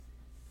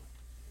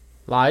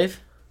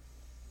Live?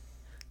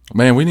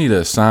 Man, we need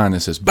a sign that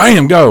says,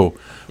 "Bam, go."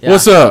 Yeah.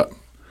 What's up?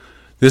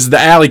 This is the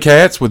Alley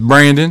Cats with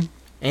Brandon.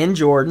 And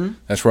Jordan.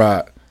 That's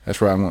right.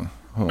 Hold on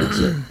a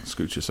second.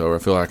 Scoot this over. I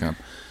feel like I'm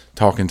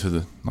talking to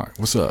the, like,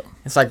 what's up?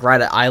 It's like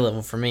right at eye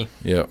level for me.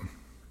 Yep.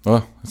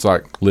 Well, it's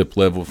like lip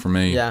level for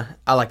me. Yeah,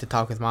 I like to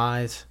talk with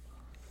my eyes.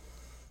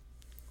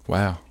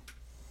 Wow.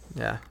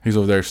 Yeah. He's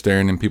over there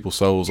staring in people's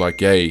souls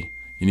like, "Yay,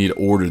 you need to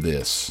order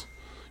this.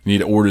 You need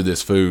to order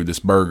this food, this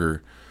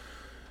burger."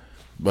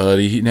 But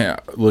now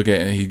look at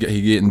it. He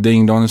getting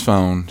dinged on his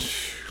phone.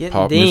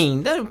 Getting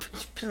dinged. Don't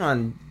put it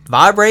on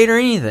vibrate or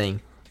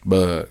anything.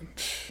 But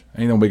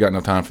ain't nobody got no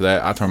time for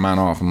that. I turn mine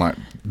off. I'm like,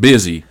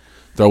 busy.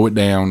 Throw it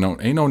down.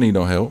 Ain't no need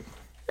no help.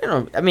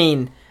 I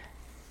mean,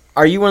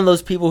 are you one of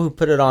those people who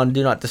put it on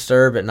Do Not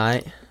Disturb at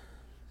night?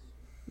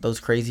 Those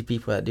crazy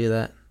people that do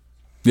that?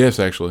 Yes,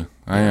 actually,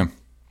 I am.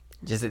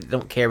 Just they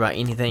don't care about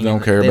anything. They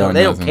don't care about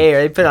They nothing. don't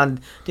care. They put it on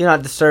Do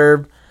Not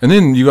Disturb. And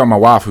then you got my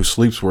wife who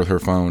sleeps with her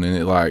phone, and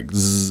it like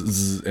zzz,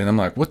 zzz, and I'm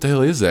like, what the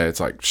hell is that?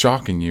 It's like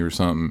shocking you or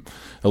something.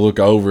 I look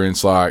over and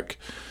it's like,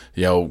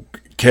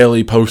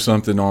 Kelly posts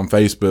something on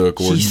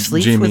Facebook, or She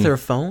sleeps Jimmy with her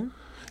phone,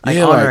 like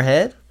Yeah, on like- her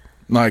head.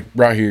 like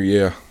right here,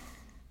 yeah.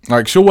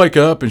 Like she'll wake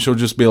up and she'll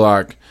just be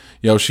like,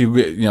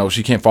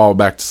 she can't fall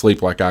back to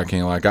sleep like I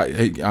can. Like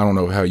I don't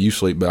know how you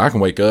sleep, but I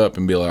can wake up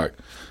and be like,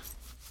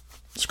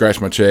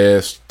 scratch my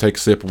chest, take a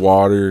sip of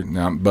water.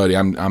 Now, buddy,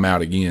 I'm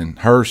out again.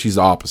 Her, she's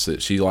the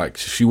opposite. She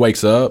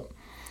wakes up,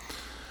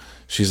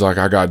 she's like,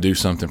 I gotta do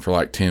something for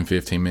like 10,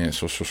 15 minutes.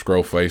 So she'll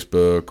scroll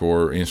Facebook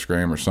or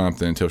Instagram or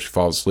something until she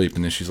falls asleep,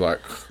 and then she's like,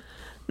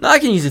 No, I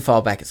can usually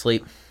fall back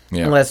asleep.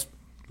 yeah. Unless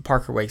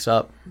Parker wakes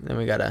up, then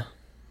we gotta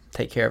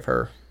take care of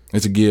her.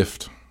 It's a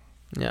gift.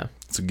 Yeah,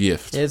 It's a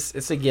gift.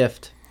 it's a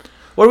gift.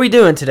 What are we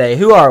doing today?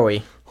 Who are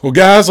we? Well,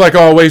 guys, like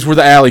always, we're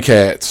the Alley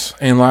Cats.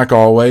 And like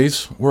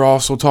always, we're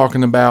also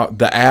talking about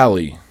the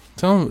Alley.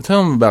 Tell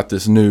them about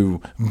this new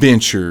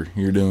venture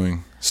you're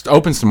doing. It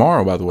opens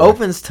tomorrow, by the way.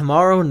 Opens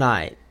tomorrow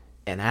night.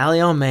 And Alley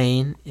on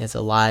Main is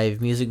a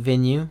live music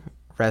venue,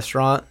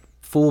 restaurant,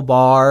 full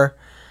bar,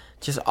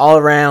 just all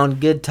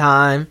around good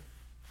time.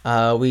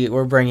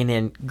 We're bringing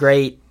in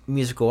great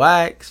musical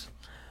acts,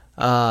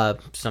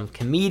 some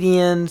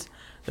comedians.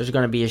 There's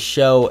going to be a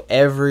show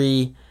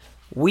every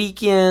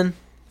weekend,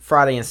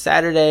 Friday and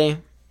Saturday.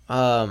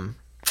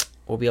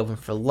 We'll be open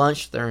for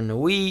lunch during the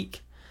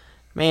week.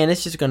 Man,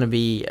 it's just going to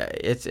be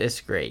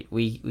it's great.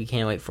 We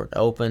can't wait for it to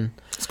open.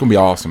 It's going to be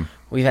awesome.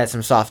 We've had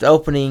some soft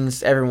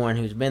openings. Everyone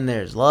who's been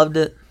there has loved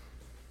it.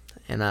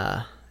 And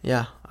I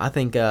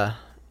think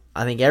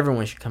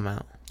everyone should come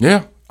out.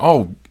 Yeah.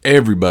 Oh,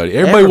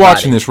 everybody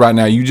watching this right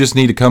now, you just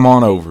need to come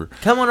on over.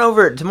 Come on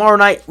over tomorrow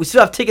night. We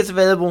still have tickets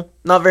available.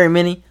 Not very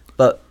many,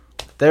 but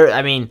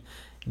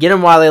get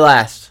them while they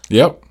last.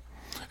 Yep.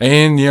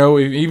 And,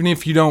 even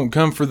if you don't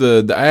come for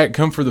the act,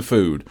 come for the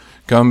food.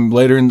 Come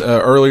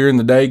earlier in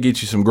the day,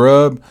 get you some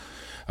grub.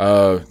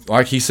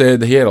 Like he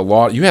said, you had a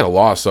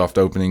lot of soft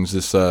openings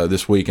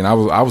this week, and I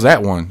was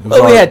at one.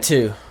 We had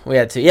two.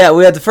 Yeah,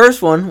 we had the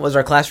first one was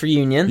our class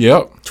reunion.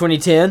 Yep.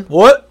 2010.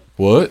 What?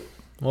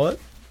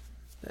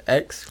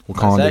 X.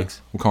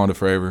 Wakanda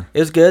forever. It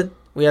was good.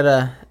 We had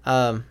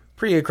a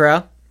pretty good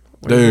crowd.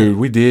 Dude,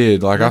 we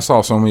did. Like, I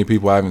saw so many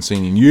people I haven't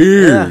seen in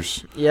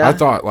years. Yeah. I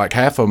thought, like,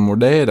 half of them were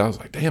dead. I was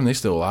like, damn, they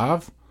still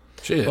alive?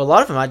 Shit. Well, a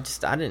lot of them I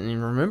didn't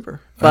even remember.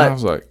 But I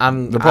was like,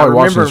 they're probably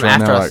watching this right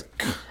now.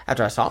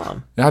 After I saw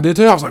them. I did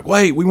too. I was like,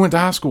 wait, we went to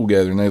high school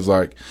together. And they was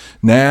like,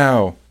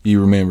 now you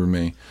remember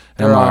me.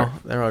 And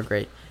They're all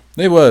great.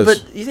 It was.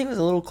 But you think it was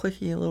a little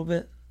clicky, a little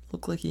bit? A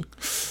little clicky?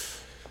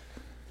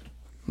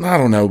 I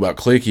don't know about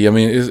clicky. I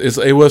mean,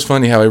 it was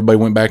funny how everybody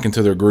went back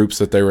into their groups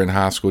that they were in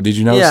high school. Did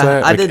you notice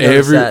that? I did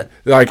notice that.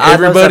 Like I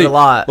everybody, noticed that a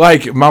lot.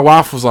 Like my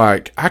wife was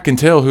like, I can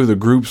tell who the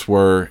groups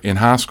were in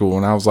high school,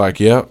 and I was like,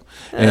 yep.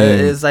 And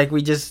it's like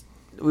we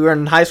were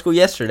in high school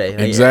yesterday.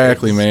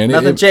 Exactly, man.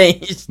 Nothing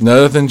changed.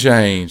 Nothing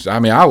changed. I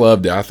mean, I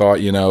loved it. I thought,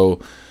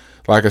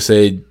 like I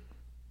said,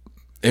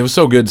 it was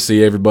so good to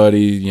see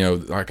everybody.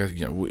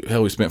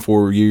 We spent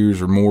 4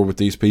 years or more with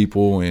these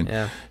people,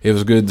 and it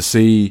was good to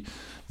see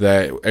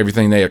that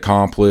everything they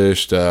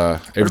accomplished,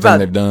 everything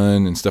they've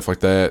done, and stuff like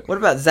that. What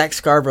about Zach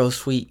Scarborough's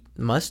sweet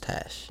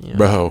mustache,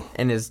 bro,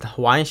 and his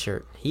Hawaiian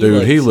shirt? He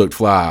looked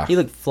fly. He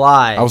looked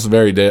fly. I was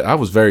very jealous.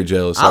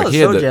 I was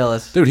so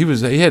jealous, dude.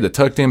 He had the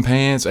tucked in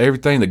pants,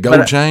 everything, the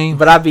gold chain.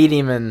 But I beat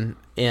him in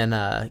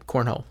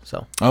cornhole.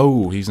 So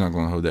he's not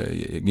going to hold that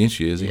against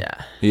you, is he?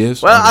 Yeah, he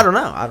is. Well, I don't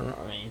know. I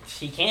mean,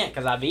 he can't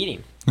because I beat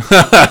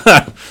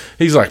him.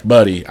 He's like,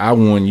 buddy, I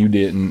won, you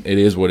didn't. It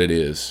is what it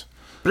is.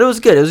 But it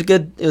was good.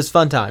 It was a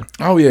fun time.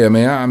 Oh, yeah,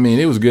 man. I mean,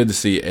 it was good to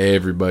see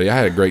everybody. I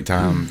had a great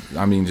time.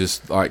 I mean,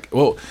 just like,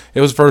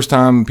 it was the first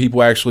time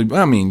people actually,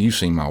 you've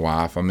seen my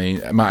wife. I mean,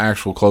 my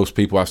actual close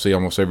people I see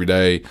almost every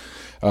day.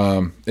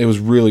 It was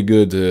really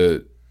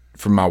good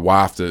for my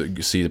wife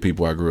to see the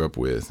people I grew up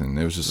with. And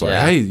it was just like,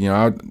 hey,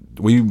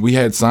 we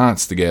had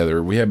science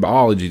together. We had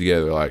biology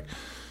together. Like,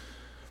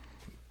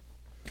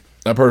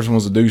 that person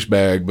was a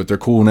douchebag, but they're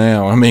cool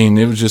now. I mean,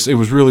 it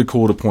was really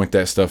cool to point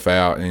that stuff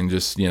out, and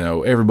just,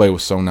 everybody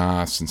was so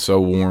nice and so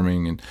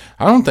warming, and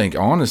I don't think,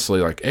 honestly,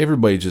 like,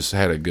 everybody just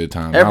had a good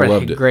time. Everybody I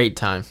loved had a it. great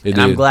time. It And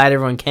did. I'm glad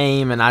everyone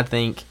came, and I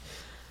think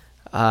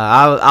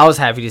I was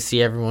happy to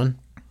see everyone.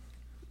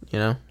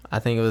 I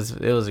think it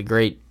was a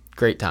great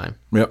time.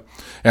 Yep.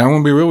 And I'm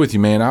gonna be real with you,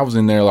 man. I was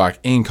in there like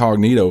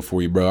incognito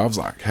for you, bro. I was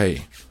like,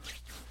 hey,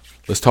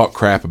 let's talk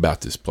crap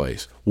about this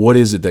place. What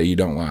is it that you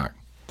don't like?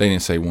 They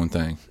didn't say one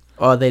thing.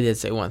 Oh, they did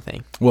say one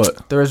thing.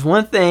 What? There was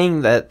one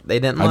thing that they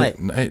didn't like.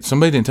 Hey,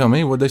 somebody didn't tell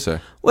me. What'd they say?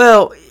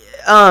 Well,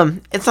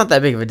 it's not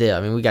that big of a deal.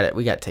 I mean, we got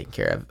it taken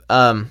care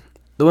of.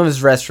 The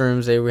women's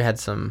restrooms, we had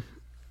some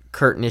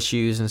curtain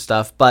issues and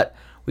stuff, but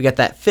we got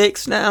that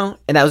fixed now,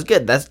 and that was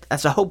good.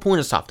 That's the whole point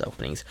of soft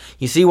openings.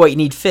 You see what you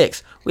need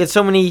fixed. We had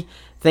so many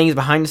things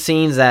behind the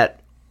scenes that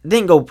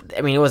didn't go.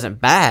 I mean, it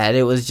wasn't bad.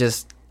 It was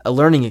just a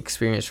learning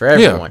experience for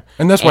everyone. Yeah,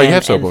 and that's why you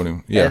have soft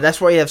openings. Yeah, that's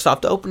why you have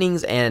soft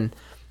openings, and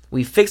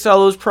we fixed all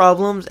those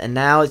problems, and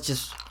now it's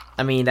just.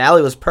 I mean, the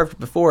alley was perfect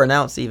before, and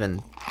now it's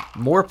even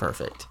more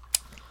perfect.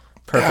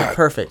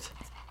 Perfect.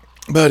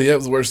 Buddy, that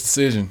was the worst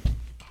decision.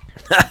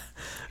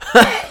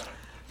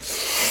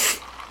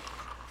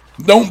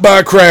 Don't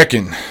buy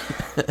Kraken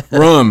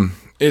rum.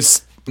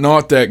 It's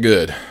not that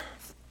good.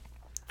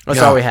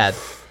 That's all we had.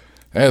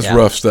 That's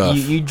rough stuff.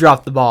 You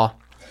dropped the ball.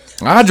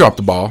 I dropped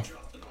the ball.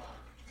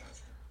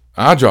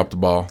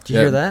 Did you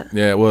hear that?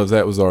 Yeah,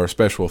 that was our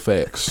special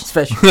effects.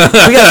 Special. we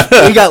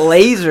got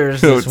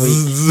lasers this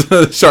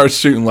week. Starts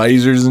shooting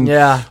lasers and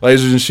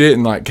shit,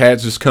 and like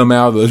cats just come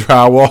out of the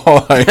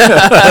drywall.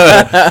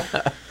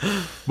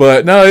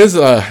 But no, it's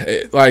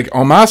like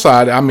on my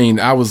side. I mean,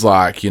 I was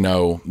like,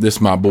 this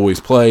is my boy's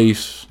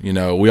place.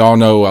 We all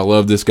know I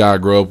love this guy. I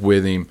grew up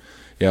with him.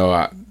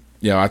 I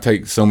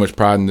take so much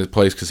pride in this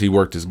place because he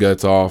worked his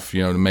guts off.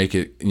 To make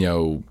it,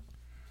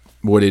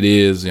 what it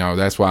is.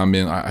 That's why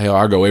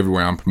I go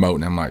everywhere I'm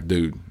promoting. I'm like,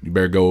 dude, you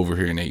better go over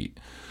here and eat.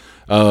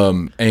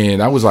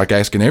 And I was like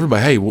asking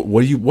everybody, hey,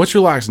 what's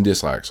your likes and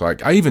dislikes?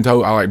 Like, I even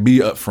told, I like be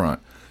upfront.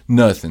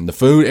 Nothing. The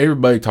food,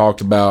 everybody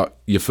talked about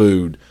your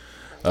food.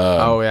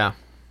 Oh yeah.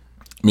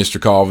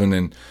 Mr. Colvin,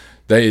 and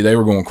they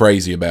were going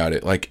crazy about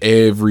it. Like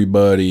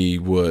everybody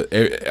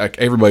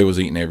was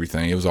eating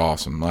everything. It was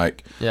awesome.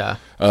 Like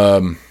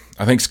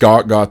I think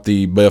Scott got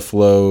the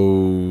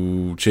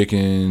buffalo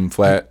chicken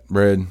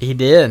flatbread. He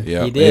did.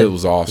 Yeah, he did. It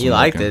was awesome. He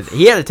liked it.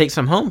 He had to take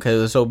some home because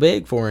it was so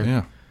big for him.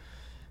 Yeah.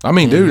 I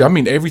mean, dude.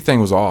 Everything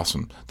was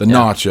awesome. The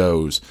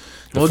nachos,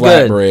 the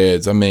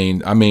flatbreads.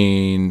 I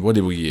mean, what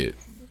did we get?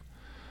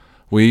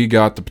 We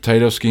got the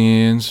potato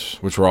skins,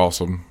 which were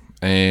awesome.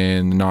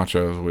 And the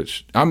nachos,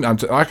 which I'm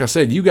like I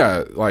said, you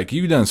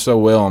done so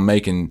well on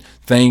making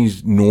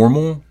things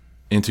normal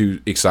into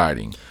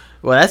exciting.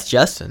 Well, that's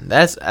Justin.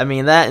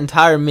 That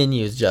entire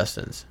menu is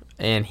Justin's,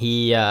 and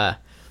he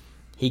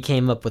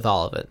came up with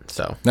all of it.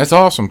 So that's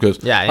awesome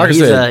because like I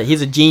said,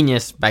 he's a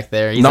genius back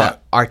there. He's an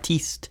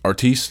artiste.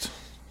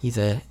 He's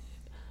a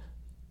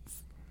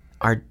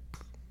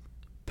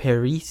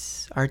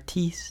Paris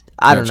artiste.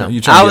 I don't know.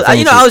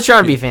 I was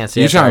trying to be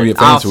fancy. You're trying to get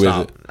fancy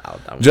with it.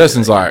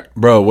 Justin's like,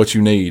 bro, what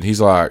you need? He's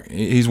like,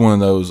 he's one of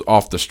those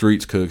off the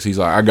streets cooks. He's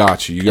like, I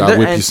got you. You got to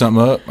whip you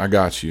something up? I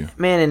got you.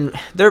 Man, and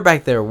they're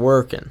back there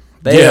working.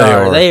 They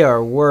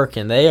are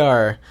working. They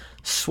are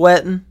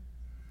sweating.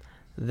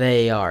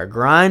 They are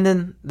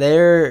grinding.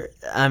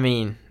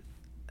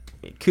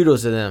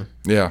 Kudos to them.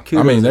 Yeah.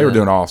 They were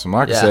doing awesome.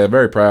 Like I said,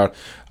 very proud.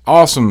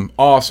 Awesome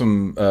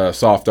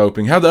soft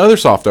opening. How'd the other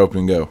soft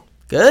opening go?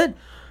 Good.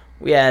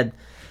 We had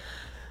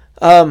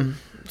some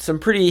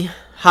pretty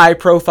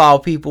high-profile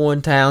people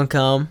in town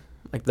come,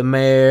 like the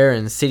mayor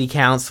and city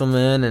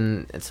councilman,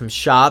 and some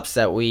shops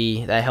that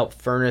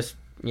helped furnish,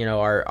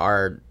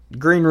 our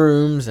green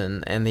rooms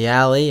and the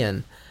alley.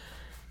 And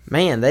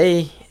man,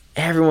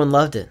 everyone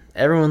loved it.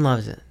 Everyone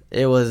loves it.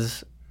 It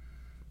was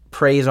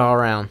praise all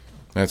around.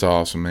 That's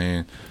awesome,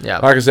 man. Yeah.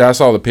 Like I said, I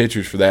saw the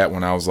pictures for that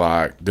when I was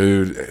like,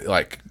 dude,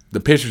 like the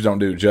pictures don't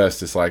do it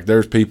justice. Like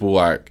there's people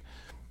like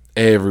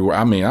everywhere.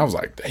 I was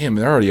like, damn,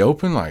 they're already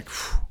open. Like.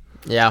 Whew.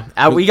 Yeah,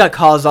 we got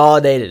calls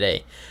all day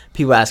today.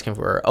 People asking if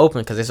we were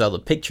open because they saw the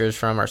pictures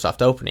from our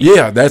soft opening.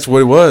 Yeah, that's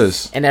what it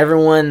was. And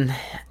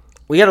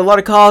we got a lot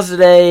of calls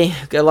today.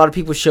 Got a lot of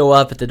people show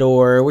up at the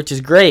door, which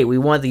is great. We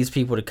want these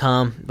people to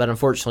come, but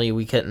unfortunately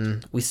we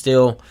couldn't. We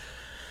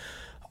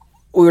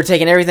were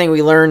taking everything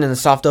we learned in the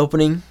soft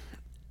opening,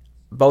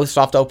 both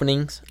soft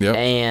openings,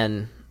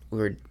 and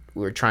we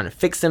were trying to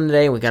fix them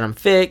today. We got them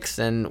fixed,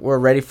 and we're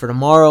ready for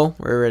tomorrow.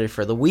 We're ready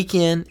for the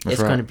weekend.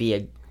 It's going to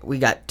be we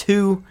got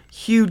 2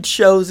 huge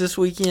shows this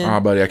weekend.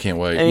 Oh, buddy, I can't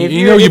wait.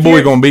 Your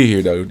boy going to be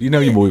here, though. You know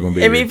your boy going to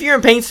be here. If you're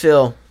in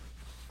Paintsville,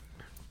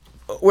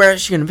 where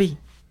is she going to be?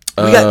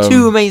 We got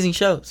 2 amazing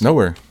shows.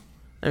 Nowhere.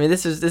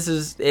 This is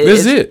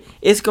it.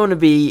 It's going to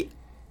be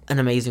an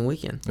amazing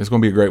weekend. It's going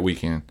to be a great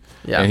weekend.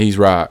 Yeah. And he's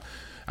right.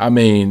 And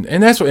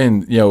that's what,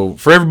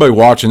 for everybody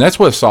watching, that's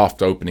what a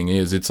soft opening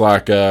is. It's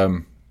like,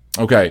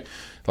 like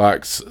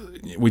like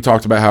we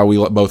talked about how we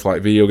both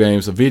like video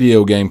games. A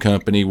video game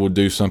company will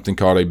do something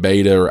called a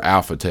beta or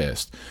alpha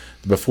test.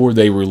 Before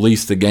they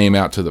release the game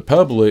out to the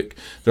public,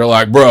 they're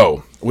like,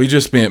 bro, we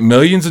just spent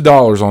millions of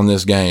dollars on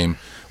this game.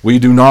 We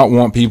do not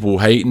want people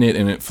hating it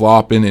and it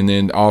flopping, and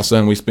then all of a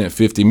sudden we spent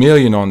 $50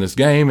 million on this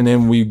game, and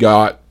then we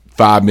got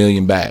 $5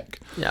 million back.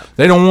 Yeah.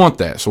 They don't want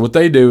that. So what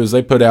they do is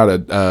they put out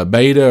a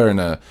beta and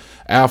a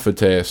alpha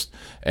test,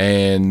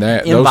 and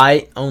that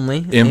Invite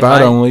only,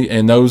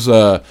 and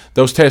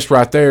those tests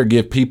right there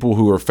give people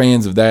who are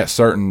fans of that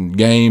certain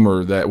game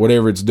or that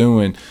whatever it's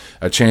doing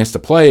a chance to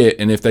play it,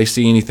 and if they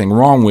see anything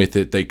wrong with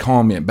it, they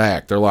comment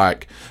back. They're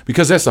like,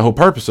 because that's the whole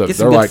purpose of it.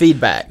 They're good like,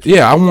 feedback.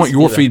 Yeah, I want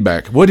your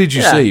feedback. What did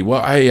you Yeah. see?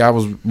 Well, hey, I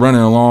was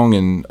running along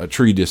and a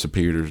tree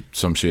disappeared or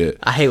some shit.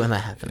 I hate when that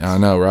happens. I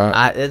know,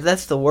 right?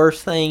 That's the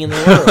worst thing in the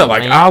world.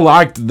 Like, man. I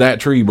liked that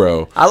tree,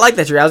 bro. I like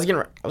that tree. I was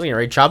getting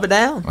ready to chop it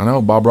down. I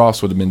know Bob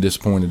Ross would have been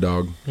disappointed,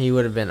 dog. He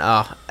would have been.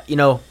 I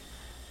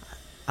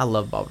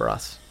love Bob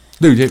Ross.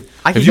 Dude,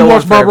 I have could you go on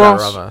watched Bob forever about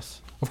Ross? Bob Ross.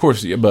 Of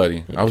course, yeah,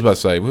 buddy. I was about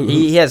to say.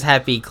 He has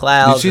happy Did you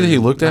clouds. see that he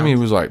and looked at me? He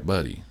mountains. was like,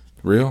 buddy,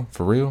 real?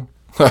 For real?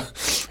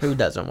 Who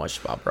doesn't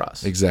watch Bob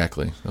Ross?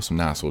 Exactly. Those some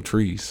nice little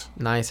trees.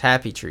 Nice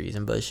happy trees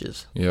and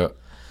bushes. Yeah.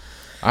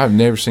 I've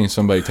never seen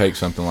somebody take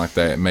something like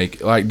that and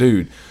make, like,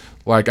 dude,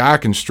 like, I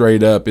can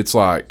straight up, it's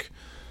like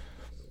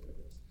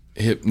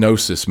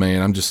hypnosis,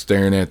 man. I'm just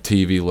staring at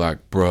TV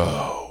like,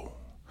 bro.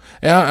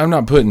 And I'm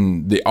not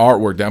putting the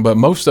artwork down, but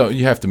most of,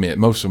 you have to admit,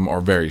 most of them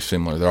are very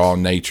similar. They're all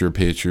nature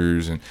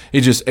pictures, and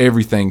it just,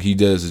 everything he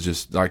does is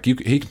just, like, he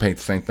can paint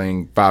the same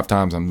thing 5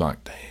 times. I'm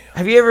like, damn.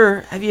 Have you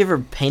ever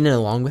painted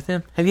along with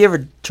him? Have you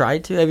ever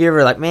tried to? Have you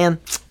ever like, man,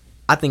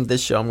 I think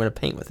this show I'm going to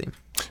paint with him?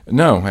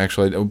 No,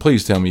 actually,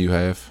 please tell me you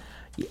have.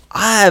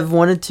 I have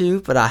wanted to,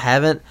 but I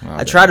haven't. Oh,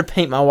 I tried to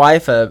paint my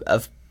wife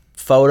a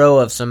photo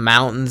of some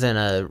mountains and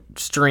a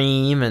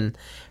stream, and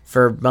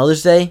for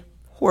Mother's Day,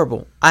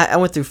 horrible. I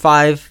went through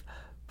 5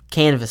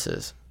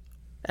 canvases.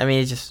 I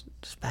mean, it's just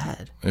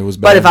bad. It was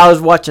bad. But if I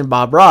was watching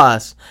Bob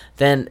Ross,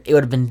 then it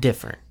would have been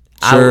different.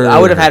 Sure. I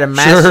would have had a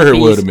masterpiece. Sure, it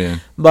would have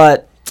been.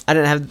 But I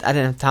didn't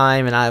have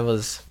time, and I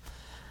was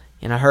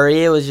in a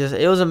hurry. It was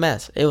a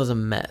mess. It was a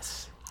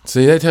mess.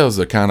 See, that tells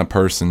the kind of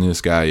person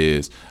this guy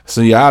is.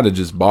 See, I'd have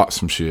just bought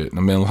some shit. I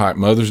mean, like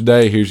Mother's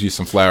Day, here's you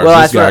some flowers.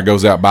 Well, this guy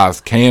goes out, buys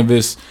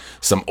canvas,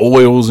 some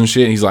oils and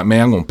shit. He's like,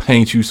 man, I'm gonna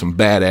paint you some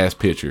badass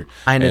picture.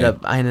 I ended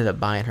up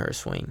buying her a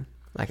swing,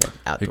 like an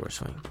outdoor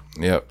swing.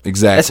 Yep,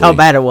 exactly. That's how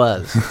bad it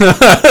was.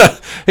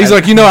 He's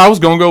like, I was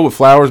gonna go with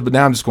flowers, but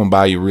now I'm just gonna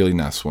buy you a really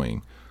nice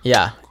swing.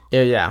 Yeah.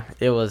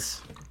 It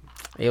was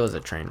a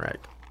train wreck.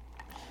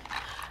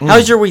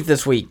 How's your week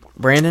this week,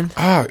 Brandon?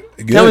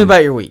 Good. Tell me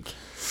about your week.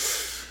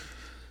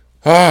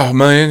 Oh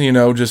man,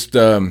 just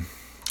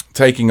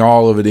taking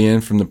all of it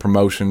in from the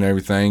promotion and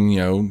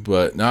everything,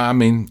 But no, I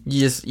mean,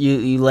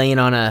 You laying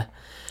on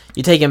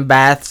you taking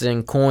baths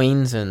and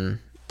coins and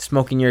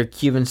smoking your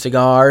Cuban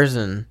cigars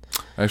and.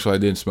 actually, I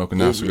did smoke a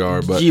nice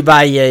cigar, but Did you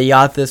buy a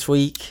yacht this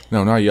week?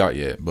 no, not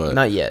yet. But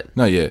Not yet.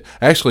 not yet.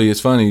 Actually,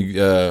 it's funny.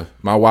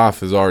 My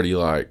wife is already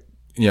like,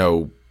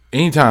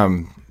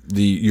 anytime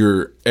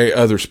your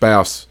other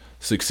spouse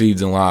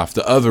succeeds in life,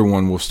 the other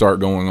one will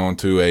start going on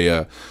to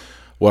a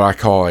what I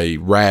call a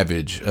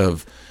ravage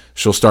of.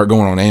 She'll start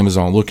going on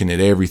Amazon looking at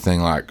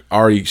everything. Like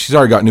she's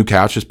already got new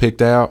couches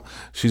picked out.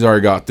 She's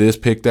already got this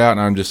picked out,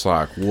 and I'm just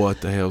like, what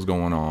the hell's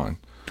going on?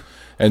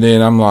 And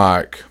then I'm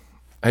like,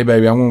 hey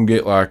baby, I'm gonna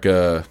get like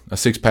a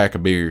 6-pack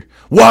of beer.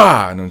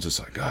 Why? And I'm just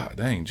like, God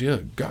dang,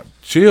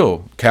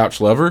 chill,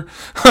 couch lover.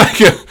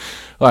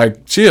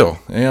 like chill.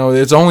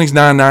 It's only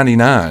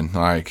 $9.99.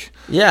 Like,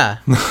 Yeah,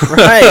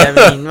 right.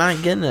 I mean, my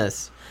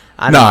goodness.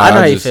 I know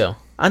how you feel.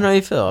 I know how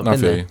you feel. I've I been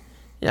feel there. you.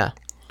 Yeah,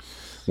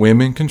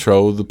 Women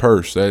control the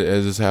purse. That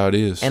is how it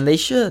is. and they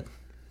should.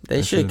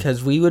 They should,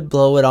 because we would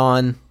blow it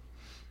on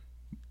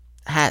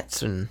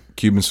hats and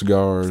Cuban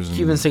cigars.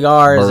 Cuban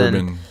cigars bourbon.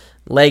 and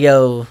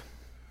Lego.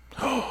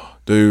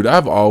 Dude,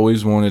 I've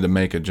always wanted to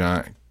make a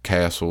giant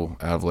castle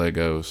out of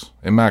Legos.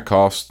 It might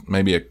cost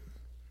maybe about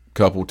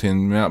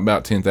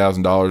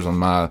 $10,000 on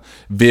my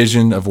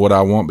vision of what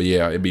I want, but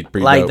yeah, it'd be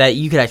pretty Like dope. that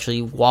you could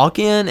actually walk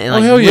in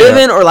and hell live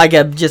yeah. in, or like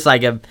a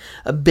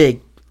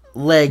big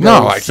Lego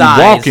No, like size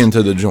you walk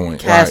into the joint.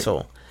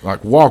 castle.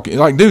 Like walking.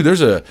 Like, dude,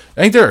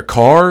 ain't there a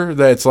car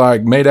that's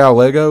like made out of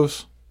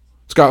Legos?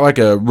 It's got like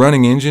a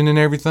running engine and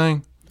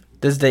everything.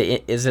 Is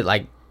it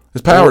like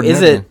It's powered. Is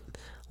and everything. it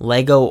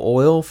Lego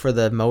oil for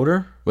the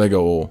motor?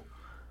 Lego oil?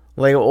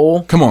 Lego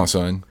oil? Come on,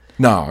 son.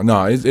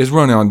 No, it's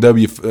running on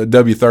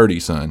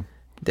W30, son.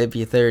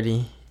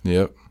 W30.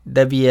 Yep.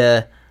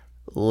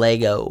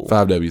 Lego.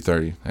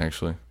 5W30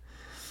 actually.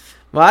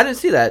 Well, I didn't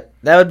see that.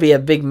 That would be a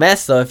big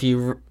mess though if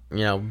you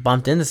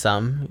bumped into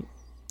something.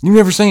 You've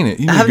never seen it.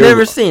 You need to I've Google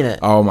never it. seen it.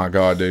 Oh my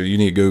god, dude! You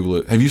need to Google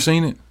it. Have you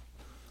seen it?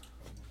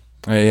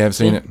 Hey, you haven't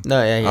seen it?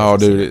 No, yeah. Oh,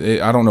 dude,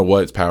 I don't know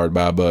what it's powered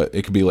by, but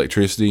it could be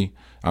electricity.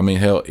 I mean,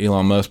 hell,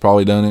 Elon Musk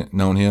probably done it.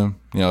 Known him,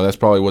 that's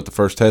probably what the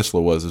first Tesla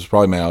was. It's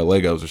probably made out of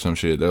Legos or some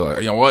shit. They're like,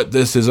 you know what?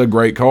 This is a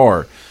great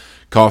car.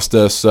 cost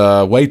us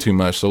way too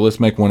much. So let's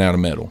make one out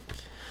of metal.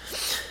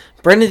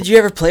 Brandon, did you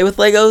ever play with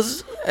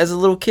Legos as a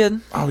little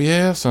kid? Oh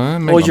yeah,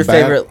 son. What was your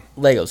favorite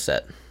Lego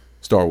set?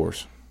 Star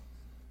Wars.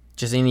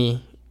 Just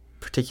any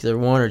particular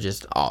one, or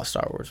just all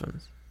Star Wars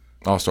ones?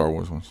 All Star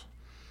Wars ones.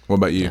 What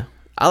about you? Yeah.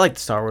 I like the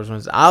Star Wars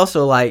ones. I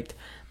also liked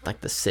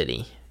the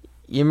city.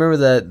 You remember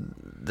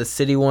the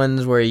city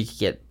ones where you could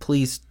get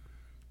police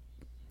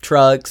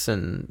trucks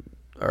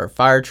or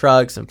fire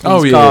trucks and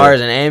police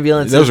cars and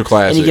ambulances. Those are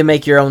classic. And you can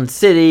make your own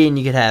city, and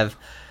you could have.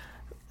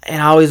 And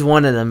I always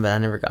wanted them, but I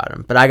never got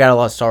them. But I got a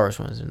lot of Star Wars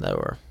ones, and they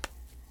were.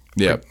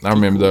 Yeah, I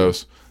remember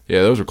those.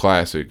 Yeah, those are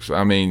classics.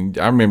 I mean,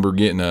 I remember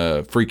getting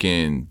a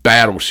freaking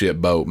battleship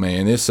boat,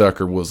 man. This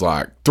sucker was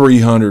like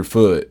 300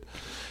 foot,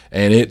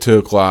 and it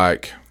took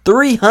like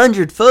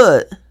 300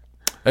 foot.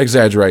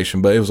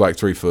 Exaggeration, but it was like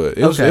 3 foot.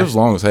 It was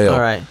long as hell. All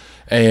right.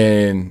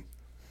 And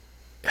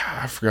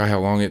I forgot how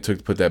long it took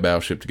to put that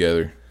battleship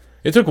together.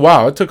 It took a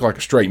while. It took like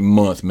a straight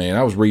month, man.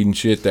 I was reading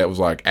shit that was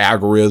like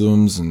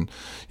algorithms, and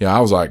I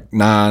was like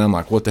 9. I'm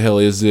like, what the hell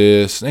is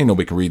this? Ain't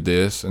nobody can read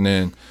this. And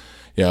then,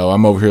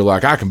 I'm over here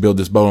like, I can build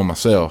this boat on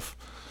myself.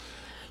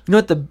 You know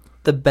what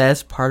the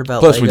best part about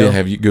Plus, Lego? we didn't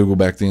have Google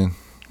back then. You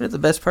know what the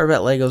best part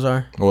about Legos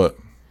are? What?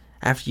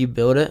 After you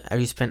build it, after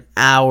you spend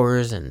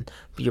hours and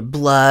your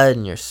blood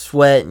and your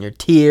sweat and your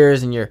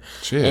tears and you're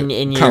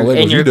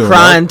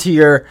crying to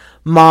your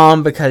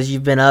mom because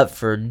you've been up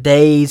for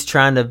days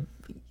trying to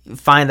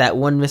find that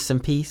one missing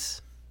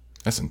piece.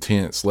 That's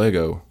intense,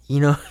 Lego.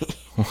 You know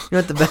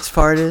what the best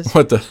part is?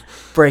 What the?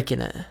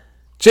 Breaking it.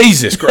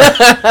 Jesus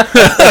Christ.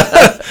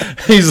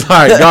 He's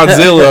like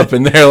Godzilla up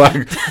in there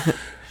like,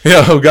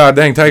 oh god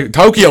dang,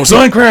 Tokyo,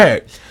 sun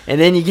crack. And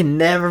then you can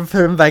never put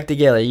them back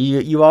together.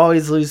 You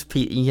always lose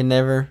pieces. You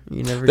never.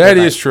 That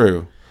is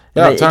true.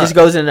 It just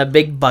goes in a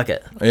big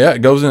bucket. Yeah,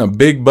 it goes in a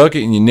big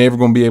bucket, and you're never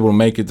going to be able to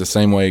make it the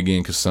same way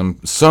again because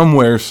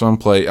somewhere,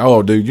 someplace.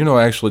 Oh, dude,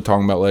 actually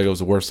talking about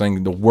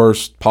Legos, the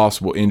worst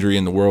possible injury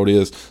in the world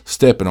is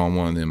stepping on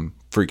one of them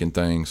freaking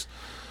things.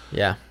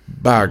 Yeah.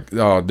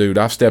 Dude,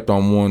 I've stepped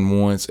on one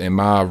once, and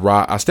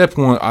I stepped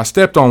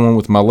on one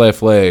with my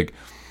left leg,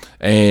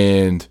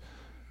 and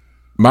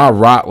my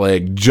right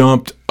leg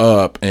jumped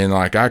up, and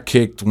like I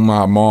kicked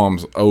my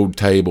mom's old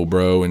table,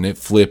 bro, and it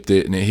flipped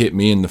it, and it hit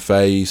me in the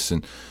face,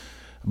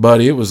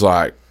 but it was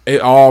like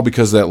all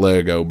because of that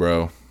Lego,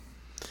 bro.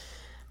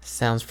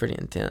 Sounds pretty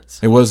intense.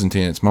 It was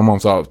intense. My mom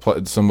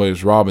thought somebody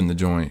was robbing the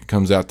joint.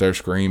 Comes out there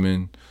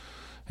screaming,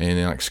 and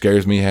it like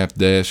scares me half to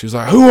death. She was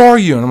like, "Who are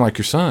you?" And I'm like,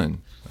 "Your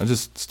son." I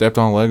just stepped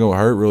on Lego. It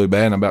hurt really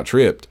bad, and I about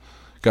tripped.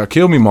 "Got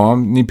kill me,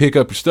 Mom. You need to pick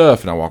up your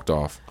stuff," and I walked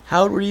off.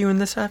 How old were you when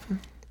this happened?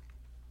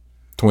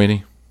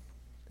 20.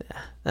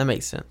 That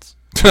makes sense.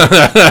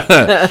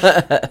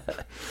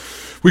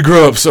 We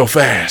grow up so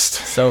fast.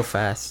 So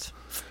fast.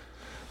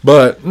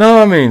 But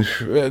no, I mean,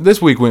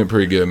 this week went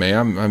pretty good,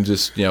 man. I'm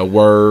just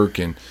work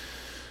and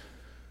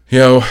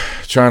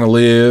trying to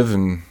live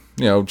and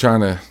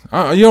trying to.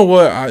 You know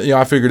what?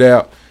 I figured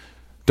out.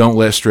 Don't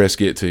let stress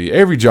get to you.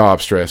 Every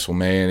job's stressful,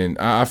 man, and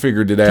I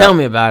figured it out. Tell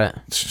me about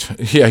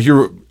it. Yeah,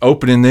 you're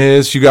opening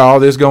this. You got all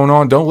this going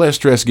on. Don't let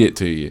stress get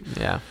to you.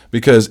 Yeah.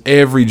 Because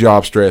every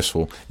job's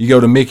stressful. You go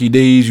to Mickey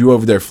D's, you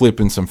over there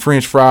flipping some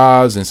French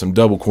fries and some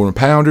double quarter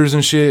pounders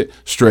and shit,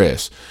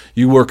 stress.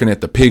 You working at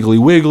the Piggly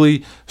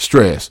Wiggly,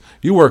 stress.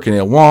 You working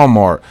at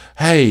Walmart.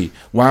 Hey,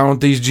 why don't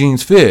these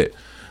jeans fit?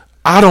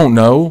 I don't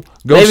know.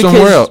 Go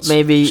somewhere else.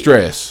 Maybe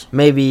stress.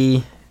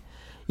 Maybe.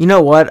 You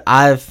know what?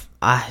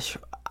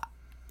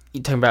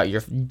 You talking about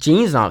your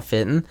jeans not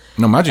fitting?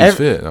 No, my jeans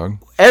fit, dog.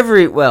 I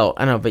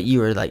know, but you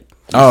were like.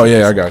 Oh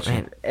yeah, I got you.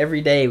 Man,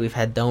 every day we've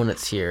had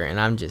donuts here, and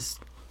I'm just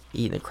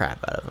eating the crap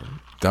out of them.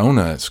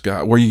 Donuts,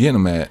 God, where you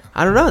getting them at?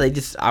 I don't know. They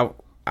just. Are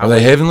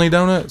they Heavenly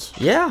Donuts?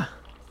 Yeah.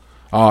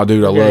 Oh,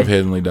 dude, I love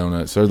Heavenly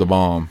Donuts. They're the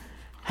bomb.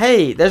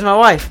 Hey, there's my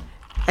wife.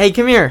 Hey,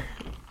 come here.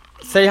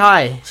 Say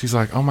hi. She's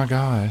like, oh my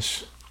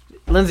gosh.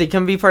 Lindsay,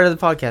 come be part of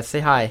the podcast.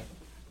 Say hi.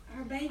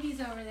 Our baby's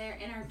over there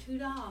and our 2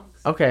 dogs.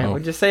 Okay, well,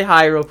 just say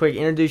hi real quick.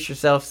 Introduce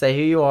yourself. Say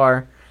who you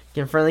are.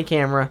 Get in front of the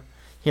camera.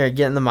 Here,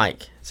 get in the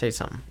mic. Say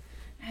something.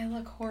 I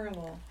look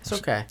horrible. It's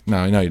okay.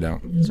 No, you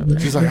don't. It's okay.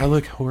 She's like, I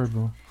look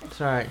horrible. It's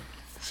all right.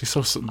 She's so.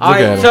 Look all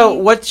right. So,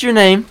 what's your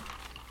name?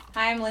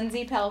 Hi, I'm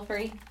Lindsay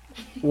Pelfrey.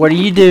 What do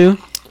you do?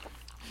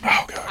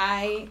 Oh God.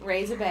 I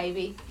raise a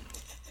baby.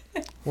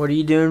 What are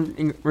you doing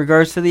in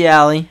regards to the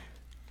alley?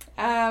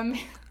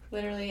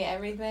 Literally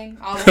everything.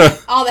 All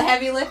the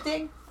heavy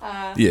lifting.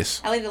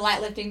 Yes. I leave the light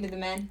lifting to the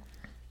men.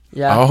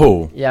 Yeah.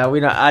 Oh. Yeah,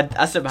 we don't.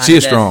 I sit behind. She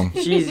is strong.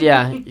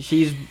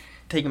 She's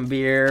taking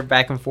beer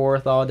back and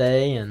forth all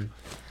day and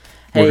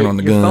working on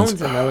the your guns.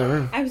 Phone's in the other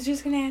room. I was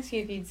just gonna ask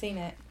you if you'd seen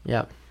it.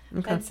 Yep.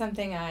 Okay. That's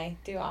something I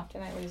do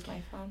often. I lose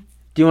my phone.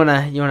 Do you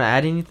wanna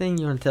add anything?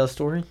 You wanna tell a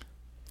story?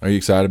 Are you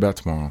excited about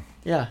tomorrow?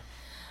 Yeah.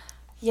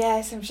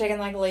 Yes, I'm shaking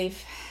like a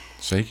leaf.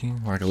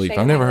 Shaking like a leaf.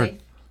 Shaking I've never like a heard.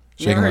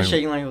 leaf.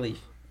 Shaking like a leaf.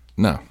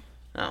 No.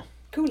 No.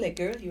 Cool it,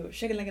 girl. You were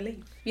shaking like a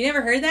leaf. You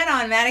never heard that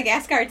on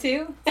Madagascar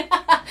too?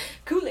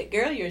 "Cool it,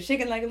 girl, you're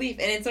shaking like a leaf."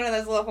 And it's one of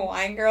those little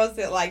Hawaiian girls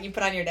that like you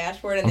put on your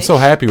dashboard. And I'm so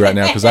happy right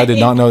now because I did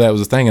not know that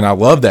was a thing, and I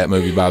love that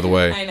movie, by the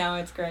way. I know,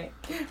 it's great.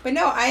 But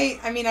no, I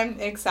mean, I'm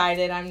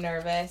excited. I'm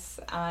nervous.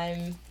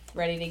 I'm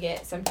ready to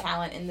get some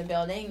talent in the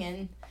building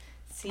and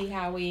see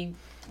how we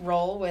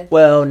roll with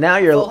Well, now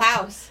you're full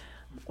house.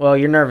 Well,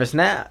 you're nervous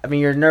now. I mean,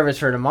 you're nervous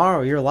for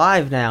tomorrow. You're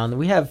live now, and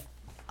we have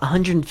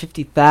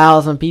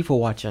 150,000 people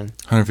watching.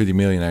 150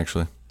 million,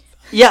 actually.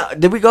 Yeah,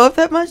 did we go up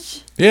that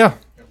much? Yeah.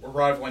 We're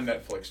rivaling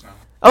Netflix now.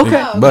 Okay,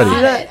 Yeah, buddy.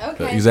 Got See it.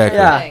 Okay. Exactly.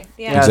 Perfect.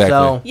 Yeah, Yeah. Exactly.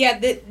 So,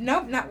 Yeah.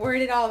 Nope. Not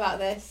worried at all about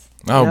this.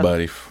 Oh, Yep.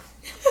 buddy.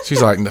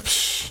 She's like,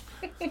 psh.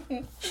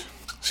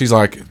 She's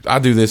like, I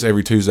do this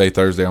every Tuesday,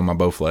 Thursday on my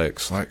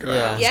Bowflex. Like, Yeah.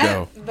 let's Yeah.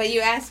 go. But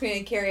you asked me to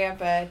carry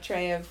up a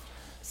tray of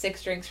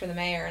 6 drinks for the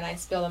mayor, and I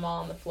spilled them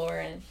all on the floor.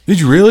 And Did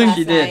you really? last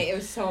You did. night, it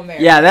was so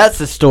embarrassing. yeah, that's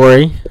the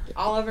story.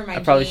 all over my. I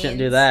probably jeans, shouldn't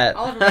do that.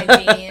 All over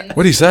my jeans.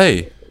 What'd he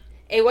say?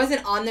 It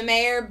wasn't on the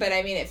mayor, but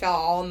I mean, it fell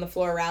all on the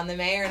floor around the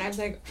mayor, and I was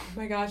like, "Oh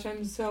my gosh,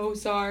 I'm so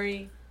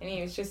sorry." And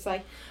he was just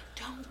like,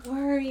 "Don't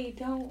worry,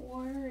 don't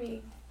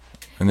worry."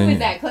 And Who then is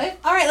that, Cliff?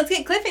 All right, let's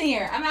get Cliff in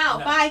here. I'm out.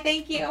 No. Bye.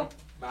 Thank you.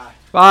 Bye.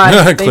 Bye.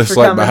 Thanks Cliff's Oh, for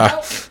like, coming. bye.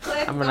 Nope,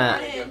 Cliff, I'm go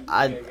gonna.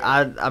 on in.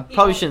 I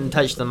probably shouldn't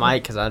touch the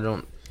mic because I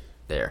don't.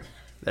 There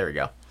we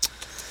go.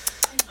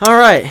 All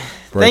right.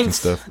 Breaking Thanks.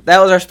 stuff. That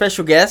was our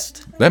special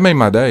guest. That made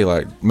my day.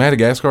 Like,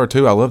 Madagascar,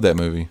 too. I love that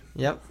movie.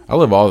 Yep. I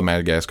love all the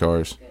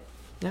Madagascars.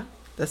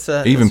 That's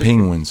Even that's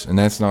penguins. And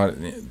that's not,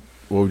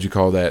 what would you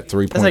call that? That's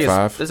like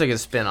 3.5? that's like a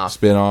spin-off.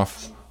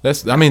 Spin-off.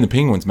 I mean, the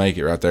penguins make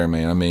it right there,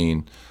 man. I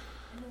mean,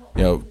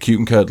 cute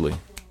and cuddly.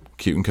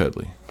 Cute and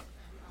cuddly.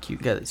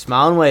 Cute guy.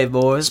 Smile and wave,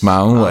 boys.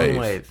 Smile and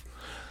wave.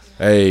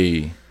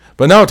 Hey.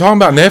 But no, talking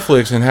about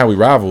Netflix and how we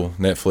rival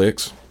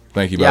Netflix.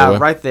 Thank you, by the Yeah, way.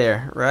 right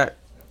there. Right.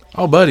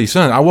 Oh, buddy,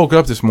 son, I woke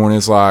up this morning.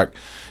 It's like,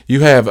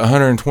 you have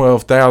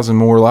 112,000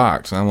 more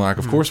likes. And I'm like,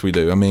 of course we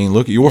do. I mean,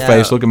 look at your Yeah.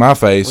 face, look at my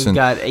face, We've and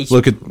got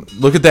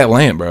look at that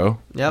lamp, bro.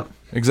 Yep.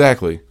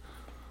 Exactly.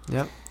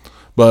 Yep.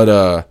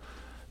 But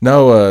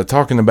no,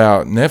 talking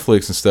about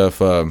Netflix and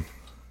stuff.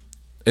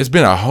 It's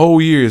been a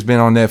whole year. It's been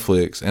on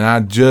Netflix, and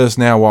I just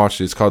now watched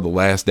it. It's called The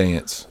Last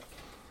Dance.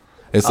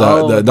 It's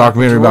Oh, the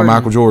documentary Michael about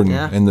Michael Jordan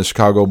Yeah. and the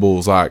Chicago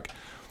Bulls. Like,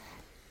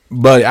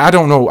 but I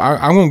don't know.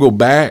 I'm gonna go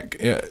back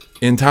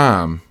in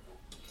time.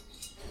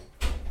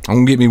 I'm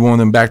gonna get me one of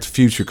them Back to the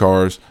Future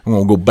cars. I'm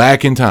gonna go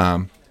back in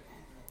time,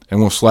 and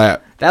we'll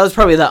slap That was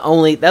probably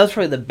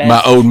the best.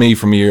 my old me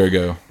from a year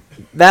ago,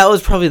 That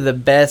was probably the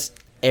best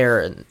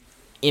era in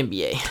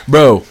NBA.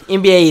 bro.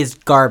 NBA is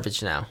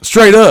garbage now.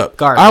 Straight up,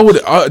 Garbage. I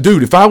would,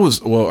 dude. If I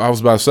was, I was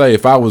about to say,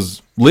 if I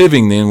was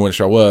living then, which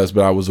I was,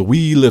 but I was a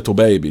wee little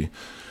baby,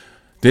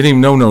 didn't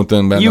even know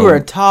nothing about. You were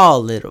a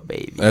tall little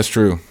baby. That's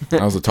true.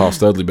 I was a tall,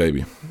 studly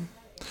baby,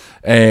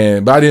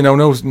 but I didn't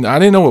know. I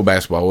didn't know what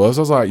basketball was.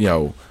 I was like,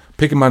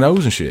 picking my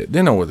nose and shit.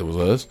 Didn't know what it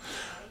was.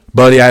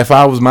 Buddy, if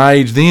I was my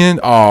age then,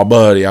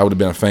 buddy, I would have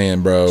been a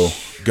fan, bro.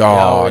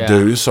 God, Oh, yeah.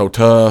 dude, it's so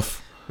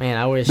tough. Man,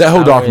 I wish That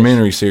whole I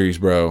documentary series,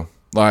 bro.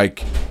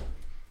 Like,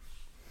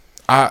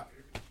 I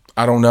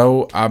don't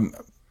know.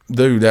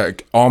 Dude,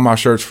 that all my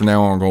shirts from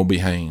now on are gonna be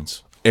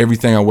Hanes.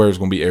 Everything I wear is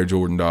gonna be Air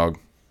Jordan, dog.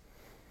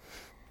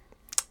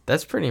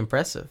 That's pretty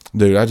impressive.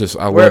 Dude,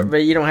 I love. But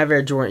you don't have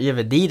Air Jordan. You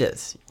have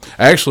Adidas.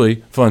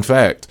 Actually, fun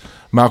fact: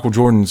 Michael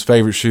Jordan's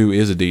favorite shoe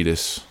is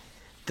Adidas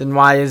Then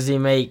why does he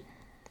make?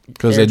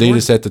 because Air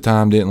Adidas Jordan? at the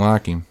time didn't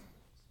like him.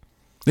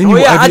 Oh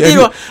yeah, I did.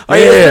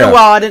 Yeah.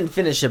 Well, I didn't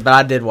finish it, but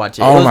I did watch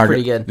it. It Oh was my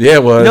pretty God. good. Yeah,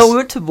 it was. No, we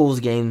went to Bulls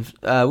games.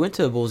 Went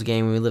to a Bulls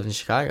game when we lived in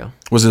Chicago.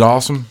 Was it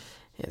awesome?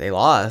 Yeah, they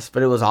lost,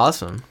 but it was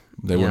awesome.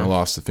 They wouldn't have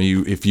lost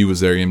if you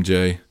was there,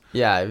 MJ.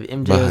 Yeah,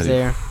 MJ Buddy. was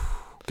there.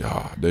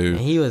 God, And dude.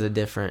 he was a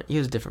different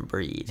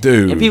breed.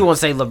 Dude. And people want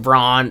to say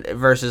LeBron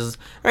versus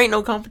there ain't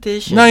no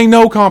competition. There ain't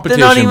no They're competition,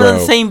 not even bro. on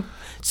the same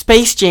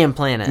Space Jam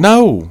planet.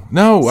 No. See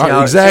how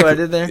I Exactly.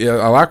 did there? Yeah,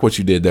 I like what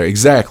you did there.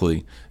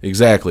 Exactly.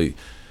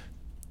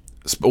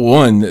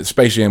 One,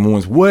 Space Jam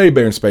 1's way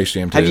better than Space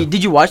Jam 2.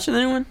 Did you watch the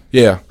new one?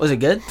 Yeah. Was it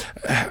good?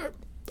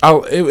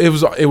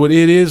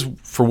 It is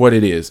for what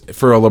it is.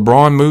 For a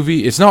LeBron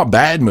movie, it's not a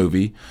bad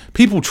movie.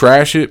 People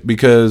trash it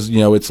because,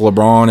 it's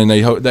LeBron and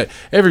they hope that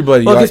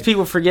everybody Well, because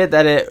people forget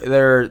that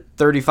they're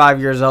 35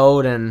 years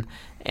old and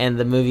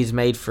the movie's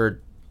made for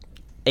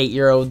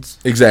 8-year-olds.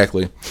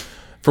 Exactly.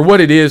 For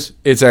what it is,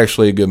 it's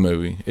actually a good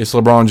movie. It's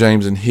LeBron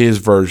James and his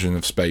version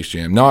of Space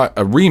Jam. Not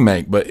a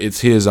remake, but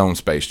it's his own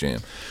Space Jam.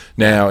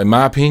 Now, in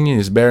my opinion,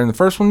 is it better than the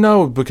first one?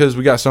 No, because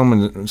we got so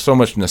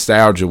much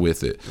nostalgia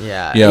with it.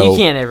 Yeah, You you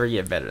can't ever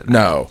get better than that.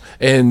 No.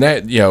 And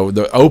that,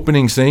 the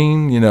opening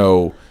scene,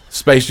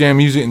 Space Jam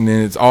music, and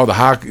then it's all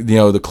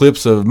the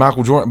clips of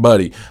Michael Jordan.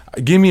 Buddy,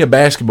 give me a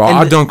basketball. And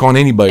I'll dunk on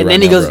anybody And right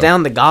then he now, goes bro.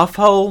 down the golf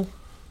hole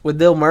with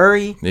Bill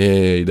Murray.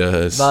 Yeah, he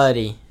does.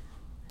 Buddy.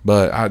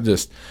 But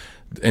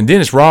and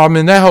Dennis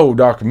Rodman, that whole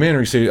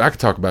documentary series, I could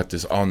talk about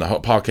this on the whole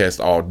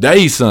podcast all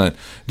day, son.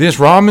 Dennis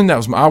Rodman, that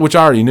was which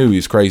I already knew he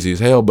was crazy as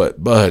hell,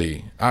 but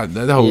buddy, that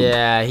whole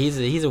Yeah, he's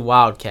a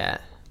wildcat.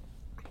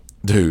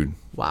 dude,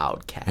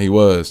 Wildcat. he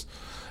was.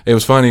 It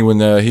was funny when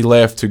he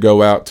left to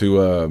go out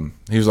to.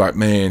 He was like,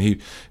 man,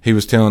 he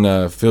was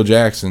telling Phil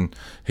Jackson,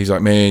 he's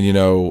like, man,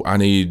 I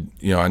need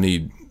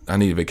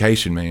a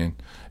vacation, man.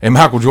 And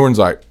Michael Jordan's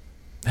like,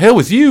 hell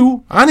with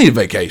you, I need a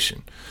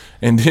vacation.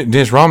 And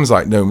Dennis Rodman's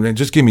like, no, man,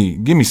 just give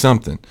me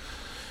something.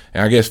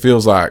 And I guess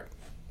Phil's like,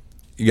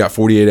 you got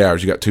 48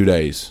 hours, you got 2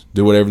 days,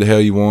 do whatever the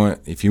hell you want.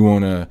 If you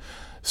want to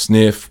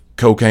sniff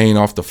cocaine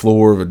off the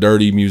floor of a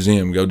dirty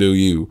museum, go do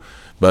you.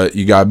 But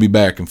you got to be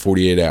back in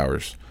 48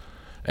 hours.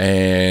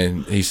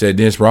 And he said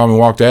Dennis Rodman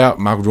walked out.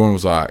 Michael Jordan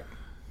was like,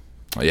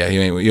 oh, yeah,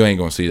 you ain't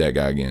going to see that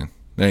guy again.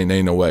 There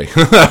ain't no way.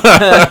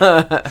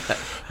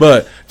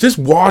 But just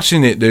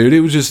watching it, dude, it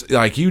was just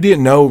like you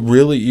didn't know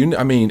really.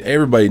 I mean,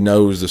 everybody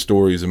knows the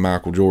stories of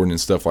Michael Jordan and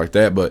stuff like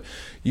that, but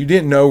you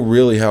didn't know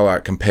really how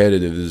like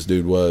competitive this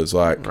dude was.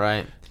 Like,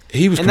 right?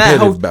 He was and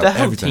competitive about that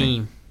whole everything.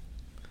 Team,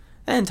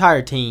 that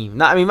entire team.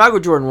 Michael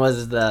Jordan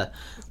was the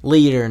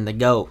leader and the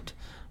GOAT.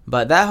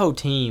 But that whole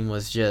team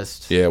was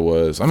just it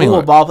was. full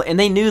of ball play, and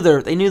they knew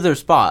their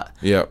spot.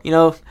 Yeah.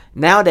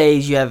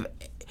 Nowadays you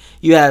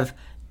have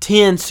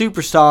 10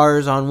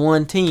 superstars on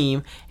one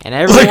team, and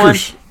everyone.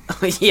 Lakers.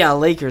 Yeah,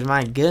 Lakers.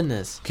 My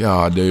goodness.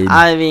 God, dude.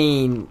 I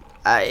mean,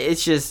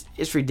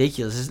 it's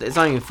ridiculous. It's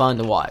not even fun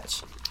to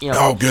watch.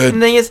 Oh, good.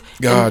 And the thing is,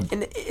 God.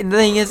 And the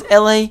thing is,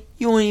 LA,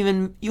 you won't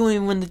even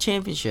win the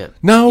championship.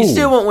 No, you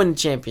still won't win the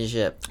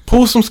championship.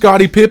 Pull some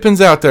Scottie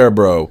Pippens out there,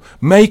 bro.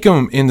 Make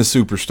them into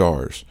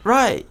superstars.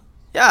 Right.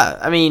 Yeah.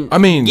 I mean,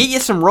 get you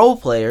some role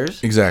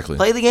players. Exactly.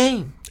 Play the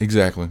game.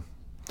 Exactly.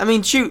 I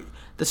mean, shoot,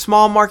 the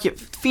small market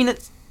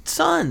Phoenix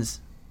Suns.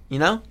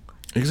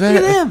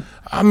 Exactly. Look at them.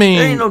 I mean,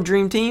 there ain't no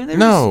dream team. They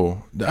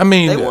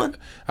won.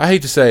 I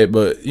hate to say it,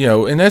 but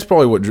and that's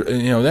probably what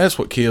that's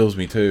what kills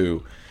me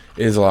too,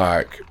 is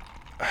like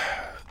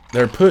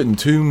they're putting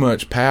too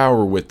much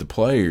power with the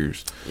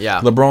players.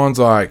 Yeah. LeBron's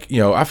like,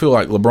 I feel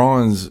like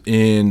LeBron's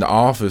in the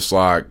office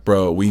like,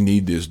 bro, we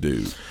need this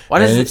dude.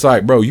 It's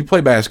like, bro, you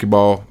play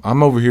basketball.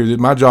 I'm over here.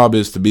 My job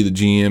is to be the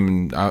GM,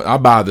 and I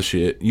buy the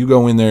shit. You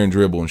go in there and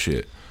dribble and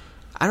shit.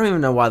 I don't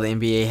even know why the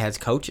NBA has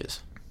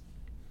coaches.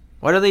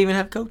 Why do they even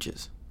have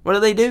coaches? What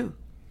do?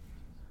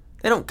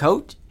 They don't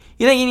coach.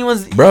 You think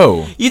anyone's...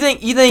 Bro. You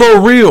think...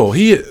 For real.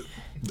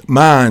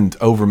 Mind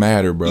over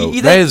matter, bro.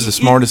 That is the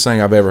smartest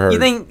thing I've ever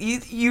heard.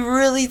 You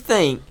really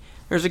think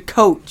there's a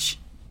coach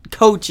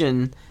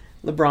coaching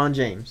LeBron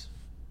James?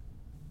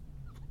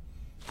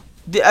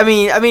 I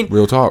mean...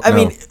 Real talk. I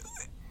mean,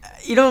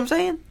 you know what I'm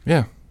saying?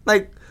 Yeah.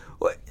 Like,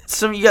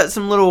 you got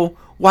some little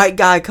white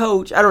guy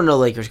coach. I don't know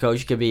Lakers coach.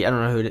 He could be... I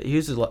don't know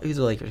who's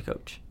the Lakers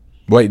coach.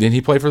 Wait, didn't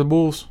he play for the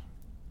Bulls?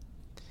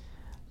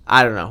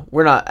 I don't know.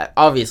 We're not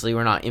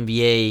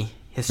NBA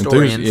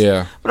historians.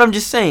 Yeah. But I'm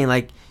just saying,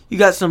 like, you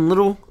got some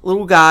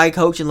little guy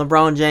coaching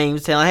LeBron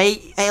James, telling, "Hey,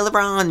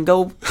 LeBron,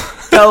 go, hey,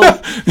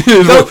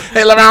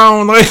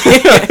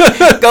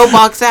 LeBron, go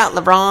box out,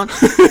 LeBron."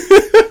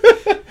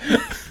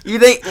 You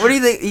think? What do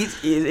you think?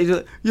 He's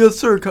like, "Yes,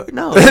 sir."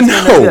 No,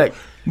 no.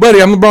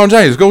 Buddy, I'm LeBron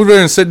James. Go over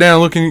there and sit down,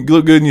 look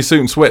good in your suit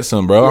and sweat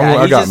some, bro.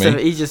 Yeah,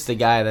 he's just the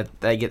guy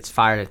that gets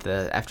fired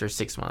after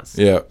 6 months.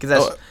 Yeah,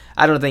 because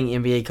I don't think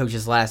NBA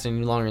coaches last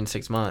any longer than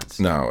 6 months.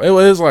 No, it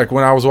was like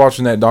when I was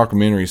watching that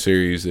documentary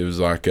series. It was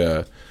like,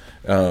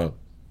 well,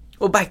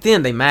 back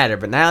then they mattered,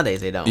 but nowadays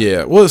they don't.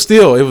 Yeah, well,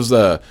 still, it was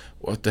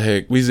what the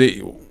heck? We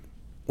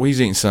was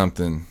eating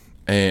something,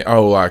 and we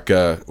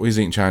was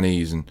eating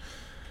Chinese, and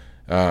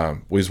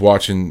we was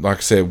watching. Like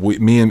I said,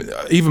 me and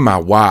even my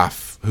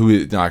wife, who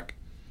is like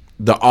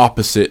the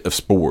opposite of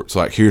sports,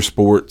 like here's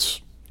sports,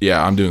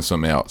 yeah, I'm doing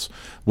something else,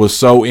 was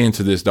so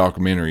into this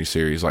documentary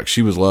series. Like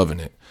she was loving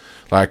it.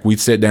 Like we'd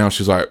sit down,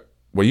 she's like,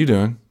 "What are you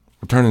doing?"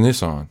 "We're turning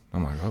this on."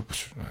 I'm like, "Oh,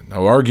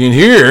 no arguing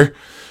here."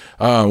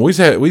 We was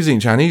eating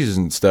Chinese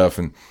and stuff,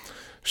 and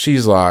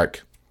she's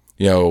like,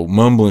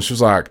 mumbling. She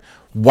was like,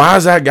 "Why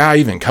is that guy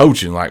even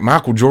coaching? Like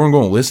Michael Jordan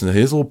going to listen to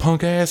his little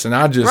punk ass?" And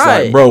I just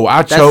like, bro,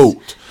 I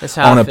choked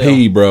on a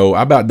pee, bro.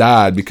 I about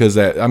died because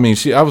that. I mean,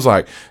 I was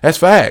like, that's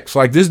facts.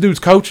 Like this dude's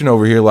coaching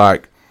over here.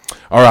 Like,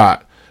 all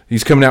right,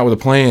 he's coming out with a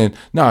plan.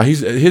 No,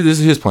 this is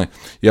his plan.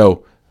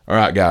 All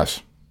right,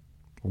 guys,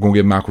 we're gonna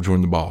give Michael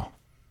Jordan the ball.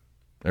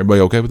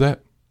 Everybody okay with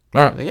that?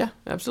 All right, yeah,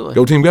 absolutely.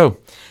 Go team, go.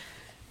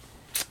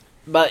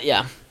 But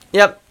yeah,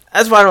 yep.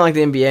 That's why I don't like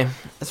the NBA.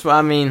 That's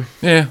why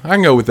Yeah, I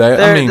can go with that.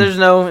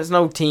 It's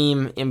no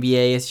team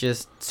NBA. It's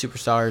just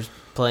superstars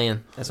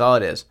playing. That's all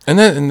it is. And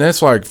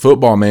that's like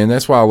football, man.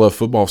 That's why I love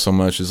football so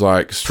much. Is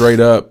like straight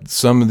up,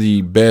 some of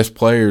the best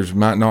players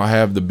might not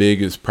have the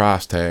biggest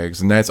price tags,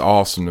 and that's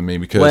awesome to me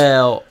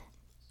because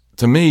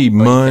to me,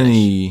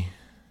 money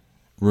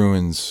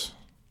ruins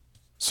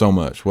so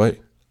much.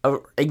 Wait.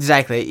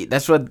 Exactly.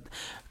 That's what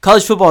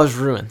college football is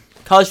ruined.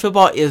 College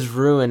football is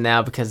ruined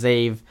now because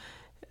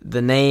the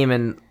name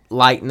and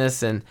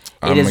likeness, and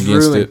it is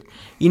ruined.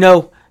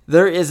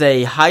 There is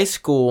a high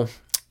school.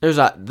 There's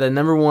the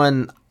number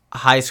one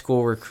high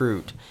school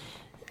recruit.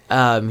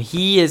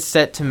 He is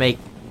set to make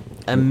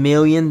 $1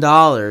 million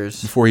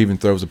before he even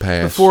throws a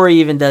pass. Before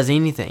he even does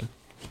anything.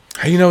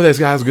 How you know that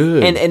guy's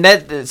good? And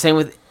that the same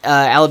with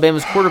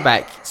Alabama's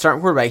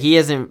starting quarterback. He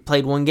hasn't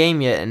played one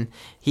game yet, and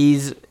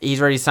he's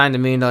already signed $1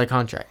 million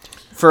contract.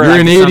 You're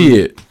an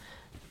idiot.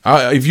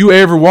 If you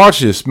ever watch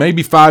this,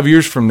 maybe 5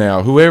 years from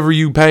now, whoever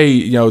you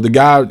pay, the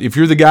guy, if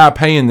you're the guy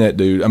paying that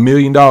dude $1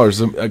 million,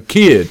 a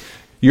kid,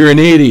 you're an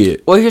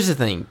idiot. Well, here's the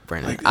thing,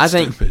 Brandon. I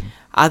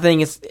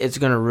think it's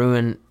going to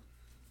ruin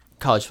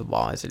college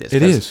football as it is.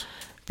 It is.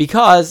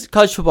 Because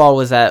college football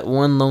was that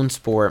one lone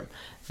sport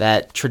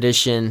that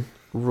tradition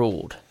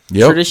ruled.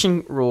 Yep.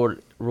 Tradition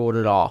ruled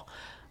it all.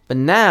 But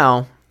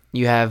now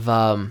you have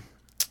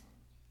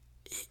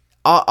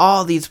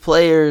all these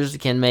players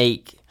can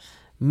make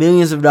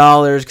millions of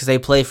dollars because they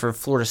play for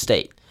Florida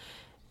State.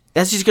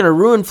 That's just going to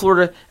ruin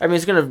Florida. I mean,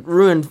 it's going to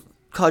ruin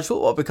college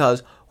football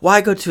because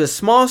why go to a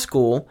small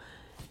school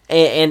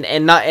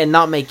and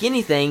not make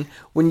anything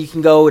when you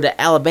can go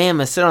to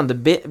Alabama, sit on the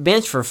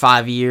bench for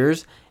 5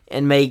 years,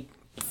 and make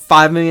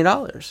 $5 million?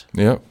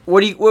 Yep.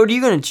 What are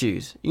you going to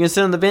choose? You going to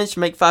sit on the bench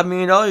and make $5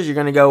 million? You're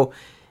going to go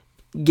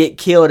get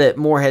killed at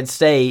Morehead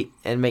State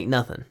and make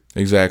nothing.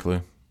 Exactly.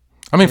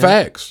 I mean,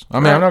 facts. I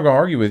mean, right. I'm not going to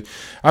argue with you.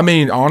 I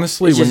mean,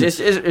 honestly,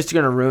 it's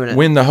going to ruin it.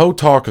 When the whole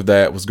talk of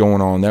that was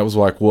going on, that was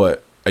like,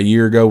 what, a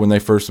year ago when they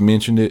first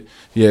mentioned it?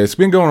 Yeah, it's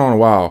been going on a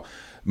while.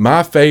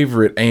 My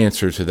favorite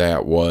answer to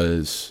that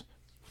was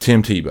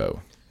Tim Tebow.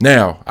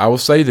 Now, I will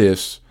say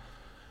this.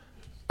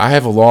 I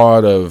have a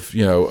lot of,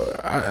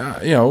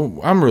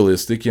 I'm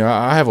realistic.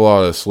 I have a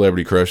lot of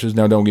celebrity crushes.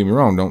 Now, don't get me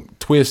wrong. Don't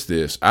twist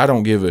this. I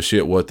don't give a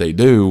shit what they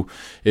do.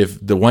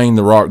 If Dwayne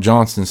 "The Rock"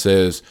 Johnson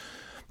says,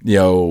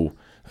 don't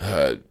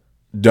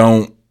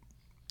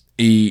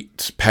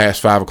eat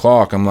past 5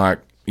 o'clock, I'm like,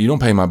 you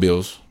don't pay my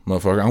bills,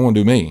 motherfucker. I want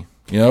to do me.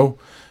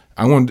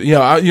 I want, you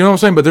know what I'm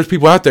saying? But there's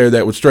people out there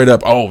that would straight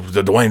up,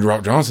 the Dwayne "The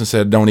Rock" Johnson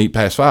said don't eat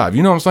past 5.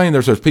 You know what I'm saying?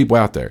 There's people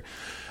out there.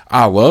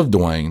 I love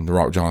Dwayne "The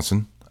Rock"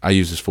 Johnson. I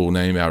use his full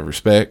name out of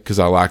respect because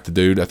I like the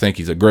dude. I think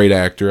he's a great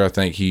actor. I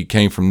think he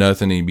came from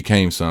nothing and he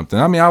became something.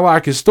 I mean, I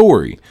like his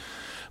story.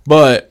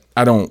 But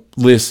I don't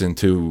listen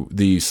to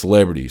these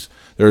celebrities.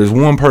 There is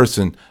one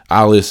person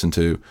I listen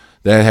to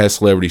that has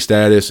celebrity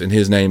status, and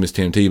his name is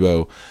Tim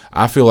Tebow.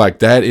 I feel like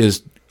that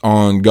is,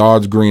 on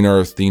God's green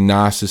earth, the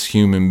nicest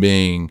human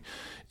being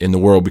in the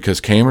world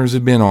because cameras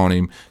have been on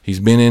him. He's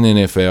been in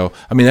NFL.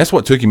 I mean, that's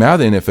what took him out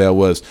of the NFL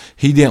was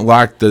he didn't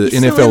like the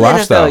NFL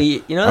lifestyle.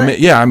 NFL, you know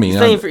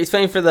that? He's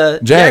playing for the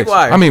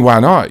Jaguars. I mean, why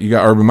not? You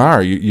got Urban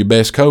Meyer, your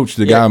best coach,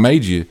 the guy who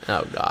made you.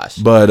 Oh, gosh.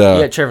 But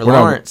you got Trevor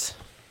Lawrence.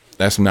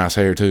 That's some nice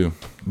hair, too.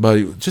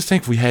 But just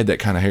think if we had that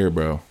kind of hair,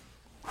 bro.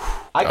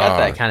 I got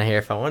that kind of hair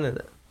if I wanted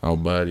it. Oh,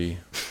 buddy.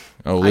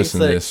 Oh, listen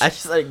to this. I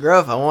just let it grow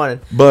if I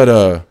wanted.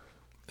 But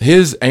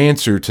his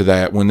answer to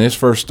that, when this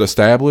first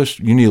established,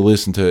 you need to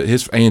listen to it.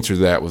 His answer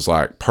to that was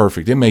like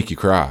perfect. It make you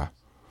cry.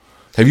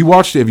 Have you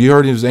watched it? Have you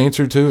heard his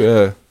answer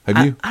to?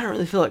 Have you? I don't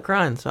really feel like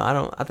crying,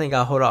 so I think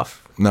I'll hold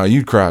off. No,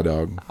 you'd cry,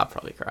 dog. I'll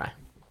probably cry.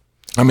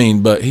 I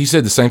mean, but he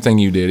said the same thing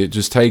you did. It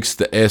just takes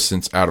the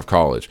essence out of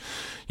college.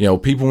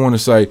 People want to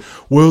say,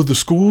 well, the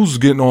school's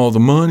getting all the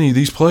money.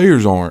 These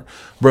players aren't.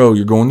 Bro,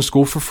 you're going to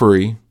school for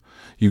free.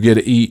 You get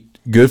to eat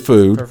good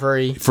food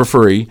for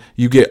free.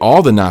 You get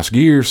all the nice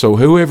gear. So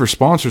whoever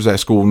sponsors that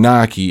school,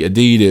 Nike,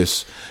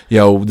 Adidas,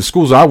 the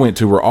schools I went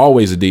to were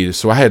always Adidas.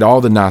 So I had all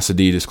the nice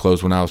Adidas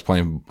clothes when I was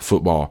playing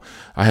football.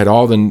 I had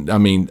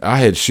I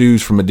had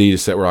shoes from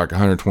Adidas that were like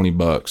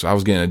 $120. I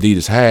was getting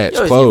Adidas hats,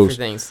 clothes.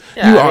 Things.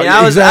 Yeah,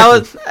 I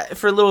was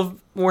for a little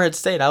Morehead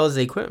State. I was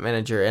the equipment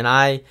manager, and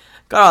I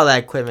got all that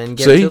equipment and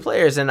gave it to the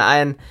players, and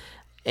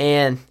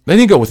they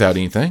didn't go without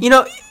anything.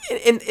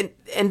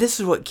 And this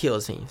is what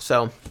kills me.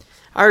 So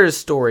I heard a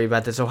story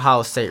about this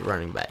Ohio State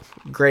running back.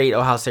 Great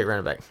Ohio State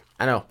running back.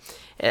 I know.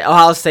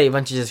 Ohio State, a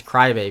bunch of just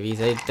crybabies.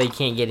 They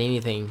can't get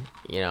anything,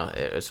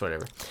 it's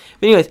whatever.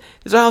 But anyways,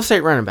 this Ohio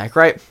State running back,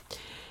 right?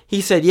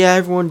 He said, yeah,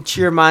 everyone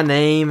cheered my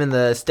name in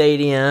the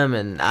stadium,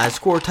 and I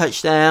scored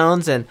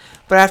touchdowns,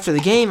 but after the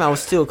game, I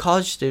was still a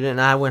college student,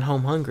 and I went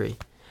home hungry.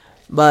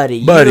 Buddy.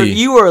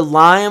 You were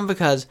lying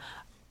because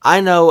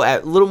I know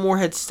at Little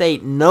Morehead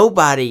State,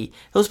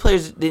 those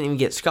players didn't even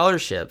get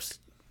scholarships,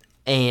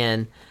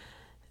 and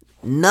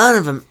none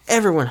of them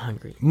ever went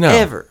hungry. No.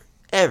 Ever.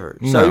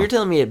 So you're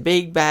telling me at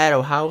big, bad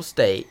Ohio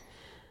State,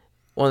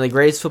 one of the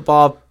greatest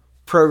football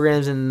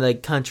programs in the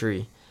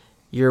country,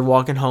 you're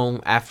walking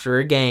home after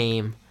a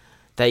game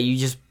that you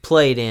just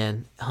played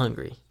in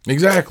hungry.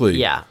 Exactly.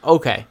 Yeah,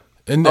 okay.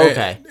 And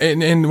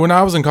when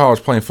I was in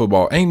college playing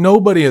football, ain't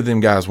nobody of them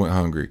guys went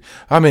hungry.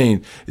 I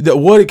mean,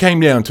 what it came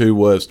down to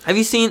was... Have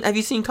you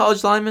seen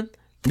college linemen?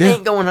 They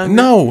ain't going hungry.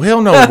 No,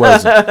 hell no, he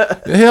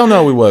wasn't. Hell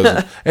no, he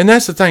wasn't. And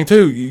that's the thing,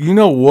 too. You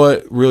know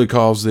what really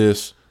caused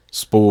this?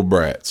 Spoiled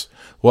brats.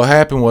 What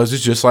happened was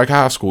it's just like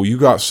high school. You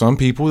got some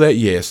people that,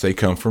 yes, they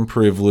come from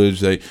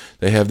privilege. They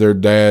have their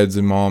dads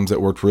and moms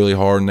that worked really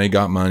hard and they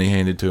got money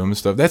handed to them and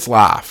stuff. That's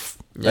life.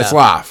 Yeah. That's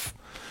life.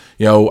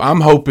 I'm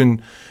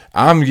hoping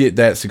I'm get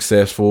that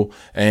successful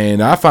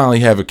and I finally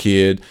have a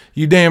kid.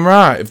 You damn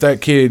right. If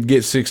that kid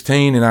gets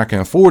 16 and I can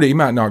afford it, he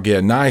might not get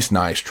a nice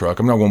truck.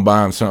 I'm not going to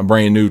buy him some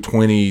brand new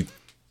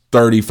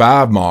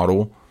 2035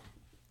 model.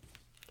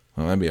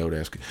 Oh, that'd be old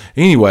ass.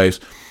 Anyways,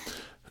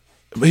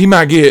 he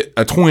might get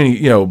a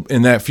 20,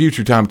 in that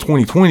future time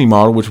 2020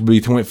 model, which would be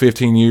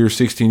 15 years,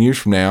 16 years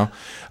from now.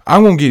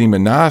 I'm going to get him a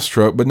nice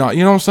truck, but not,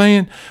 you know what I'm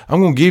saying?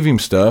 I'm going to give him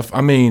stuff. I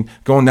mean,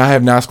 going to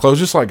have nice clothes,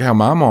 just like how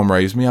my mom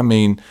raised me. I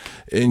mean,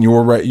 and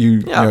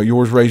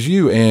yours raised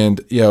you. And,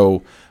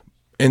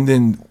 and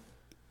then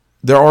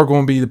there are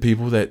going to be the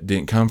people that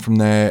didn't come from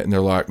that. And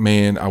they're like,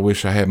 man, I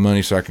wish I had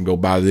money so I can go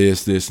buy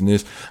this, and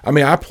this. I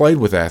mean, I played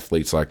with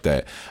athletes like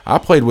that. I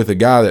played with a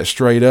guy that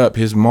straight up,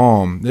 his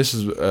mom, this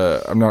is,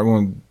 I'm not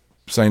going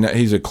to say that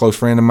he's a close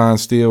friend of mine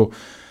still.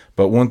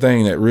 But one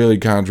thing that really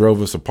kind of drove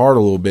us apart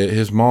a little bit,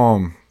 his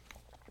mom,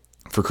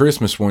 for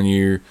Christmas one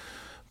year,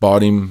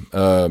 bought him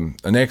an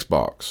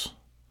Xbox.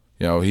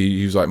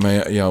 He was like,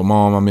 man,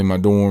 Mom, I'm in my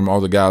dorm. All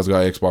the guys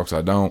got Xbox,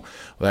 I don't.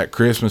 Well, that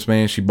Christmas,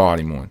 man, she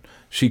bought him one.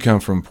 She come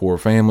from a poor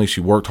family.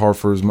 She worked hard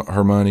for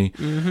her money.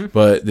 Mm-hmm.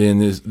 But then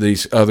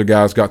these other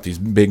guys got these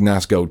big,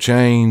 nice gold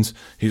chains.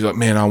 He's like,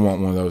 man, I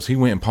want one of those. He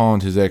went and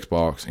pawned his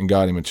Xbox and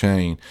got him a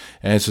chain.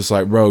 And it's just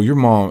like, bro, your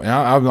mom, and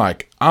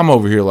I'm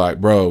over here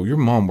like, bro, your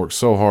mom worked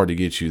so hard to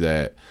get you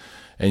that.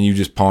 And you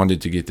just pawned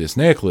it to get this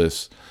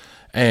necklace.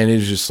 And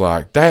it's just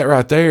like that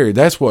right there.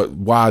 That's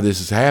why this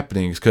is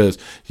happening, is because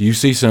you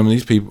see some of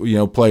these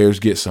people, players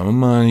get some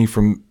money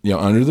from,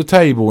 under the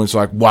table. And it's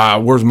like, wow,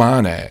 where's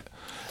mine at?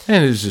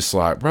 And it's just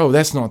like, bro,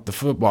 that's not the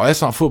football.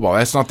 That's not football.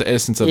 That's not the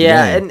essence of the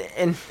game.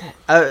 Yeah,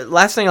 and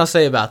last thing I'll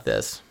say about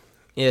this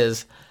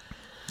is...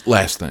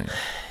 Last thing.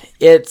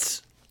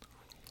 It's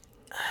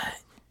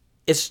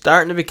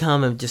starting to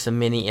become just a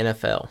mini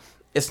NFL.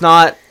 It's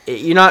not...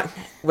 You're not...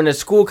 When a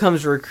school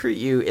comes to recruit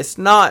you, it's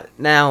not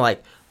now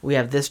like... We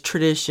have this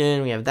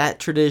tradition, we have that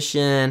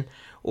tradition,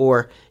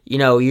 or,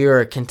 you're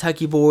a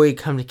Kentucky boy,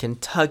 come to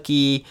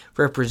Kentucky,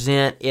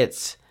 represent.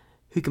 It's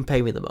who can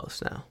pay me the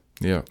most now.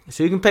 Yeah.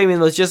 So who can pay me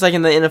the most, just like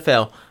in the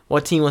NFL.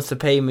 What team wants to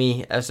pay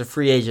me as a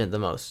free agent the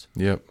most?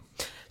 Yep.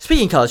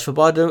 Speaking of college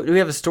football, do we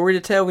have a story to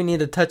tell we need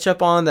to touch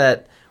up on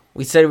that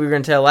we said we were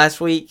going to tell last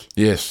week?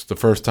 Yes, the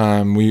first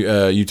time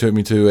you took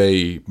me to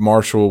a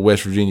Marshall,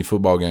 West Virginia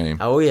football game.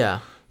 Oh, yeah.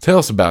 Tell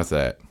us about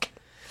that.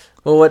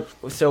 Well,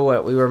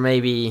 we were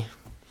maybe...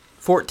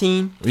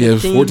 14? 15? Yeah, it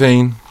was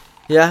 14.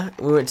 Yeah,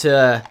 we went to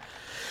a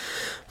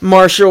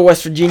Marshall,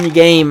 West Virginia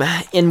game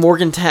in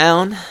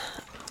Morgantown.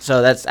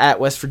 So that's at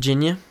West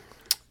Virginia.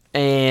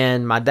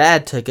 And my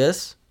dad took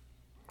us.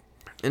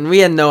 And we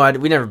had no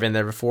idea. We'd never been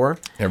there before.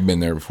 Never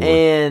been there before.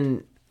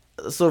 And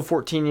this little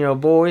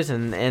 14-year-old boys.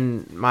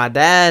 And my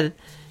dad,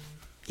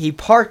 he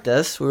parked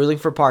us. We were looking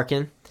for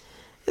parking.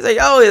 He's like,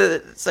 oh,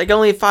 it's like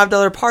only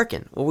 $5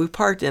 parking. Well, we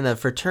parked in a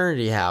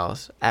fraternity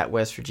house at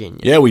West Virginia.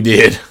 Yeah, we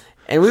did.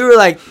 And we were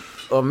like,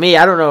 well, me,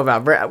 I don't know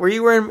about Brett. Were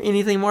you wearing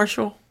anything,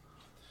 Marshall?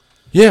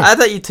 Yeah. I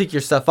thought you took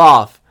your stuff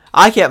off.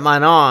 I kept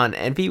mine on,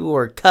 and people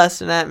were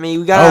cussing at me.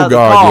 We got out of the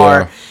God, car,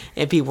 yeah.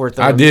 and people were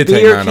throwing take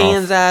beer mine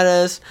cans off. at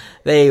us.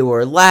 They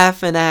were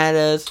laughing at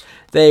us.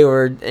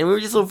 And we were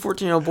just little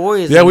 14-year-old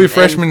boys. Yeah, we were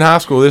freshmen in high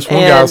school. This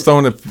one guy was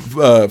throwing a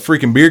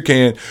freaking beer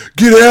can.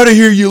 Get out of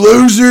here, you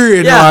loser!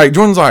 And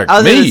Jordan's like,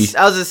 I me.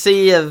 I was a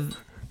sea of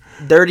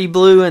dirty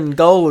blue and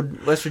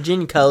gold West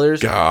Virginia colors.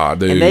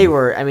 God, dude. And they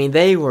were. I don't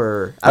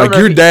like, know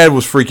your dad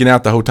was freaking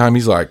out the whole time.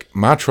 He's like,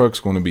 my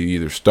truck's going to be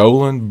either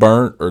stolen,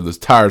 burnt, or the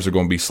tires are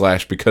going to be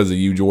slashed because of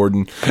you,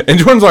 Jordan. And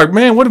Jordan's like,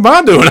 man, what am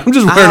I doing? I'm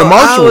just wearing a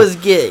Marshall. I was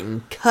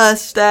getting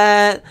cussed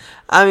at.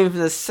 I mean, from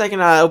the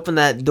second I opened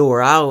that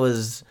door, I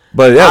was...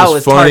 But that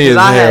was funny as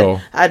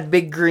hell. I had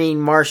big green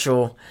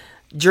Marshall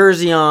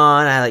jersey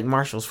on. I had like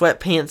Marshall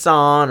sweatpants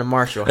on, a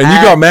Marshall hat. And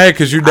you got mad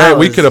because your dad,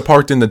 we could have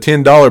parked in the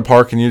 $10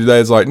 park, and your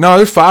dad's like, no,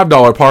 there's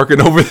 $5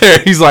 parking over there.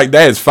 He's like,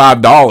 Dad, it's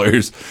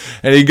 $5.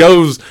 And he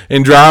goes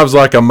and drives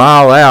like a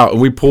mile out, and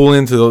we pull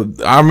into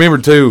I remember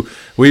too,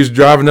 we was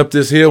driving up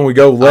this hill, and we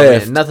go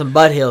left. Man, nothing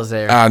but hills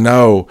there. I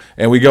know.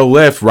 And we go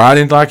left right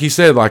into, like he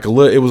said,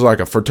 it was like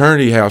a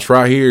fraternity house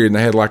right here, and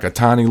they had like a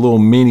tiny little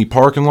mini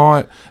parking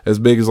lot as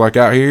big as like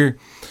out here.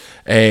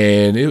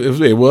 And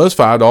it was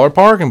 $5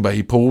 parking, but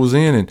he pulls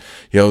in, and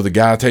the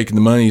guy taking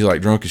the money, he's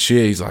like drunk as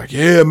shit. He's like,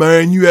 yeah,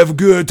 man, you have a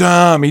good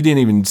time. He didn't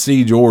even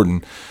see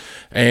Jordan.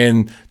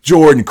 And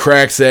Jordan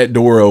cracks that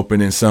door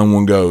open, and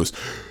someone goes,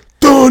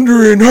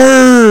 Thunder and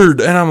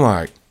Herd. And I'm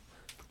like,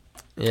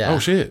 yeah. Oh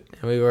shit.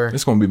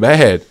 It's gonna be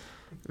bad.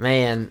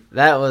 Man,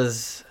 that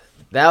was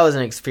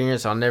an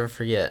experience I'll never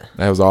forget.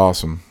 That was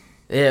awesome.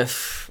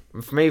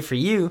 Maybe for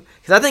you,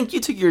 because I think you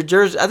took your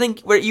jersey. I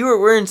think you were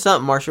wearing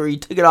something, Marshall, or you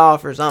took it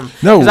off or something.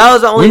 No, because I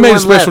was the only we made one a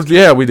special. left.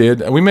 Yeah, we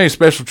did. We made a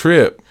special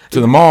trip to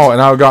the mall,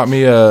 and I got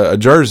me a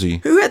jersey.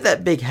 Who had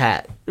that big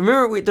hat?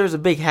 Remember, there was a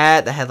big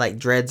hat that had like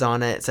dreads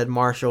on it. It said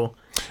Marshall.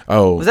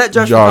 Oh, was that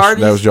Josh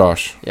McCarty's? That was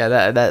Josh.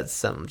 Yeah, that's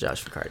something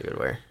Josh McCarty would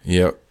wear.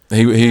 Yep.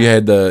 He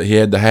had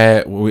the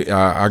hat.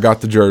 I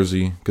got the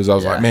jersey because I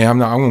was like,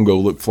 man, I'm gonna go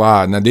look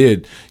fly, and I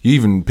did. You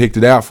even picked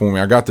it out for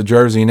me. I got the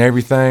jersey and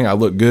everything. I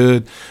look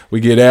good. We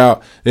get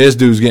out. This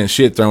dude's getting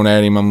shit thrown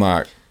at him. I'm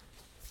like,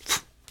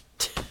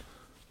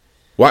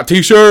 white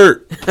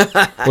t-shirt.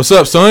 What's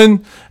up,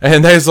 son?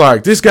 And they was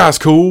like, this guy's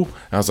cool.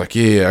 I was like,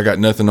 yeah, I got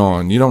nothing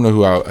on. You don't know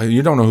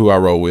who I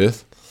roll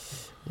with.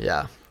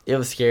 Yeah, it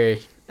was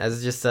scary.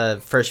 As just a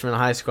freshman in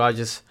high school, I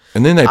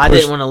And then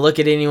didn't want to look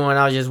at anyone.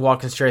 I was just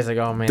walking straight. It's like,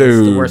 oh man, this is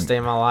the Dude. worst day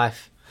of my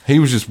life. He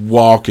was just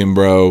walking,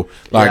 bro,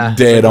 like Yeah,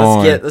 dead so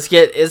on. let's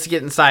get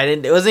inside.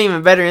 And it wasn't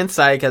even better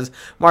inside because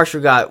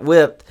Marshall got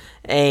whipped,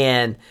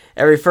 and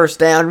every first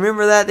down.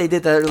 Remember that they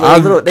did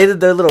that they did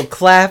their little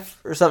clap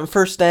or something.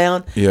 First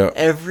down. Yeah.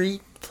 Every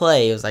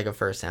play was like a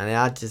first down,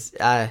 and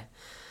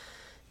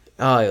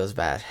it was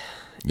bad.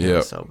 It Yeah.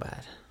 was so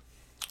bad.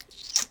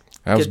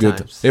 That was Good good.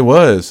 times. It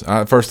was.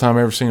 First time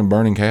I ever seen a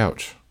burning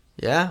couch.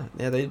 Yeah,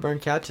 they burn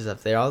couches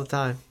up there all the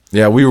time.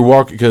 Yeah, we were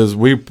walking because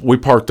we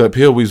parked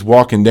uphill. We was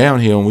walking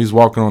downhill, and we was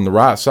walking on the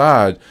right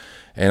side.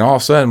 And all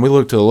of a sudden, we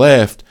looked to the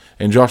left,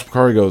 and Josh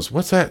McCarty goes,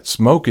 "What's that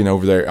smoking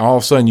over there?" And all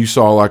of a sudden, you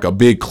saw like a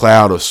big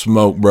cloud of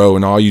smoke, bro,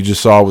 and all you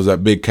just saw was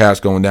that big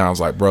couch going down. I was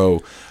like,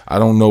 "Bro, I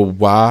don't know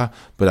why,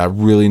 but I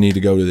really need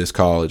to go to this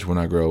college when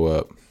I grow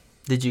up."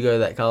 Did you go to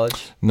that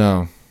college?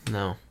 No,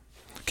 No.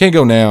 can't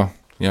go now.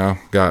 You know,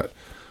 got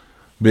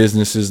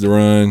businesses to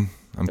run.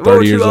 I'm Well,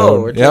 30 years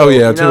old. We're too Yeah, oh old.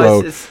 yeah, You too know,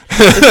 old.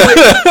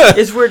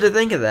 It's weird to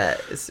think of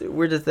that. It's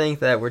weird to think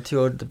that we're too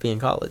old to be in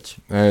college.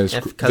 That is,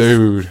 Yeah,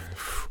 dude.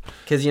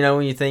 Because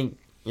when you think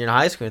you're in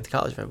high school at the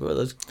college, man, boy,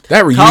 those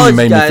That reunion college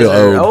made me guys feel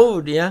are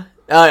old. Yeah.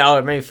 Oh,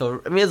 it made me feel.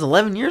 I mean, it was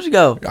 11 years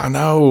ago. I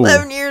know.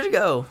 11 years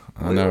ago.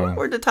 I know.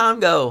 Where'd the time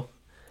go?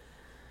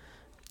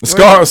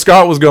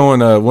 Scott was going.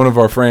 One of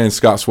our friends,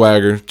 Scott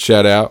Swagger,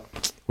 shout out.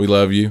 We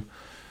love you.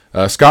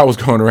 Scott was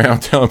going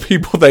around telling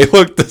people they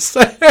looked the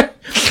same.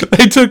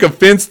 They took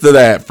offense to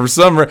that for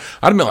some reason.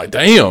 I'd have been like,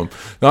 damn.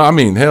 No, I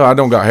mean, hell, I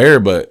don't got hair,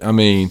 but I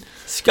mean,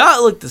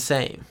 Scott looked the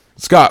same.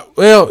 Scott.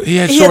 Well, he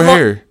had short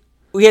hair.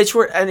 We had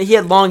short, and he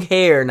had long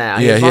hair now.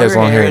 Yeah, he has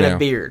long hair and now. a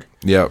beard.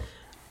 Yep.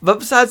 But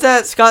besides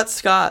that, Scott's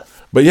Scott.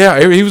 But yeah,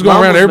 he was going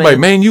around to Mama's everybody.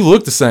 man. Man, you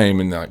look the same,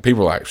 and like people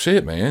were like,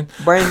 shit, man.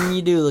 Brandon,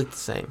 you do look the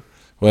same.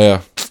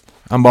 Well,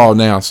 I'm bald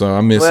now, so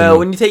I'm missing. Well,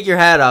 when you take your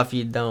hat off,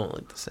 you don't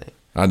look the same.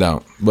 I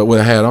don't. But with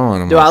a hat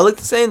on, I'm Do like, I look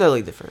the same? Or do I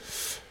look different?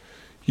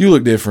 you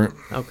look different.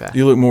 Okay.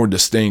 You look more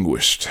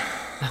distinguished.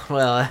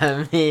 Well,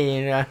 I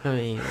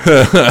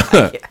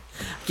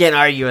can't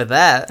argue with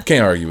that.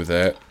 Can't argue with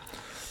that.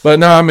 But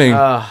no, I mean,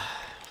 that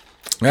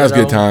was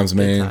good times,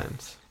 man. Good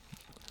times.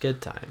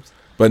 Good times.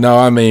 But no,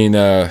 I mean,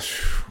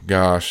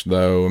 gosh,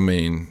 though, I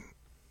mean,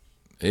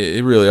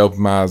 it really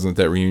opened my eyes at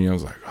that reunion. I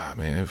was like, oh,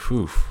 man,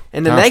 whew.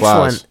 And the Time next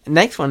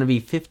flies. one would be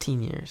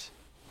 15 years.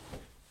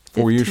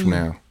 4 years 15. from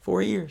now.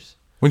 4 years.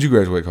 When'd you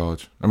graduate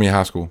college? I mean,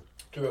 high school.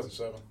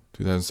 2007,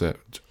 2007.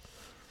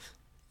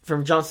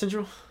 From John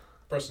Central?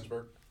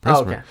 Prestonsburg.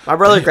 Oh, okay. My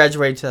brother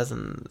graduated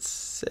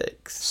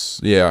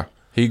 2006. Yeah,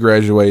 he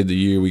graduated the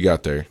year we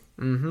got there.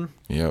 Mm-hmm.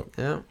 Yep.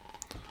 Yeah.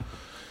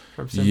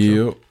 From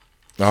Central. Yep.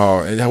 Oh,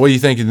 and what do you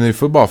think of the new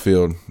football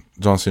field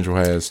John Central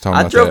has? Talking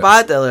I about drove that. by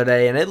it the other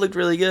day, and it looked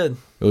really good.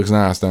 It looks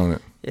nice, don't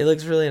it? It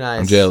looks really nice.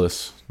 I'm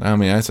jealous. I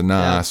mean, that's a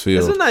nice Yeah.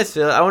 field. It's a nice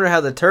field. I wonder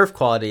how the turf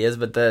quality is,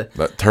 but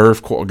But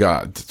turf,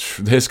 God,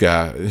 this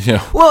guy, you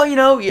know,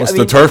 well, what's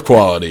the turf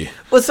quality?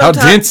 Well, How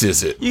sometimes dense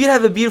is it? you can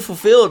have a beautiful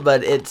field,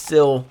 but it's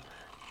still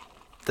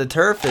the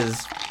turf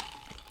is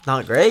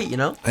not great,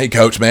 Hey,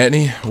 Coach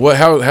Matney,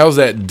 how's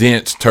that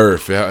dense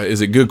turf?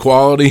 Is it good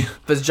quality?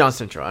 But it's John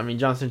Central. I mean,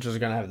 John Central's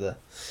gonna have the.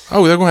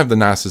 Oh, they're gonna have the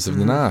nicest of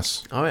the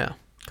nice. Oh yeah,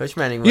 Coach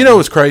Manning. You know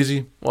what's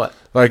crazy? what?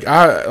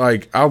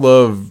 I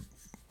love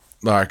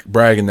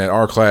bragging that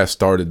our class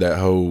started that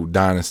whole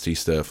dynasty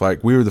stuff.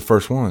 Like we were the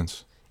first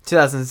ones,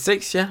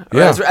 2006, yeah. Or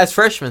Yeah. As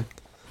freshmen.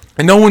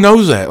 and no one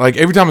knows that. Like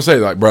every time I say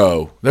it, like,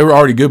 bro, they were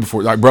already good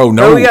before. Like, bro,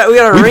 no, Oh, we got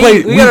our ring.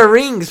 played- we got our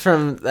rings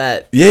from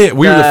that. Yeah,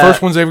 we were the Uh,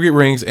 first ones to ever get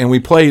rings, and we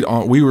played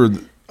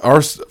on.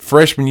 Our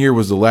freshman year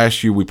was the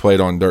last year we played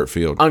on dirt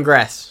field. On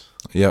grass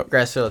Yep.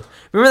 field.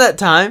 Remember that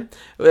time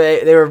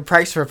they were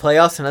practicing for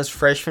playoffs, and us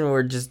freshmen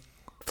were just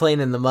playing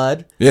in the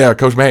mud. Yeah,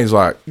 Coach Matney's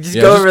like, Just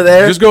go over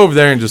there? Just go over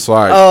there and just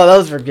like, Oh,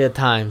 those were good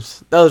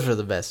times. Those were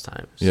the best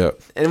times.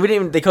 yep, And we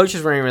didn't. The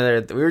coaches weren't even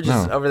there. We were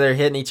just No. over there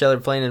hitting each other,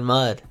 playing in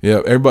mud.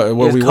 yep. Everybody,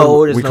 was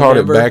cold, it's we called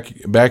it November.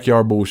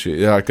 backyard bullshit.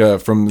 Yeah,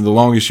 like from the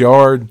longest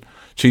yard,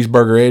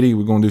 Cheeseburger Eddie.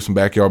 We're gonna do some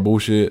backyard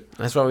bullshit.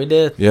 That's what we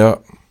did.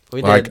 Yep.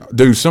 We Like, did.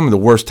 dude, some of the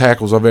worst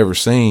tackles I've ever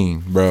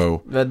seen,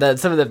 bro. But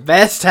some of the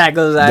best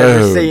tackles I ever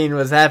Dude. seen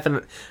was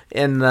happening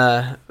in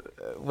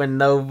when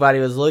nobody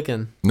was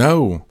looking.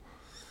 No.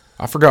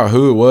 I forgot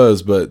who it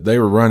was, but they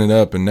were running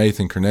up, and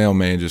Nathan Cornell,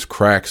 man, just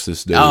cracks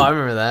this dude. Oh, I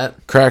remember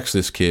that. Cracks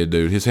this kid,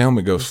 dude. His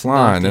helmet goes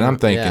flying, and I'm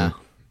thinking, Yeah.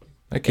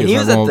 that And kid's he not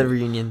was at gonna, the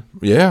reunion.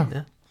 yeah.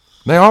 Yeah.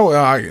 They all,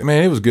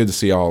 man, it was good to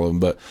see all of them,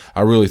 but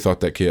I really thought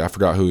that kid, I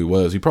forgot who he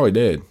was. He probably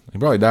did. He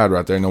probably died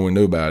right there. No one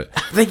knew about it.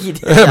 I think he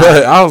did.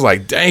 But I was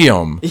like,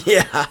 damn.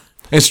 Yeah.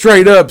 And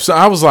straight up, so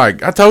I was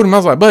like, I told him, I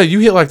was like, buddy, you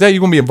hit like that, you're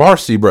going to be a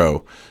varsity,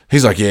 bro.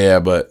 He's like, yeah,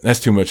 but that's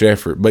too much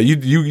effort. But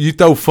you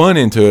throw fun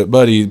into it,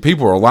 buddy.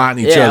 People are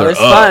lighting each Yeah, other it was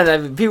up. fun. I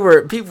mean, people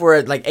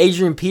were like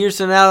Adrian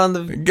Peterson out on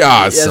the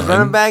God, as son.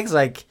 running backs.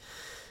 Like,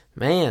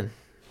 man,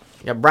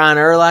 Got Brian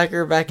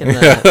Urlacher back in the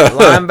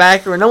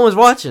linebacker, and no one's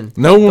watching.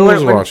 No one But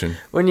was watching.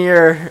 When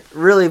you're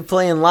really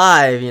playing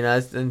live, you know,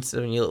 and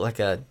so when you look like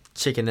a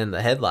chicken in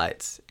the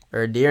headlights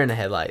or a deer in the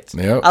headlights.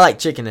 Yep. I like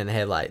chicken in the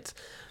headlights.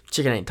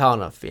 Chicken ain't tall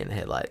enough to be in the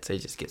headlights, so he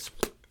just gets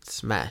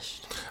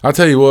smashed. I'll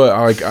tell you what,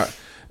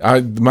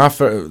 your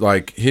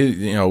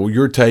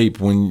tape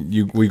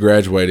when we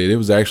graduated, it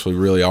was actually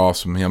really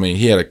awesome. I mean,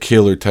 he had a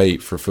killer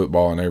tape for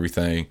football and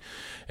everything,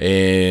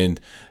 and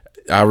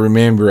I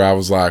remember I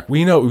was like,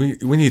 we need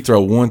to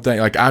throw one thing.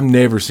 Like, I've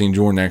never seen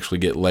Jordan actually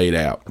get laid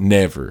out,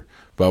 never.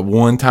 But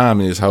one time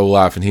in his whole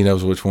life, and he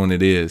knows which one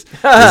it is.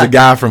 There's a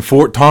guy from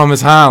Fort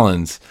Thomas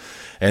Highlands,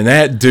 and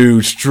that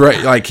dude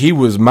straight, like, he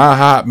was my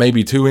height,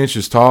 maybe 2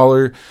 inches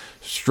taller,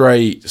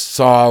 straight,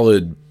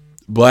 solid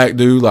black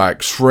dude,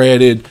 like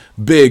shredded,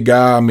 big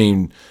guy. I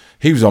mean,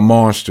 he was a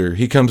monster.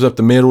 He comes up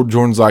the middle.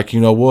 Jordan's like,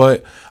 you know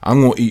what? I'm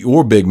going to eat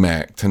your Big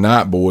Mac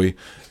tonight, boy.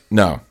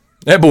 No,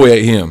 that boy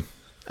ate him.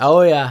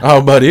 Oh yeah.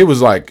 Oh, but it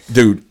was like,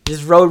 dude,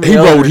 Just rode me he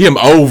over. rode him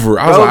over.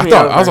 I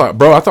was like,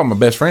 bro, I thought my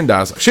best friend died. I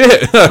was like,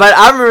 shit. But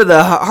I remember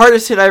the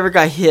hardest hit I ever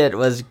got hit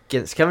was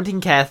against Covington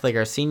Catholic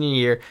our senior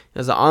year. It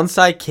was an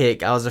onside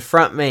kick. I was a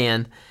front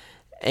man,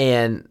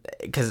 and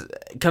because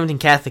Covington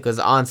Catholic was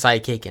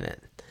onside kicking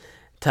it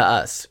to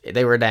us,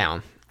 they were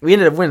down. We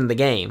ended up winning the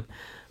game,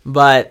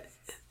 but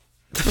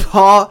the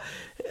ball.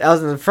 I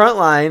was in the front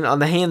line on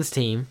the hands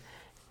team,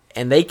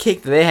 and they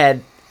kicked. They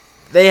had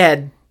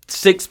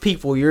 6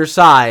 people your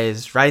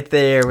size right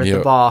there with the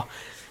ball.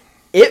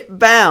 It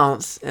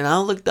bounced, and I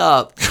looked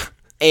up,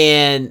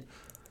 and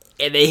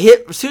it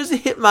hit. As soon as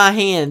it hit my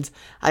hands,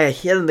 I got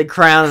hit in the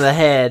crown of the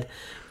head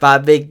by a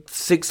big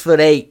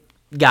 6'8"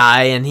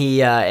 guy, and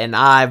he and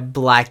I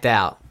blacked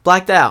out.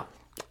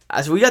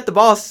 So we got the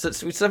ball.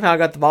 We somehow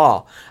got the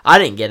ball. I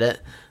didn't get it.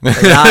 Like,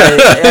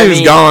 He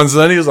was gone,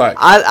 son. He was like,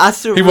 I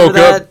still he remember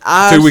woke that.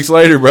 up 2 weeks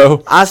later,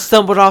 bro. I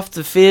stumbled off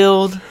the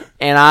field,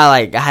 and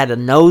I had a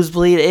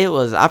nosebleed.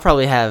 I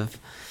probably have.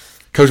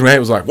 Coach Matt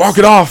was like, walk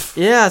it off.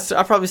 Yeah, so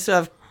I probably still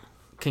have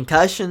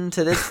concussion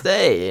to this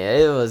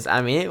day. It was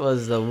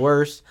the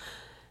worst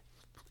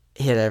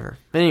hit ever.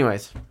 But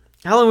anyways,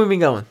 how long have we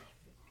been going?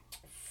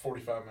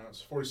 45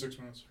 minutes, 46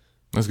 minutes.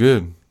 That's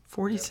good.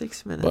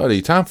 46 minutes.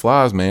 Buddy, time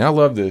flies, man. I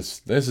love this.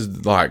 This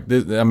is like,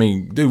 I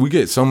mean, dude, we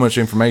get so much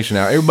information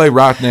out. Everybody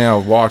right now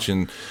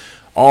watching,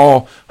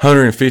 all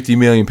 150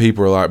 million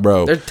people are like,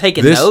 bro. They're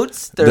taking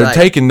notes? They're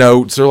taking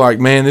notes. They're like,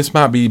 man, this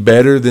might be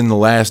better than The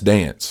Last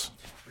Dance.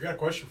 We got a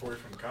question for you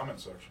from the comment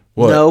section.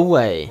 What? No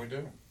way. We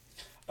do.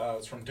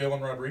 It's from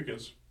Dylan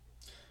Rodriguez.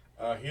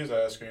 He is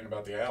asking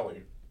about the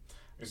alley.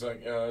 He's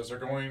like, are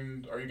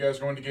you guys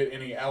going to get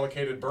any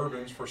allocated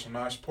bourbons for some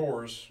nice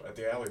pours at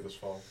the alley this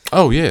fall?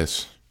 Oh,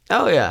 yes.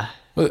 Oh yeah.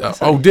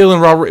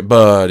 Dylan Robert,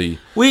 buddy.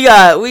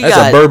 That's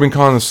That's a bourbon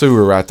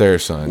connoisseur right there,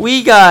 son.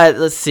 We got,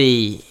 let's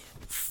see.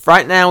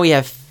 Right now we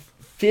have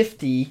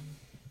 50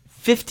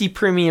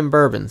 premium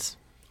bourbons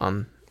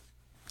on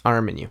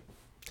our menu.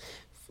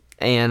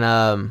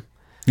 And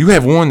you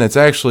have one that's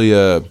actually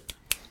I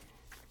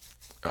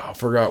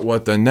forgot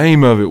what the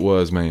name of it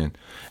was, man.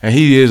 And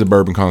he is a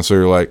bourbon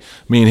connoisseur. Like,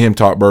 me and him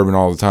talk bourbon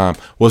all the time.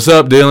 What's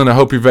up, Dylan? I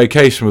hope your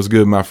vacation was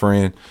good, my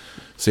friend.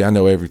 See, I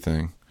know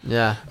everything.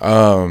 yeah.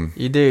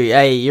 You do.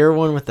 Hey, you're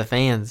one with the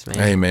fans, man.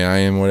 Hey, man, I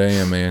am what I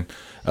am, man.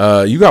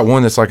 You got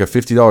one that's like a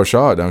 $50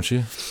 shot, don't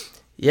you?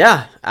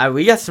 Yeah.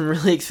 We got some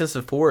really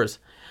expensive pours.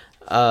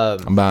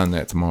 I'm buying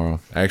that tomorrow.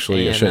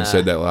 Actually, I shouldn't have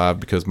said that live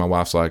because my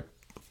wife's like,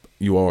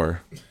 you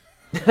are.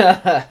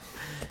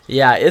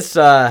 Yeah, it's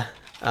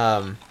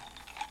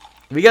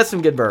we got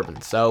some good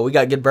bourbon. So we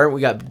got good bourbon.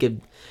 We got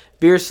good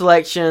beer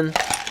selection.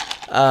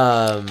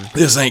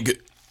 This ain't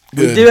good.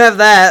 We do have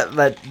that,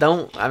 but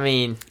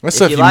That's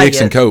stuff you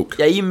mix in Coke.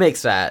 Yeah, you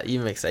mix that. You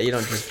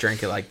don't just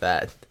drink it like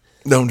that.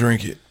 Don't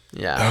drink it.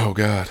 Yeah. Oh,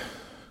 God.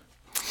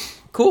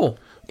 Cool.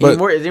 But-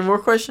 Any more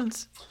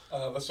questions?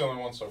 That's the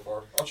only one so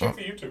far. I'll check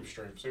the YouTube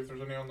stream, see if there's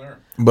any on there.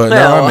 But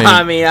Well, no,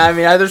 I mean,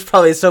 there's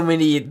probably so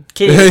many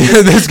kids.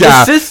 this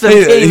guy, the system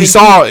can't even he keep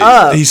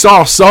up.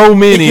 saw so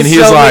many, and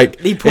he's So like,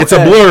 he it's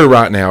a blur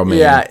right now, man.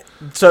 Yeah.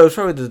 So it's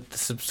probably the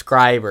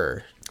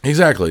subscriber.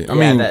 Exactly. I Yeah,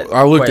 mean, that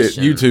I looked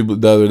question. at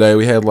YouTube the other day.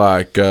 We had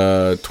like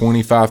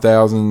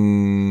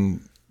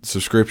 25,000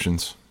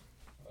 subscriptions.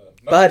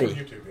 Nothing Buddy. for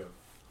YouTube yet.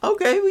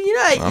 Okay, well,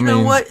 I know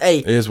mean, what? Hey,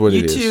 it is what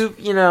it is.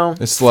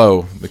 YouTube, It's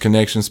slow. The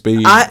connection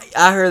speed. I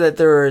heard that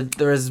there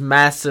was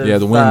massive Yeah,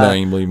 the wind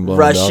ain't even blowing,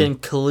 Russian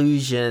dog.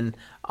 collusion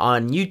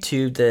on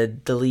YouTube to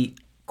delete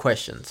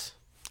questions.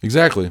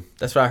 Exactly.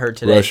 That's what I heard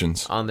today.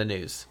 Russians. On the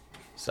news.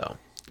 So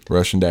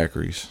Russian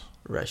daiquiris.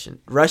 Russian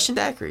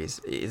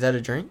daiquiris. Is that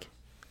a drink?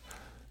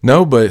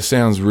 No, but it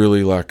sounds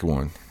really like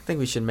one. I think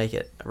we should make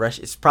it a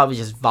Russian. It's probably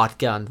just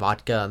vodka and On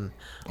vodka.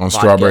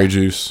 strawberry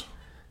juice.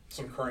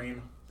 Some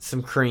cream.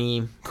 Some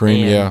cream.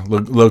 Cream, and yeah.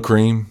 Little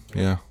cream,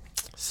 yeah.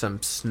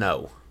 Some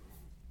snow.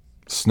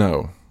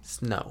 Snow.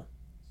 Snow.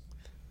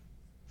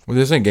 Well,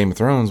 this ain't Game of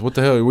Thrones. What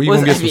the hell? Where you Well,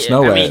 gonna get some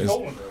snow I mean- at?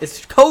 Cold one, though.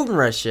 It's cold in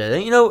Russia.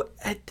 You know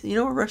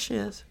where Russia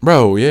is?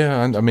 Bro,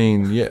 yeah. I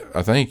mean, yeah.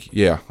 I think,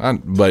 yeah. I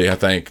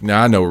think.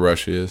 Now I know where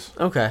Russia is.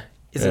 Okay.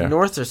 Is Yeah. it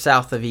north or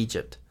south of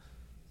Egypt?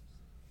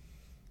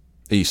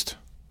 East.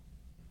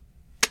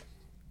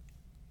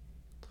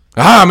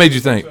 I made you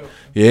think.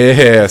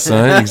 Yeah,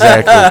 son.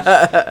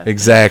 Exactly.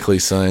 Exactly,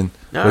 son.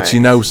 All But right. you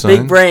know, son.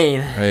 Big brain.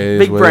 It is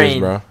Big what brain. It is,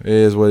 bro. It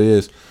is what it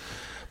is.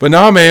 But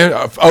no,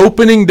 man,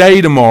 opening day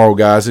tomorrow,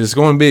 guys. It's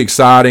going to be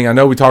exciting. I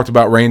know we talked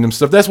about random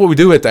stuff. That's what we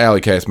do at the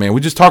Alleycast, man.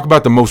 We just talk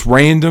about the most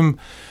random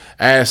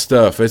ass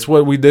stuff. It's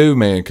what we do,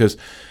 man, because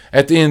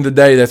at the end of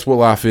the day, that's what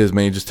life is,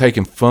 man. Just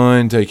taking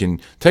fun, taking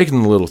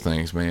the little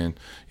things, man.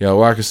 You know,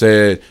 like I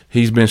said,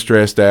 he's been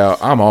stressed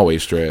out. I'm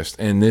always stressed,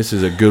 and this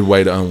is a good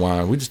way to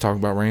unwind. We just talk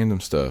about random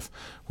stuff.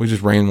 We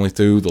just randomly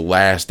threw The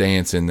Last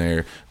Dance in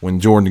there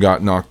when Jordan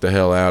got knocked the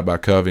hell out by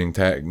Coving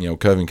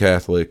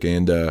Catholic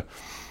and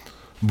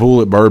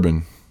Bullet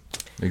Bourbon.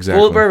 Exactly.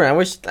 Bullet bourbon. I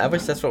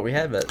wish that's what we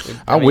had, but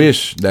I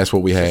wish that's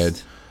what we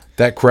had.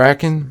 That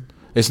Kraken,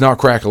 it's not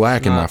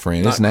crack-a-lacking, my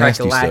friend. It's not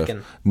nasty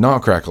crack-a-lacking. stuff.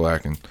 Not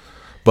crack-a-lacking.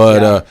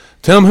 But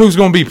tell them who's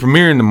going to be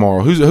premiering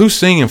tomorrow. Who's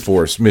singing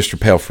for us, Mr.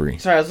 Pelfrey?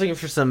 Sorry, I was looking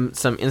for some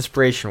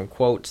inspirational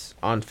quotes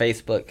on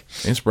Facebook.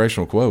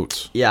 Inspirational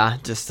quotes. Yeah,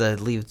 just to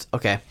leave.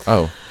 Okay.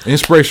 Oh,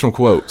 inspirational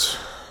quotes.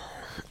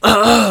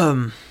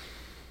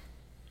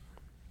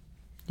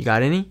 You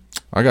got any?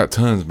 I got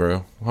tons,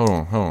 bro. Hold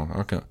on.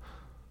 Okay.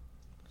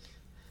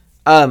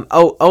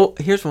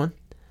 Here's one.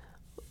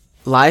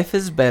 Life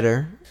is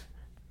better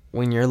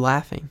when you're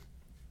laughing.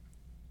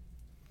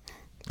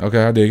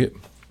 Okay, I dig it.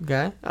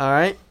 Okay. All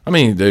right. I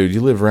mean, dude,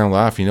 you live around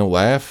life, you don't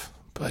laugh,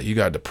 but you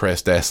got a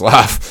depressed ass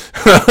life.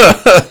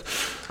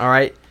 All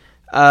right.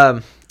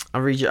 I'll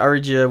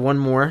read you one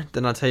more,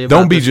 then I'll tell you about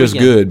Don't be this just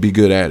weekend. good, be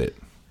good at it.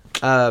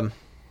 Here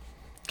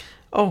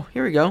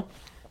we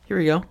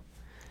go.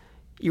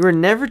 You are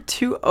never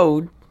too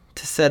old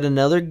to set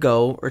another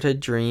goal or to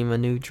dream a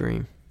new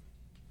dream.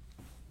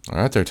 All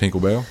right there,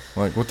 Tinkerbell.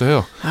 Like, what the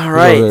hell? All We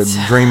right. go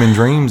there dreaming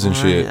dreams and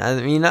All shit. right.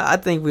 I mean, I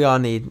think we all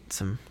need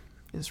some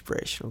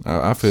inspirational.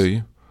 I feel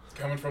you.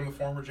 Coming from the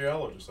former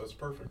geologist, that's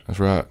perfect. That's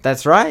right.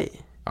 That's right.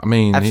 I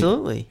mean,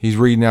 Absolutely. he's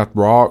reading out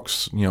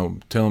rocks,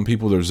 telling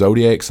people their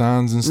zodiac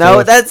signs and stuff.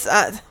 No, that's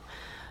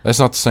That's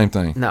not the same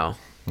thing. no.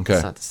 Okay.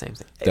 It's not the same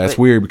thing. That's But-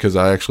 weird because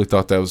I actually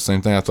thought that was the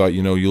same thing. I thought,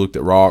 you looked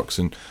at rocks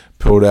and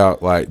pulled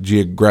out like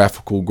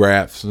geographical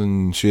graphs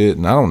and shit,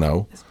 and I don't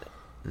know.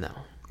 No.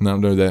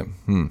 Not do that.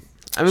 I mean,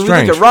 Strange.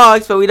 we look at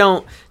rocks, but we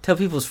don't tell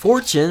people's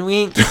fortune. We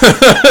ain't.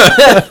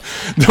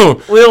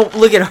 No. We don't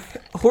look at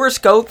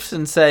horoscopes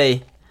and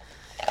say,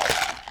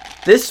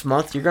 "This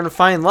month you're gonna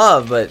find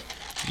love," but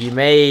you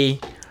may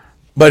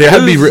But it had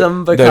to be lose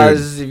them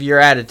because of your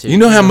attitude. You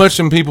know how much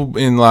some people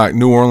in like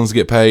New Orleans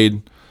get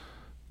paid?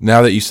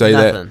 Now that you say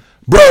that, Nothing.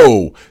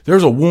 bro,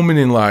 there's a woman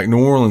in like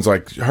New Orleans,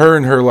 like her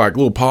and her like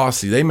little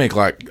posse. They make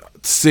like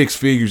 6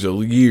 figures a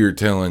year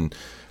telling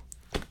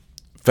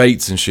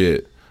fates and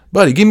shit.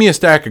 Buddy, give me a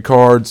stack of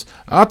cards.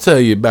 I'll tell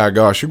you, by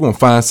gosh, you're gonna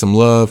find some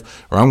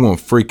love, or I'm gonna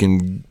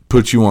freaking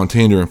put you on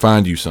Tinder and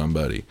find you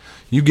somebody.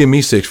 You give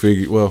me 6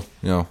 figures. Well,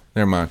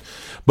 never mind.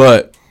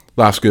 But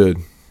life's good.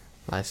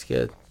 Life's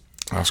good.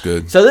 Life's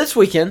good. So this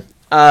weekend,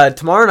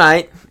 tomorrow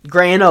night,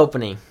 grand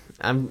opening.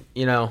 I'm,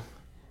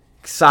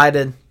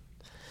 excited,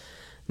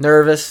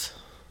 nervous,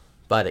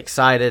 but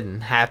excited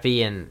and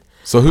happy. And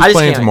So I who's just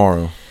playing can't-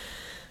 tomorrow?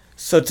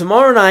 so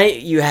tomorrow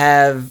night you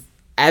have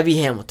Abby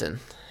Hamilton.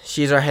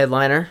 She's our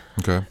headliner.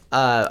 Okay.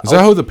 Is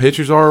that who the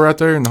pictures are right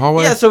there in the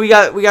hallway? Yeah, so we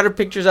got her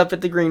pictures up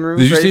at the green room.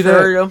 Did you ready see for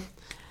that? her to go.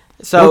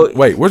 So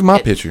Wait, where's my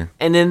picture?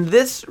 and then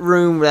this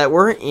room that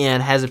we're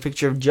in has a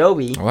picture of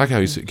Joby I like how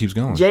he keeps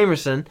going.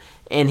 Jamerson,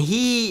 and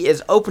he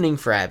is opening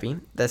for Abby.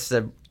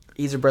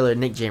 He's a brother of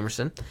Nick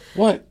Jamerson.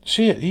 What?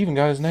 Shit, he even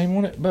got his name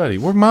on it? Buddy,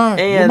 where's my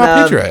And,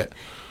 picture at?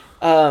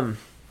 Um,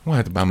 We'll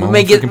have to buy my we own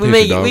may get freaking we picture,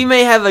 may dog. we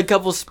may have a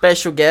couple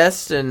special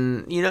guests,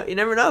 and you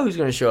never know who's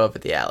going to show up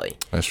at the alley.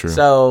 That's true.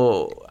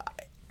 So,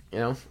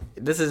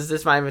 this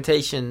is my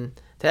invitation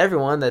to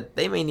everyone that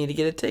they may need to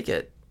get a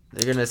ticket.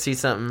 They're going to see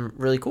something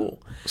really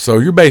cool. So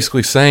you're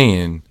basically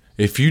saying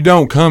if you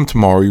don't come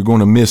tomorrow, you're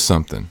going to miss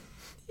something.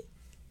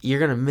 You're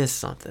going to miss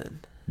something.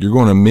 You're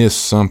going to miss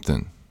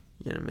something.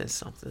 You're going to miss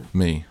something.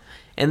 Me.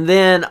 And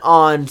then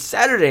on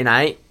Saturday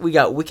night, we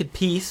got Wicked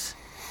Peace.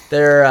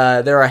 They're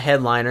our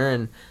headliner,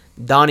 and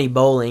Donnie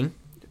Bowling,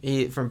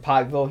 from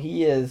Pikeville,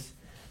 he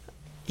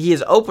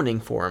is opening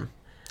for him.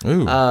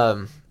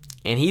 Ooh.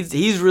 And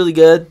he's really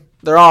good.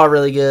 They're all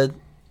really good.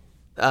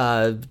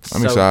 I'm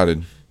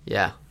excited.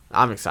 Yeah,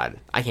 I'm excited.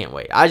 I can't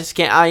wait. I just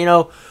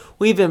can't.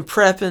 We've been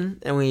prepping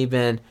and we've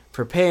been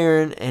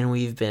preparing and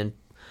we've been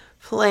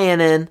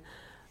planning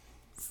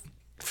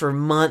for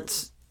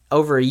months,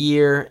 over a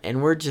year,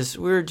 and we're just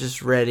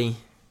ready.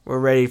 We're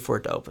ready for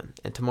it to open.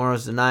 And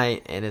tomorrow's the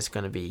night, and it's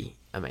going to be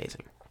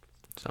amazing.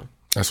 So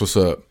That's what's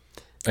up.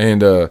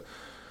 And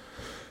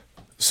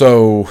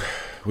so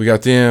we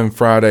got them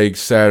Friday,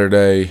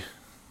 Saturday.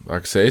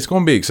 Like I said, it's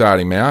going to be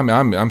exciting, man.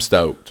 I'm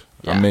stoked.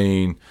 Yeah. I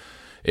mean,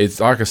 it's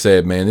like I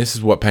said, man. This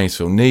is what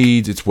Paintsville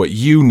needs. It's what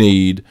you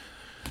need,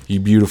 you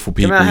beautiful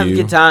people. come out and have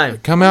a good time.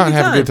 Come out and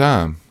have a good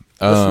time.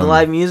 Listen to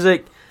live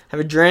music. have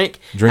a drink,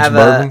 Drink have some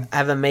bourbon.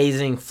 have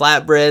amazing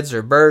flatbreads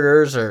or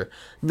burgers or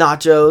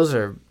nachos,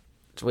 or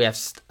we have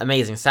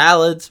amazing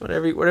salads,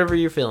 whatever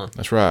you're feeling.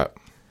 That's right.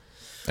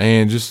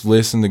 And just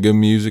listen to good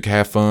music,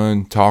 have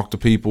fun, talk to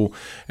people.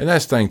 And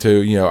that's the thing,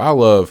 too. You know, I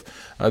love,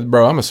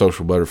 bro, I'm a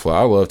social butterfly.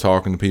 I love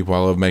talking to people. I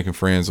love making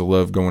friends. I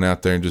love going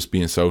out there and just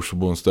being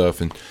sociable and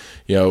stuff. And,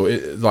 you know,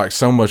 like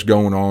so much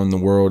going on in the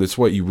world. It's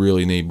what you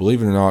really need.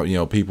 Believe it or not, you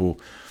know, people,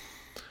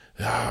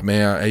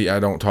 man, I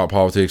don't talk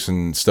politics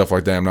and stuff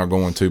like that. I'm not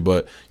going to.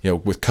 But, you know,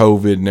 with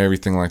COVID and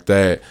everything like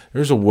that,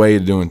 there's a way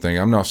of doing things.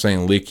 I'm not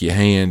saying lick your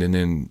hand and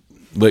then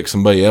lick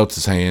somebody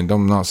else's hand.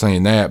 I'm not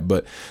saying that,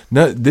 but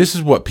no, this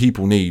is what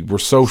people need. We're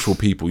social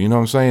people, you know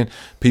what I'm saying?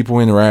 People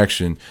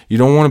interaction. You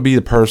don't want to be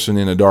the person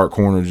in a dark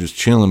corner just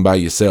chilling by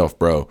yourself,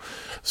 bro.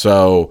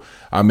 So,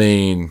 I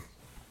mean,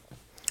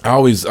 I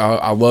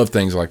love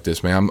things like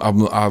this, man.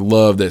 I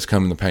love that's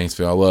coming to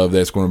Paintsville. I love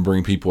that's going to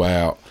bring people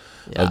out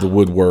of the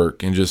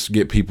woodwork and just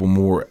get people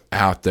more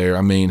out there.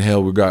 I mean,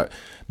 hell, we got,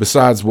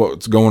 besides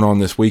what's going on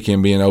this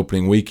weekend being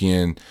opening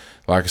weekend,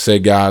 like I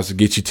said, guys,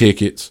 get your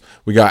tickets.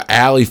 We got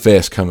Alley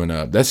Fest coming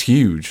up. That's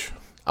huge.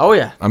 Oh,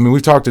 yeah. I mean,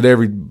 we've talked at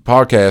every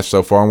podcast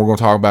so far, and we're going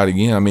to talk about it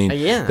again. I mean,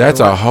 that's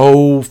a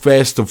whole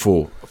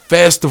festival.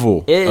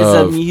 It is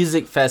a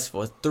music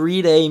festival. A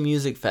 3-day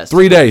music festival.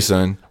 3 days,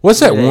 son.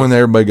 What's that one that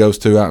everybody goes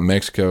to out in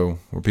Mexico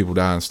where people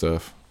die and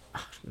stuff?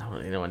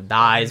 No one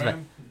dies, but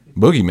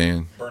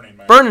Boogeyman.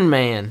 Burning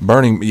Man.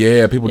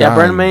 Yeah, people die.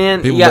 Burning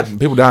Man.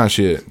 People die and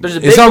shit.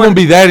 It's not going to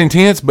be that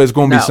intense, but it's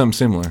going to be something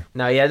similar.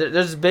 No, yeah,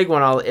 there's a big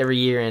one every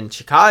year in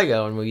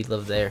Chicago, and we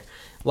live there.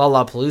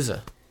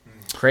 Lollapalooza.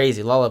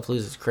 Crazy. Lollapalooza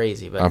is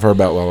crazy. But I've heard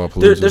about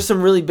Lollapalooza. There's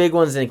some really big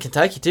ones in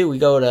Kentucky, too. We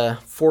go to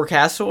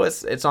Forecastle.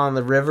 It's on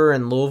the river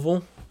in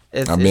Louisville.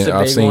 It's a big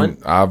one.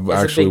 I've actually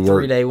worked. It's a big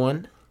 3-day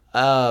one.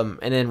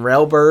 And then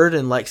Railbird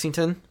in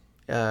Lexington.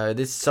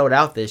 This sold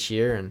out this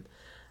year, and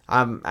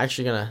I'm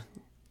actually going to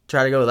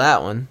try to go to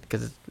that one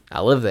because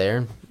I live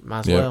there.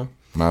 Might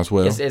as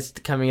well. It's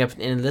coming up at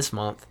the end of this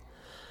month.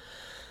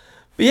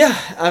 But yeah,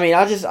 I mean,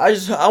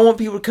 I want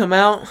people to come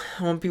out.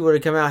 I want people to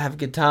come out, have a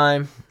good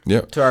time.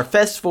 Yep. To our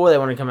festival, they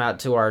want to come out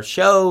to our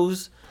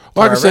shows.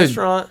 Like I said,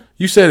 restaurant.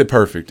 You said it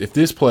perfect. If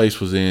this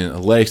place was in a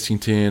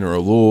Lexington or a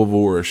Louisville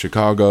or a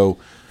Chicago,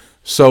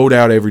 sold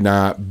out every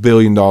night, $1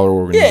 billion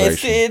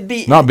organization. Yeah, it'd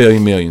be not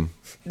billion, million.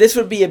 This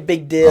would be a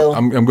big deal.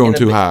 I'm going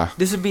too high.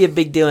 This would be a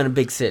big deal in a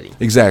big city.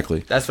 Exactly.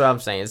 That's what I'm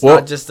saying. It's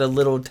not just a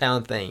little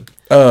town thing.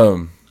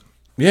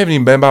 You haven't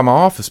even been by my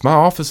office. My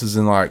office is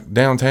in like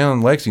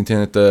downtown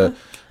Lexington at the.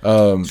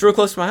 It's real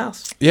close to my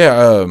house.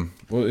 Yeah.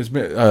 Well, it's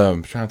been.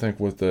 I'm trying to think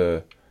what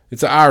the.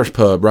 It's an Irish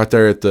pub right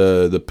there at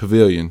the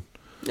pavilion.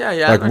 Yeah.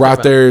 Like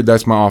right there,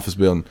 that's my office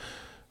building.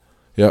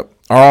 Yep.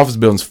 Our office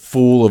building's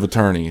full of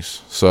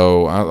attorneys.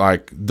 So I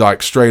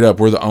like straight up,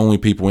 we're the only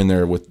people in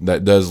there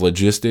that does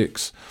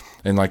logistics.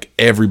 And like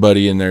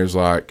everybody in there is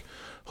like,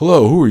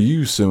 hello, who are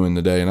you suing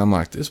today? And I'm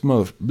like, this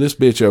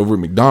bitch over at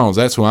McDonald's,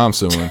 that's who I'm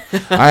suing.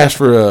 I asked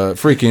for a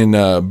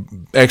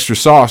freaking extra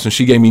sauce and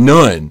she gave me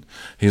none.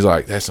 He's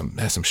like, that's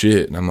some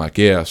shit. And I'm like,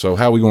 yeah. So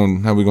how we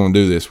going to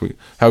do this?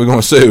 How we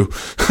going to sue?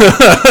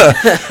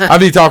 I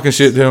be talking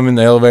shit to him in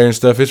the elevator and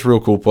stuff. It's a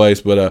real cool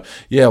place, but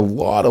yeah, a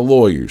lot of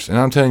lawyers. And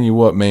I'm telling you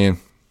what, man.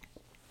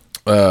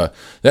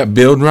 That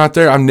building right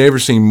there, I've never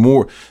seen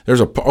more.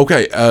 There's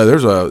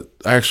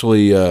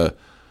actually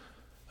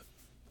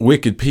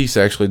Wicked Peace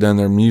actually done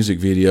their music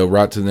video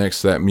right to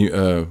next to that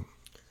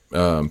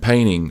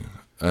painting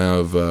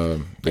of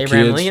the Abraham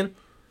kids. Lincoln?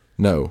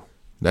 No,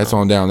 that's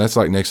on down. That's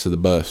like next to the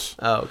bus.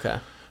 Oh,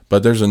 okay.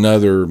 But there's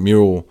another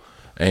mural,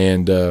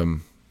 and I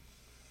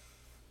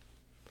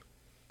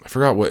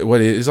forgot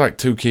what it is. It's like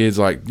two kids,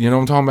 like, you know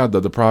what I'm talking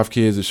about, the prof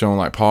kids that's showing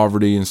like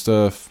poverty and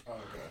stuff. Okay.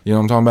 You know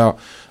what I'm talking about?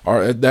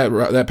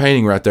 That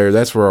painting right there,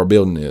 that's where our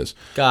building is.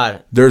 Got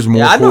it. There's more.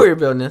 Yeah, I know where your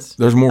building is.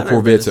 There's more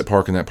Corvettes that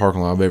park in that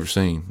parking lot I've ever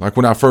seen. Like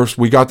when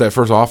we got that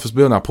first office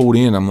building, I pulled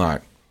in, I'm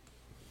like,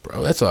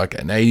 bro, that's like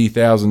an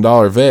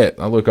 $80,000 vet.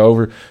 I look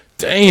over,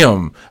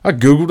 damn. I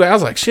Googled it. I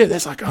was like, shit,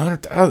 that's like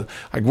 $100,000.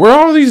 Like, where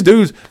are all these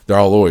dudes? They're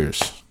all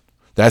lawyers.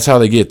 That's how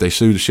they get. They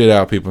sue the shit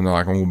out of people, and they're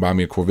like, I'm going to buy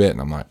me a Corvette.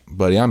 And I'm like,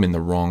 buddy, I'm in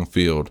the wrong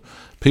field.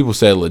 People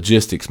say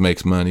logistics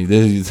makes money.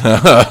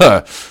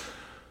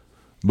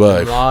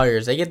 But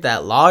lawyers, they get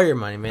that lawyer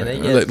money, man. They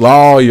get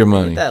lawyer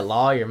money. That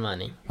lawyer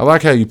money. I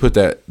like how you put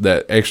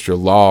that extra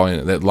law in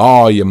it. That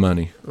lawyer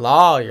money.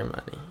 Lawyer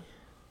money.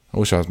 I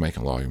wish I was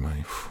making lawyer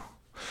money.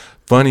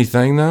 Funny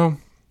thing though,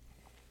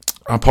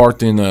 I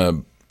parked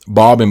in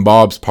Bob and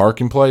Bob's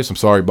parking place. I'm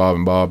sorry, Bob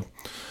and Bob.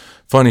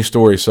 Funny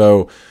story.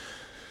 So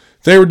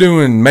they were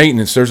doing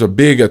maintenance. There's a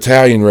big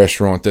Italian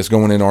restaurant that's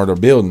going in our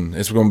building.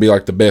 It's going to be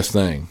like the best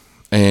thing,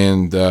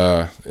 and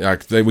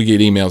we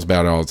get emails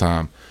about it all the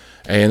time.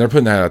 And they're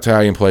putting that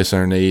Italian place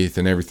underneath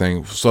and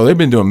everything. So they've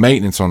been doing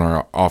maintenance on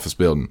our office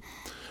building.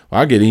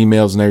 Well, I get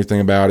emails and everything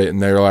about it, and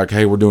they're like,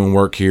 hey, we're doing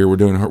work here. We're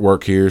doing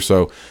work here.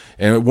 So,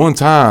 and at one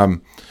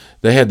time,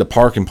 they had the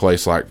parking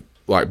place like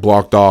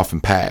blocked off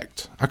and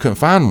packed. I couldn't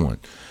find one.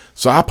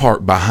 So I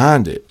parked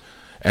behind it.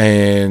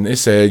 And it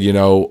said,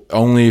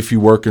 only if you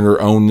work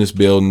or own this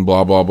building,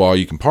 blah, blah, blah,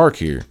 you can park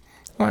here.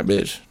 I'm like,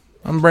 bitch,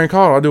 I'm Brandon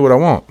Caldwell. I'll do what I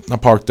want. I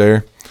parked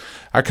there.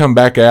 I come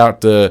back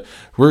out. I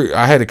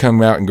had to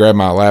come out and grab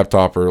my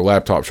laptop or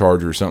laptop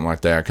charger or something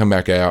like that. I come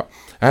back out.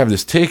 I have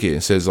this ticket.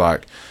 It says,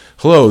 like,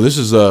 hello, this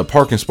is a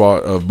parking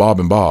spot of Bob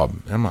and Bob.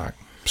 And I'm like,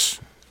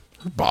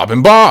 Bob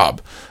and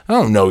Bob. I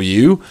don't know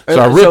you. So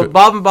I rip it.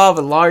 Bob and Bob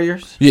are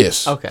lawyers?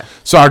 Yes. Okay.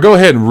 So I go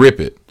ahead and rip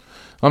it.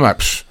 I'm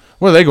like,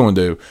 what are they going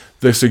to do?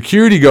 The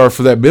security guard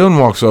for that building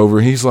walks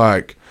over. He's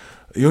like,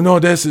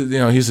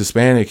 he's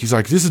Hispanic. He's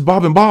like, this is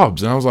Bob and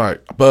Bob's. And I was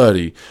like,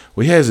 buddy,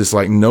 he has this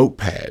like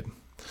notepad.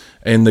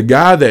 And the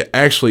guy that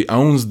actually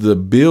owns the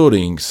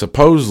building,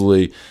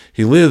 supposedly,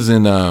 he lives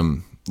in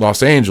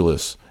Los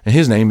Angeles. And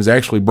his name is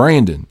actually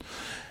Brandon.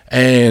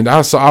 And I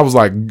was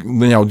like,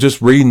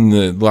 just reading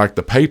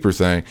the paper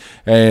thing,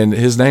 and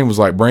his name was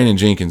like Brandon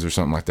Jenkins or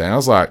something like that. And I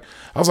was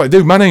like,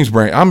 dude, my name's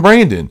Brandon. I'm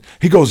Brandon.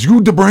 He goes,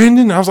 you the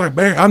Brandon? I was like,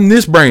 I'm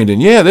this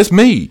Brandon. Yeah, that's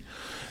me.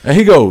 And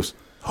he goes,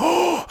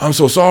 oh, I'm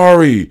so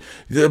sorry.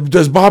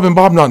 Does Bob and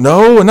Bob not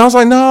know? And I was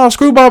like, no,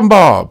 screw Bob and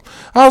Bob.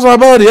 I was like,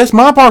 buddy, that's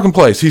my parking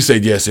place. He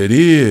said, yes, it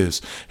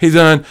is. He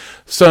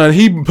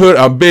put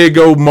a big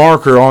old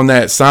marker on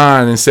that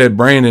sign and said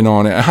Brandon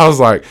on it. I was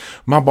like,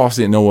 my boss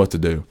didn't know what to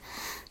do.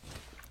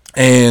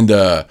 And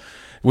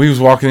we was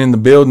walking in the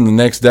building the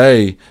next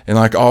day, and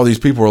like all these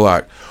people were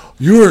like,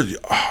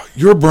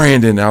 "You're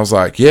Brandon." And I was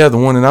like, "Yeah, the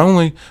one and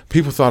only."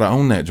 People thought I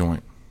owned that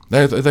joint.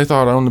 They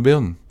thought I owned the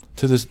building.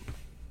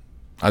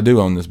 I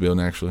do own this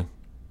building actually.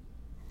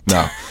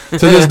 No, to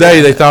this day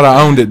they thought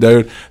I owned it,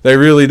 dude. They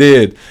really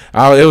did.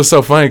 It was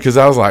so funny because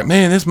I was like,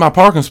 "Man, this is my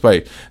parking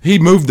space." He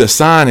moved the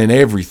sign and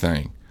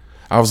everything.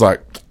 I was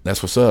like,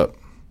 "That's what's up."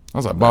 I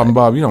was like, "Bob and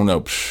Bob, you don't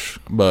know,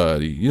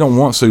 buddy. You don't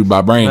want sued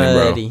by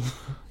Brandon, bro."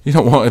 You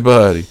don't want it,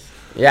 buddy.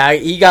 Yeah,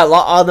 you got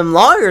all them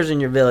lawyers in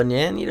your building,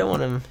 yeah, and you don't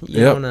want them.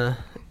 Don't want to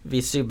be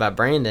sued by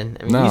Brandon.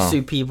 I mean, No. you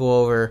sue people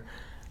over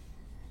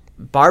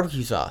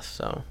barbecue sauce,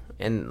 so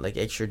and like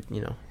extra,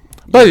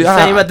 But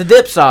same about the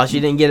dip sauce. You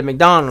didn't get at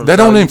McDonald's. That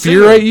so don't you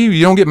infuriate sued. you.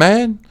 You don't get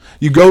mad.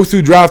 You go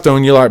through drive-thru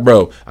and you're like,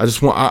 bro,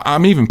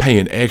 I'm even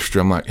paying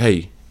extra. I'm like,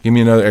 hey, give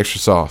me another extra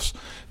sauce.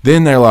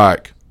 Then they're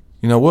like,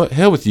 you know what?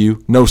 Hell with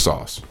you. No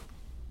sauce.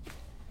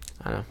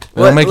 I know.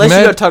 That'll make you Unless you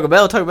mad? go to Taco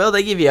Bell. Taco Bell,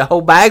 they give you a whole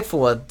bag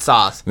full of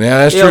sauce. Yeah,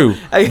 that's You know,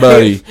 true,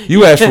 buddy.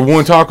 You asked for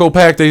one taco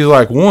pack. They're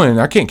like, one.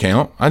 I can't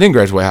count. I didn't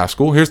graduate high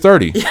school. Here's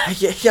 30. Yeah,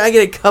 I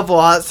get a couple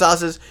of hot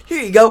sauces.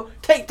 Here you go.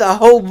 Take the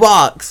whole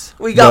box.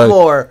 We got But-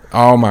 more.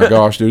 Oh my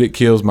gosh, dude, it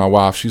kills my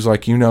wife. She's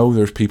like,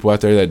 there's people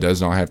out there that does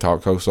not have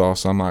taco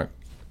sauce. I'm like,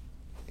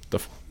 the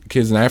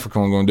kids in Africa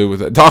are going to do with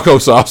that taco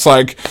sauce?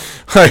 Like,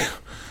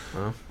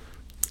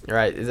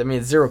 Right.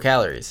 It's 0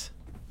 calories.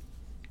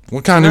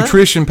 what kind of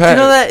nutrition pack?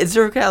 You know that? It's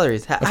 0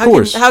 calories. Of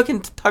course. How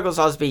can taco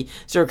sauce be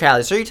 0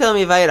 calories? So you're telling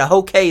me if I had a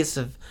whole case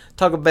of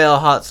Taco Bell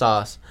hot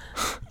sauce,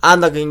 I'm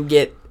not going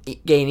to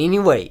gain any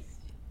weight?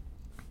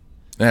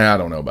 Nah, I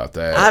don't know about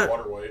that.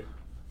 Water weight.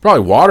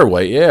 Probably water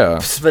weight, yeah.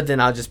 But then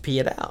I'll just pee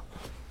it out.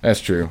 That's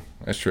true.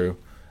 That's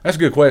a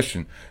good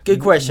question. Good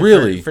question.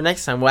 Really? For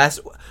next time. I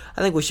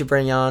think we should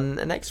bring on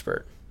an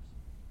expert.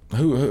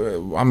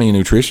 Who? I mean,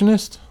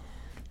 nutritionist?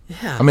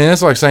 Yeah. I mean,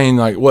 that's like saying,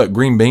 like, what,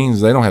 green beans,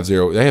 they have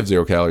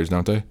 0 calories,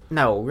 don't they?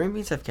 No, green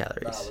beans have Nah,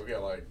 calories. we've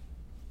got like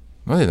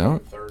No, they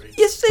don't. 30.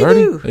 Yes, they 30?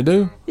 do. They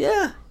do?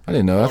 Yeah. I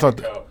didn't know. I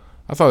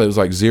thought it was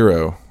like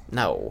 0.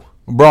 No.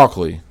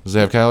 Broccoli, does it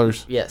have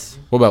calories? Yes.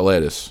 What about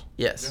lettuce?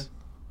 Yes.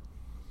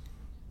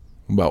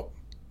 What about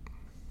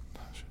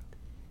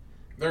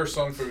There are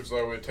some foods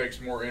though it takes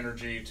more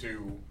energy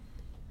to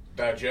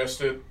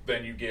digest it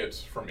than you get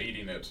from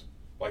eating it,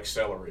 like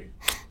celery.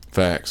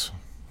 facts?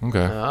 Okay.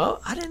 Oh,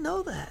 I didn't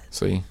know that.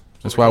 See?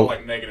 That's We why call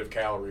like negative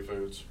calorie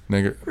foods.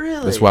 Really?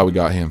 That's why we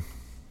got him.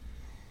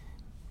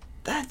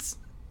 That's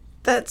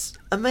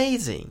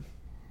amazing.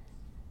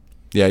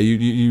 Yeah,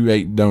 you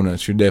ate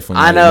donuts. You're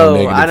definitely I not no know.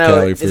 negative I know.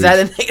 calorie Is foods. that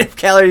a negative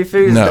calorie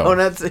food? No.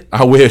 Donuts?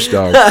 I wish,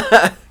 dog.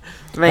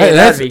 Man, Hey,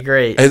 that'd be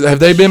great. Have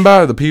they been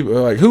by the people?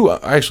 Like, who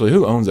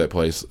owns that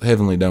place?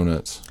 Heavenly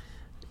Donuts.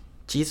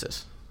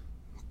 Jesus.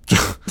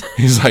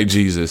 He's like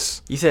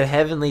Jesus. You said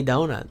heavenly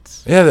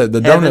donuts. Yeah, the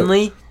donut.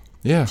 Heavenly?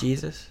 Yeah.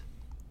 Jesus?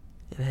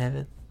 In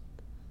heaven?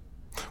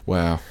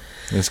 Wow.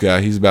 This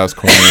guy, he's about as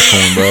corny as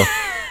corn, bro.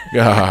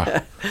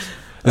 God.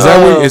 Is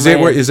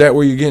that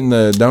where you're getting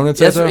the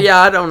donuts at, though? Yeah,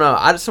 I don't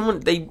know.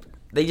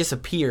 They just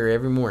appear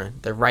every morning.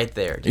 They're right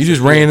there. You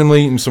just appear.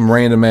 randomly eating some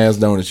random ass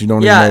donuts. You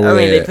don't Yeah, even know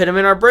where they at. put them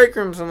in our break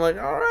rooms. I'm like,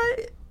 all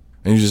right.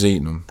 And you're just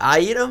eating them. I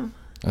eat them.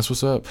 That's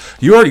what's up.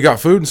 You already got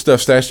food and stuff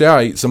stashed out.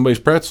 I ate somebody's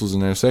pretzels in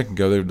there a second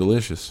ago. They were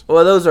delicious.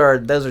 Well, those are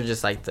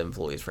just like the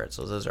employees'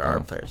 pretzels. Those are our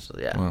pretzels.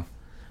 Yeah. Well,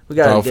 We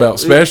got I felt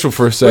special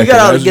for a We second. got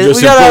all the Those are good.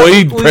 just We got all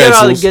employee the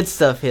pretzels. good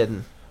stuff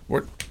hidden.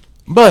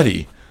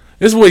 Buddy,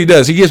 this is what he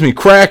does. He gives me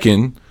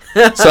Kraken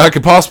so I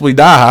could possibly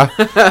die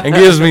and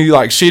gives me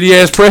like shitty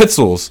ass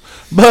pretzels.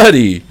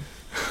 Buddy.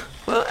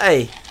 Well,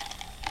 hey.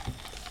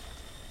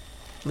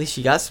 At least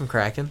you got some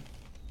Kraken.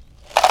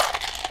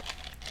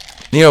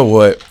 You know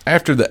what?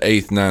 After the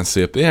 8th, 9th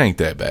sip, it ain't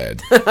that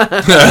bad.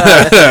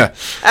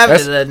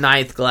 After the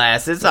 9th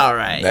glass, it's all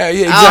right. Yeah,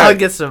 yeah, I'll exactly.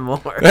 get some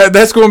more.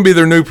 That's going to be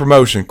their new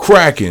promotion.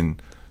 Kraken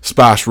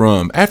Spice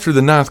Rum. After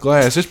the 9th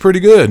glass, it's pretty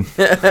good.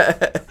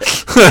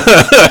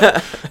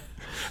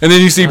 And then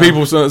you see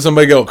people,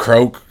 somebody go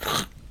croak.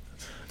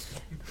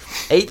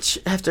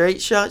 After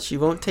 8 shots, you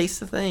won't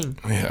taste a thing.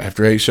 Yeah,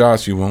 after 8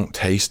 shots, you won't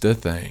taste a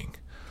thing.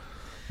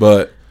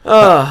 But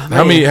Oh,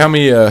 how man.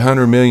 many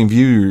 100 million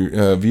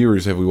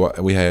viewers have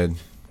we had?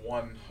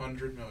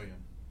 100 million.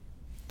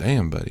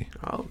 Damn, buddy,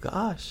 Oh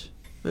gosh,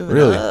 moving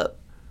Really? up.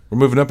 we're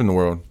moving up in the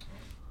world.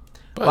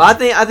 Well, I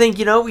think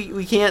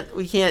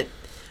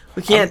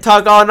we can't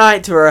talk all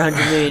night to our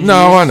 100 million.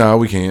 No, views. I know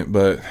we can't,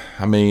 but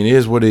I mean, it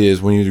is what it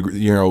is. When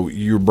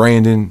you're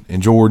Brandon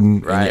and Jordan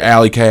and Right. your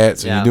Alley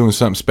Cats, and Yeah. you're doing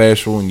something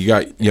special, and you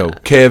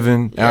got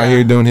Kevin out Yeah.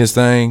 here doing his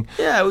thing.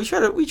 Yeah, we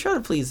try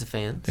to please the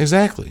fans.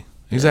 Exactly.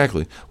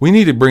 We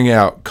need to bring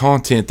out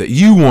content that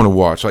you want to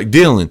watch. Like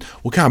Dylan,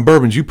 what kind of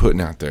bourbons you putting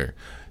out there?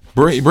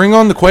 Bring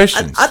on the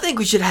questions. I think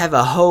we should have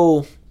a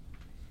whole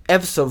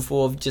episode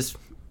full of just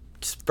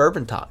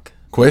bourbon talk.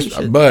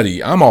 Question,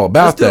 buddy. I'm all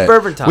about Let's do a that.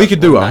 bourbon talk We could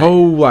do one a night.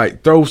 whole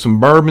throw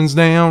some bourbons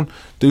down,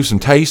 do some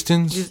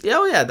tastings.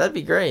 Oh yeah, that'd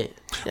be great.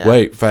 Yeah.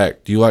 Wait,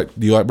 fact. Do you like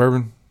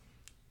bourbon?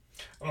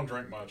 I don't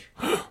drink much.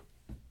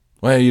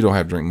 Well, you don't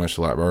have to drink much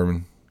to like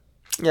bourbon.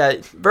 Yeah,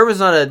 bourbon's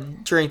not a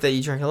drink that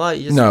you drink a lot.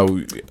 You just No,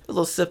 a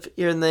little sip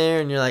here and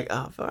there, and you're like,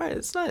 oh, all right,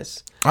 it's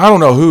nice. I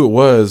don't know who it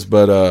was,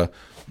 but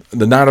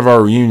the night of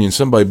our reunion,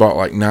 somebody bought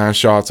like 9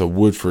 shots of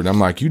Woodford. I'm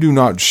like, you do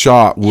not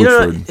shot You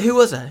know, Woodford. who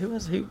was that?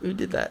 Who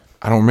did that?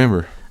 I don't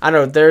remember. I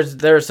know there's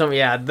some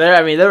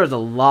there was a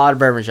lot of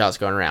bourbon shots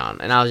going around,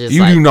 and I was just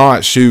You like, do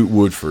not shoot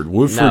Woodford.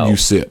 Woodford, No. you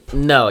sip.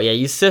 no, yeah,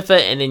 you sip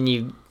it and then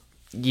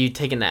you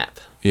take a nap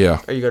Yeah,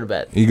 or you go to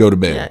bed. you go to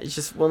bed. Yeah, it's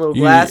just one little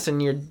You- glass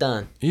and you're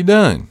done. You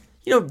done.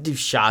 You don't do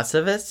shots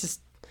of it. It's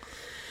just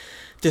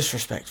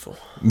disrespectful.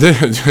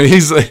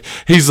 he's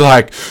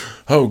like,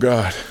 oh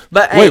God.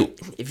 But Wait.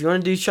 hey, if you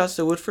want to do shots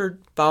of Woodford,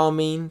 by all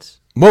means.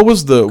 What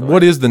is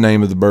the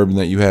name of the bourbon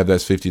that you have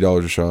that's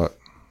 $50 a shot?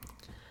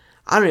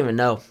 I don't even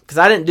know because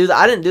I didn't do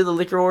the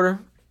liquor order,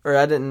 or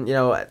I didn't.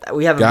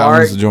 We have a Godwin's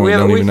bar. the joint,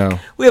 don't even know.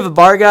 We have a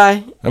bar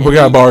guy. And we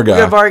got a bar guy. We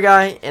got a bar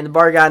guy, and the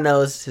bar guy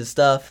knows his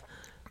stuff.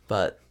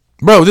 But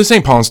Bro, this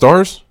ain't Pawn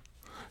Stars.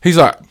 He's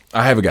like,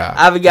 I have a guy.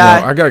 I have a guy.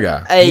 No, I got a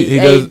guy. hey, he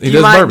hey, does do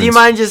you bourbons.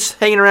 mind just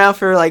hanging around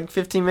for like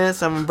 15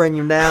 minutes? I'm gonna bring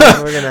him down.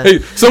 And we're gonna. Hey,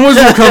 someone's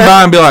gonna come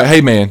by and be like,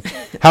 "Hey, man,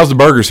 how's the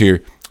burgers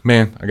here?"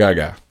 Man, I got a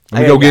guy. Let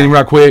me got go a get guy. him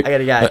right quick. I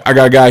got a guy. I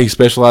got a guy. He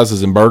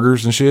specializes in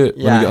burgers and shit.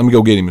 Yeah. Let me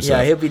go get him.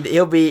 Yeah, Yeah,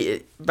 he'll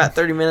be about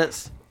 30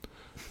 minutes.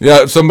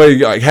 yeah. Somebody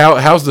like,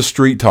 how's the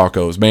street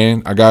tacos,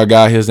 man? I got a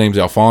guy. His name's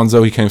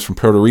Alfonso. He comes from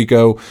Puerto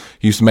Rico.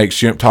 He used to make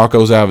shrimp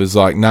tacos out of his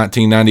like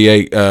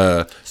 1998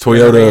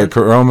 Toyota Man.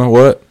 Corolla.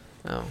 What?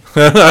 Oh.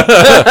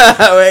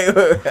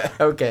 wait,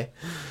 okay.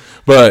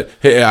 But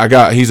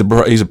hey, he's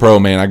a pro,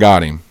 man. I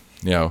got him.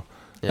 Yeah.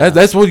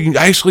 That's what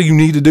you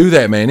need to do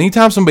that, man.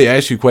 Anytime somebody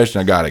asks you a question,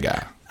 I got a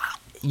guy.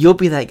 You'll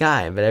be that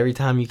guy, but every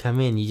time you come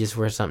in, you just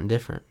wear something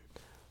different.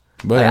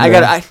 But I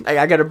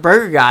got a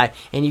burger guy,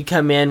 and you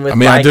come in with. I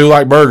mean, I do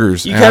like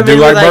burgers, you and I come do in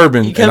like with, like-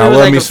 bourbon, you come and I in with,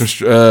 love like, me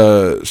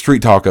a- some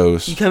street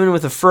tacos. You come in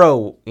with a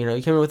fro, you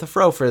come in with a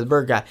fro for the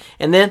burger guy,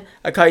 and then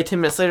I call you 10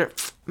 minutes later.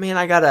 Man,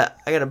 I got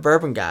a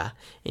bourbon guy,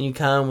 and you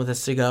come with a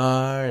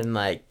cigar and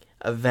like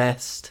a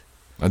vest,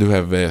 I do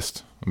have a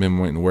vest. I've been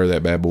waiting to wear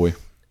that bad boy.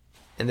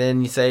 and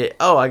then you say,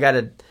 "Oh, I got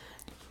a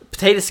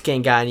potato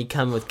skin guy," and you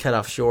come with cut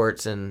off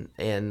shorts and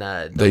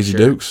no Daisy shirt.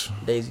 Dukes,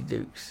 Daisy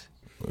Dukes.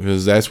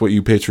 because that's what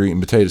you picture eating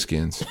potato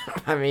skins.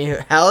 I mean,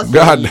 how else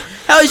God.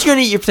 how else you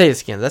gonna eat your potato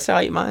skins? That's how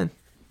I eat mine.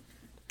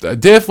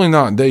 Definitely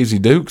not Daisy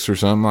Dukes or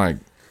something like.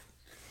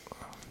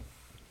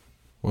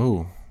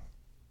 Whoa,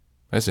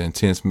 that's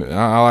intense.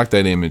 I like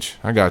that image.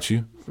 I got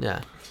you.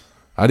 Yeah.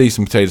 I'd eat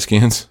some potato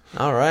skins.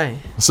 All right.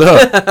 What's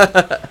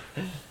up?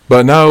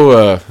 But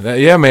no,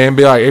 yeah, man.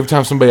 Be like every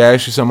time somebody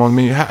asks you something on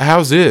me,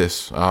 how's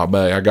this? Oh,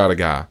 buddy, I got a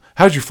guy.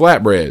 How's your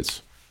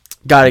flatbreads?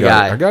 Got a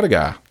guy. I got a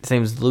guy. His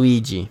name's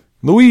Luigi.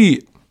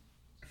 Louis.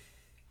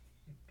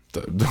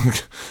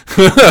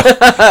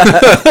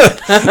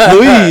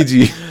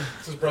 Luigi.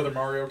 Is his brother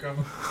Mario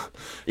coming?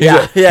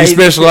 Yeah. He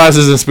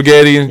specializes in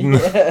spaghetti. And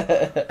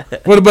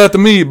what about the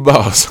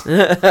meatballs?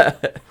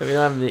 We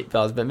don't have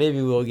meatballs, but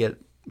maybe we'll get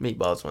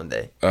meatballs one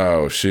day.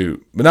 Oh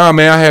shoot! But no,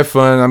 man, I have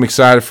fun. I'm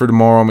excited for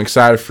tomorrow. I'm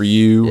excited for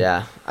you.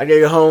 Yeah. I gotta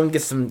go home,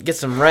 get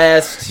some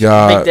rest.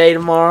 Yeah. Big day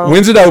tomorrow.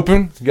 When's it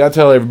open? You gotta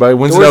tell everybody.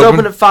 When's Doors it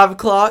open open? at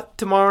 5:00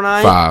 tomorrow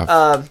night.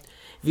 5.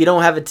 If you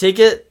don't have a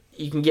ticket,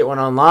 you can get one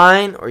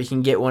online or you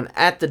can get one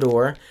at the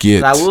door.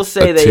 Get But I will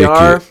say a they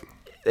are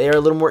ticket. a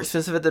little more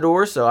expensive at the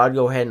door, so I'd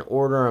go ahead and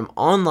order them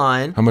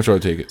online. How much are the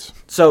tickets?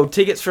 So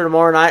tickets for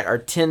tomorrow night are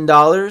 $10.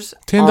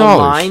 $10.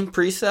 Online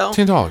pre-sale.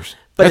 $10.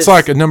 But That's it's-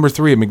 like a number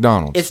 3 at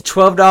McDonald's. It's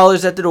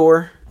 $12 at the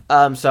door.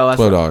 So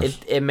that's $12.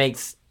 it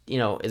makes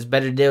it's a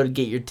better deal to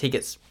get your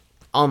tickets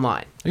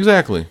online.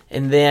 Exactly.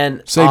 And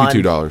then Save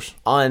you $2.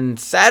 on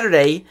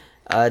Saturday,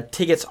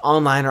 Tickets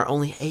online are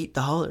only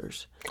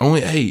 $8.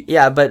 Only 8.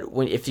 Yeah, but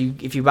if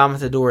you buy them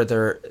at the door,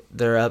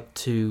 they're up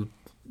to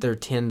they're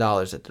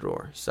 $10 at the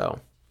door. So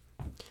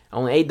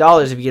only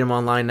 $8 if you get them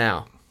online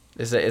now.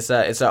 It's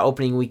a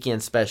opening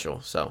weekend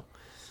special. So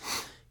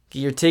get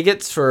your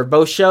tickets for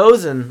both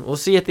shows, and we'll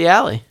see you at the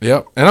Alley.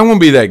 Yep, and I'm gonna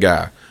be that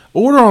guy.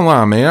 Order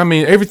online, man. I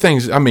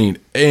mean,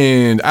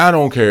 and I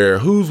don't care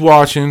who's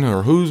watching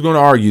or who's going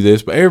to argue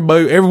this, but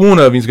every one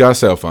of you's got a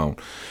cell phone.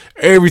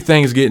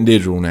 Everything's getting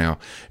digital now.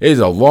 It's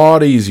a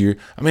lot easier.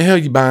 I mean, hell,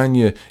 you buying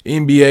your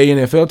NBA,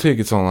 NFL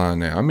tickets online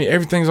now. I mean,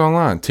 everything's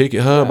online.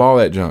 Ticket Hub, all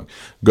that junk.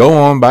 Go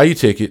on, buy your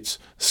tickets,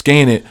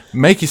 scan it,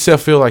 make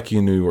yourself feel like you're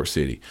in New York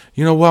City.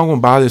 You know what? I'm going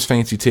to buy this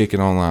fancy ticket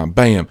online.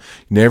 Bam.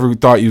 Never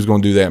thought you was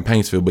going to do that in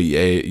Paintsville, but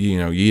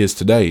you is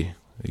today.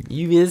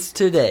 You is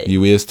today.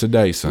 You is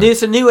today, son.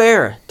 It's a new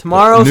era.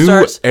 Tomorrow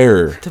starts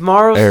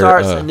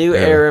a new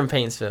era in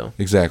Paintsville.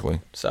 Exactly.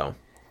 So,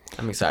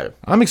 I'm excited.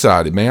 I'm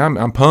excited, man.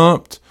 I'm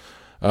pumped.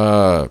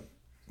 Buddy,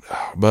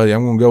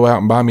 I'm gonna go out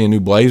and buy me a new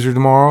blazer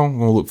tomorrow. I'm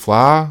gonna look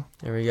fly.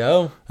 There we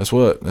go. That's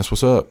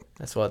what's up.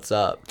 That's what's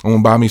up. I'm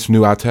gonna buy me some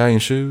new Italian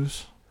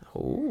shoes.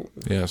 Ooh.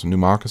 Yeah, some new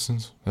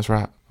moccasins. That's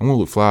right. I'm gonna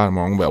look fly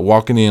tomorrow. I'm gonna be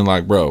walking in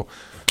like, bro.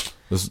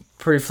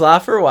 Pretty fly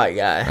for a white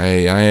guy.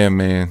 Hey, I am,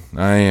 man.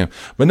 I am.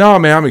 But no,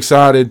 man, I'm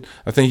excited.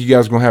 I think you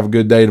guys are gonna have a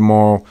good day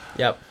tomorrow.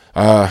 Yep.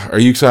 Are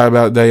you excited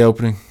about the day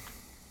opening?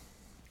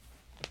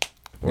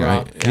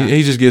 Yeah,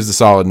 he just gives the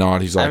solid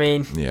nod. He's like, I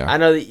mean, yeah. I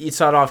know that you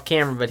saw it off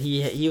camera, but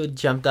he would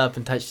jumped up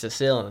and touched the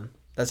ceiling.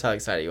 That's how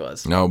excited he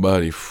was. No,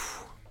 buddy.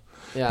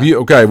 Yeah.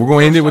 Okay, we're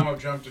going to end it with. I've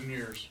jumped in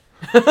years.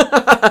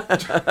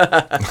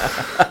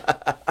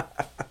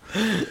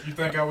 You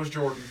think I was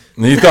Jordan?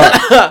 You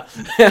thought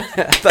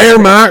Air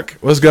Mike,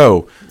 let's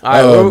go.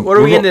 All right, what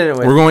are we ending it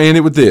with? We're going to end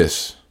it with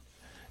this.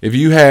 If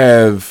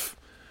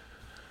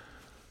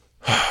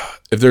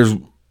there's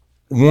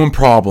one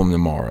problem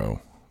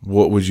tomorrow,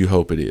 what would you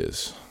hope it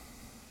is?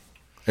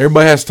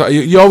 Everybody has to.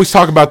 You always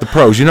talk about the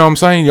pros. You know what I'm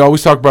saying? You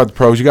always talk about the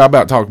pros. You got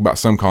about to talk about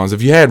some cons.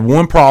 If you had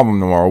one problem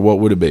tomorrow, what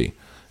would it be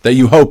that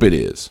you hope it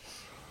is?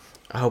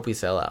 I hope we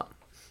sell out.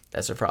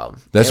 That's a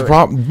problem. That's a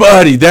problem,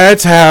 buddy.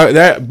 That's how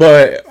that.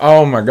 But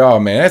oh my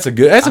god, man, that's a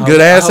good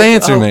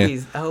answer,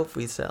 man. I hope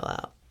we sell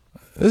out.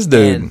 This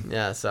dude, And,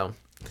 yeah. So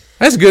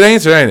that's a good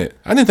answer, ain't it?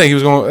 I didn't think he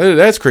was going.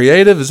 That's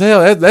creative as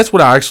hell. That's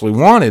what I actually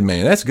wanted,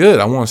 man. That's good.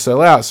 I want to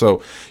sell out,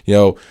 so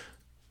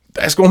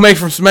that's gonna make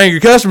for some angry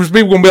customers.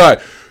 People gonna be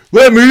like,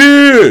 "Let me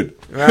in."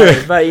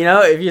 Right, but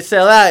if you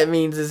sell out, it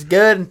means it's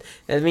good.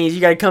 It means you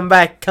got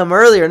to come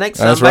earlier next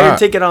time. That's Buy your right.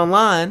 ticket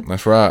online.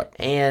 That's right.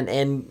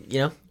 And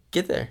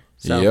get there.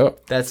 So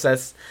Yep.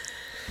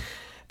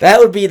 that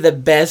would be the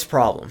best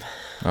problem.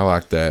 I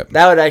like that.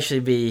 That would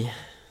actually be,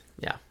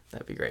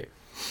 that'd be great.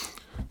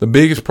 The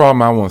biggest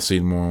problem I want to see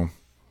tomorrow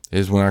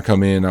is when I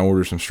come in and I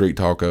order some street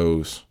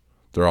tacos.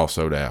 They're all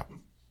sold out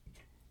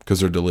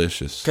because they're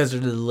delicious. Hey,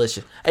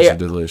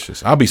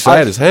 Delicious. I'll be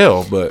sad as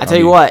hell, but I tell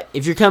you what,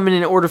 if you're coming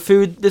in to order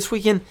food this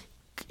weekend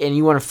and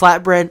you want a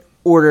flatbread,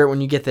 order it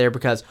when you get there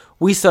because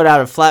we sold out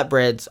of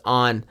flatbreads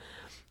on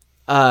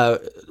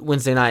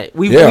Wednesday night.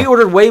 We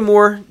ordered way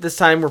more this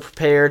time. We're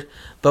prepared,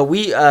 but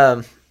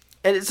and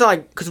it's not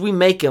like because we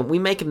make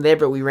them there,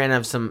 but we ran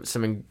out of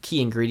some key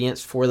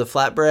ingredients for the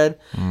flatbread.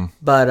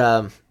 But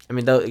I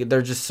mean,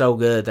 they're just so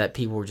good that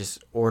people were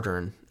just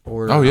ordering.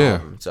 Oh yeah.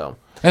 Them, so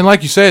and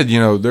like you said,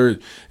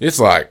 it's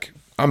like.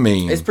 I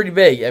mean, it's pretty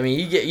big. I mean,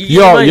 you get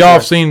y'all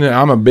have seen that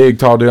I'm a big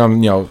tall dude.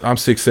 I'm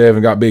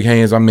 6'7", got big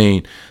hands. I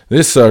mean, that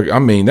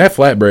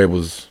flatbread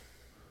was.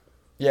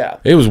 Yeah.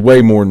 It was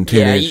way more than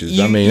 10 inches.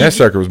 That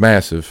sucker was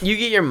massive. You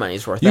get your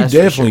money's worth. You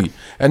definitely.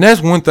 And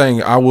that's one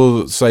thing I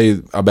will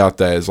say about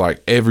that is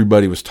like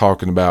everybody was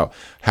talking about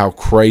how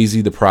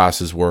crazy the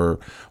prices were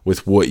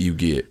with what you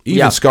get.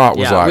 Even Scott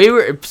was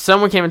like.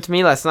 Someone came up to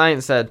me last night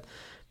and said,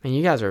 "Man,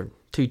 you guys are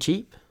too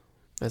cheap."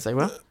 I was like,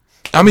 "Well."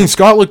 I mean,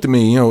 Scott looked at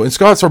me, and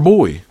Scott's our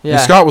boy. Yeah.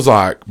 And Scott was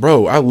like,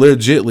 "Bro, I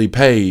legitly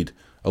paid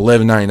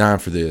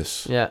 $11.99 for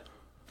this." Yeah.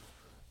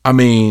 I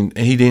mean,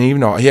 and he didn't even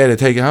know. He had to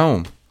take it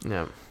home.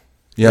 Yeah.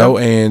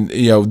 And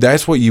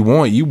that's what you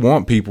want. You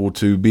want people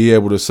to be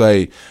able to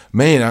say,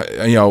 "Man,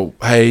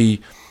 hey,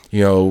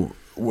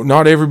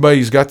 not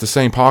everybody's got the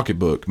same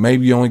pocketbook.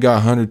 Maybe you only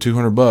got $100,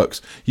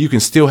 $200. You can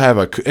still have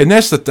and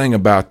that's the thing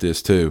about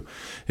this too,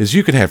 is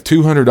you can have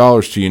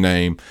 $200 to your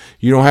name.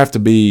 You don't have to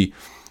be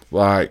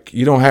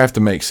you don't have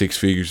to make six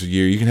figures a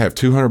year. You can have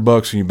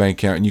 $200 in your bank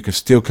account, and you can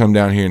still come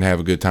down here and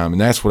have a good time.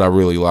 And that's what I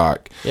really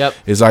like. Yep.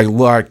 Is I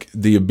like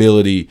the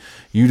ability.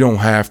 You don't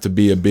have to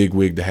be a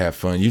bigwig to have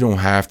fun. You don't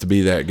have to be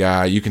that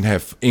guy. You can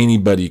have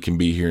anybody can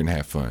be here and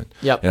have fun.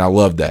 Yep. And I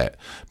love that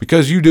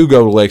because you do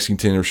go to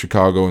Lexington or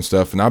Chicago and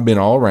stuff. And I've been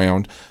all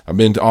around. I've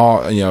been to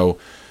all.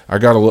 I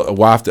got a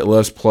wife that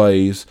loves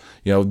plays.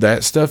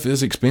 That stuff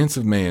is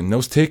expensive, man.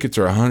 Those tickets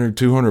are $100,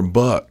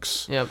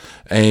 $200. Yep.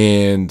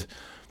 And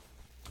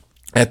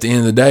at the end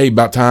of the day,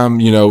 by the time,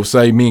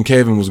 say me and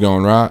Kevin was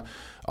going, right,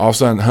 All of a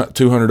sudden, $200,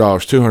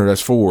 $200,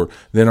 that's $4.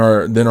 Then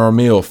our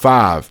meal,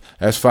 $5,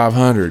 that's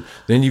 $500.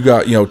 Then you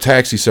got,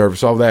 taxi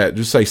service, all that.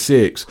 Just say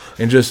 $6,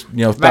 and just,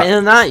 By the end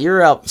of the night,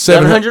 you're up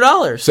 $700.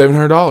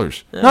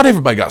 $700. Yeah. Not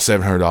everybody got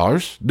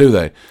 $700, do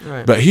they?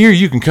 Right. But here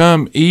you can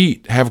come,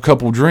 eat, have a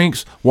couple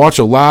drinks, watch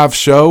a live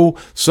show,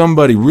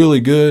 somebody really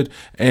good,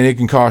 and it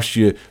can cost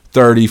you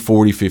 $30,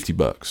 $40,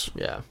 $50.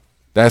 Yeah.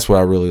 That's what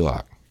I really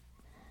like.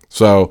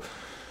 So,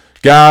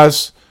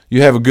 guys,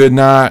 you have a good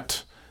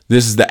night.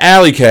 This is the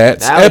Alley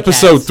Cats,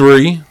 episode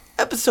 3.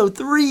 Episode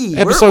 3.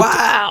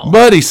 Wow.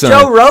 Buddy, son.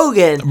 Joe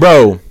Rogan.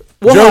 Bro,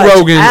 Joe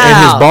Rogan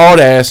and his bald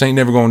ass ain't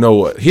never going to know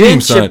what. Ben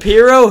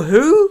Shapiro,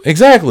 who?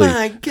 Exactly.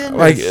 My goodness.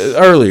 Like,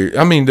 earlier.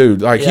 I mean,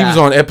 dude, like, he Yeah. was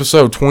on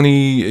episode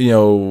 20,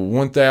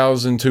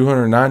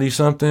 1,290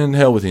 something.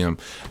 Hell with him.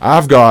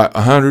 I've got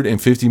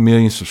 150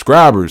 million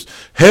subscribers.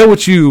 Hell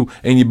with you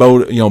and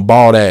your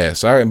bald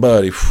ass. All right,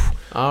 buddy.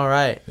 All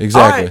right.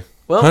 Exactly. All right.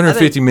 Well,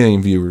 150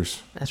 million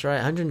viewers. That's right.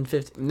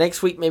 150.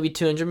 Next week, maybe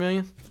 200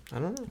 million. I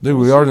don't know. Dude,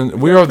 we are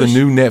the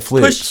new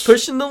Netflix.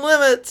 Pushing the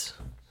limits.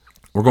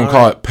 We're going to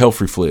call it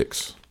Pelfrey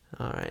Flicks.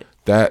 All right.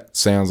 That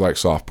sounds like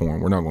soft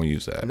porn. We're not going to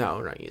use that. No,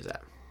 we're not going to use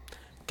that.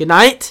 Good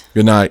night.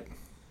 Good night.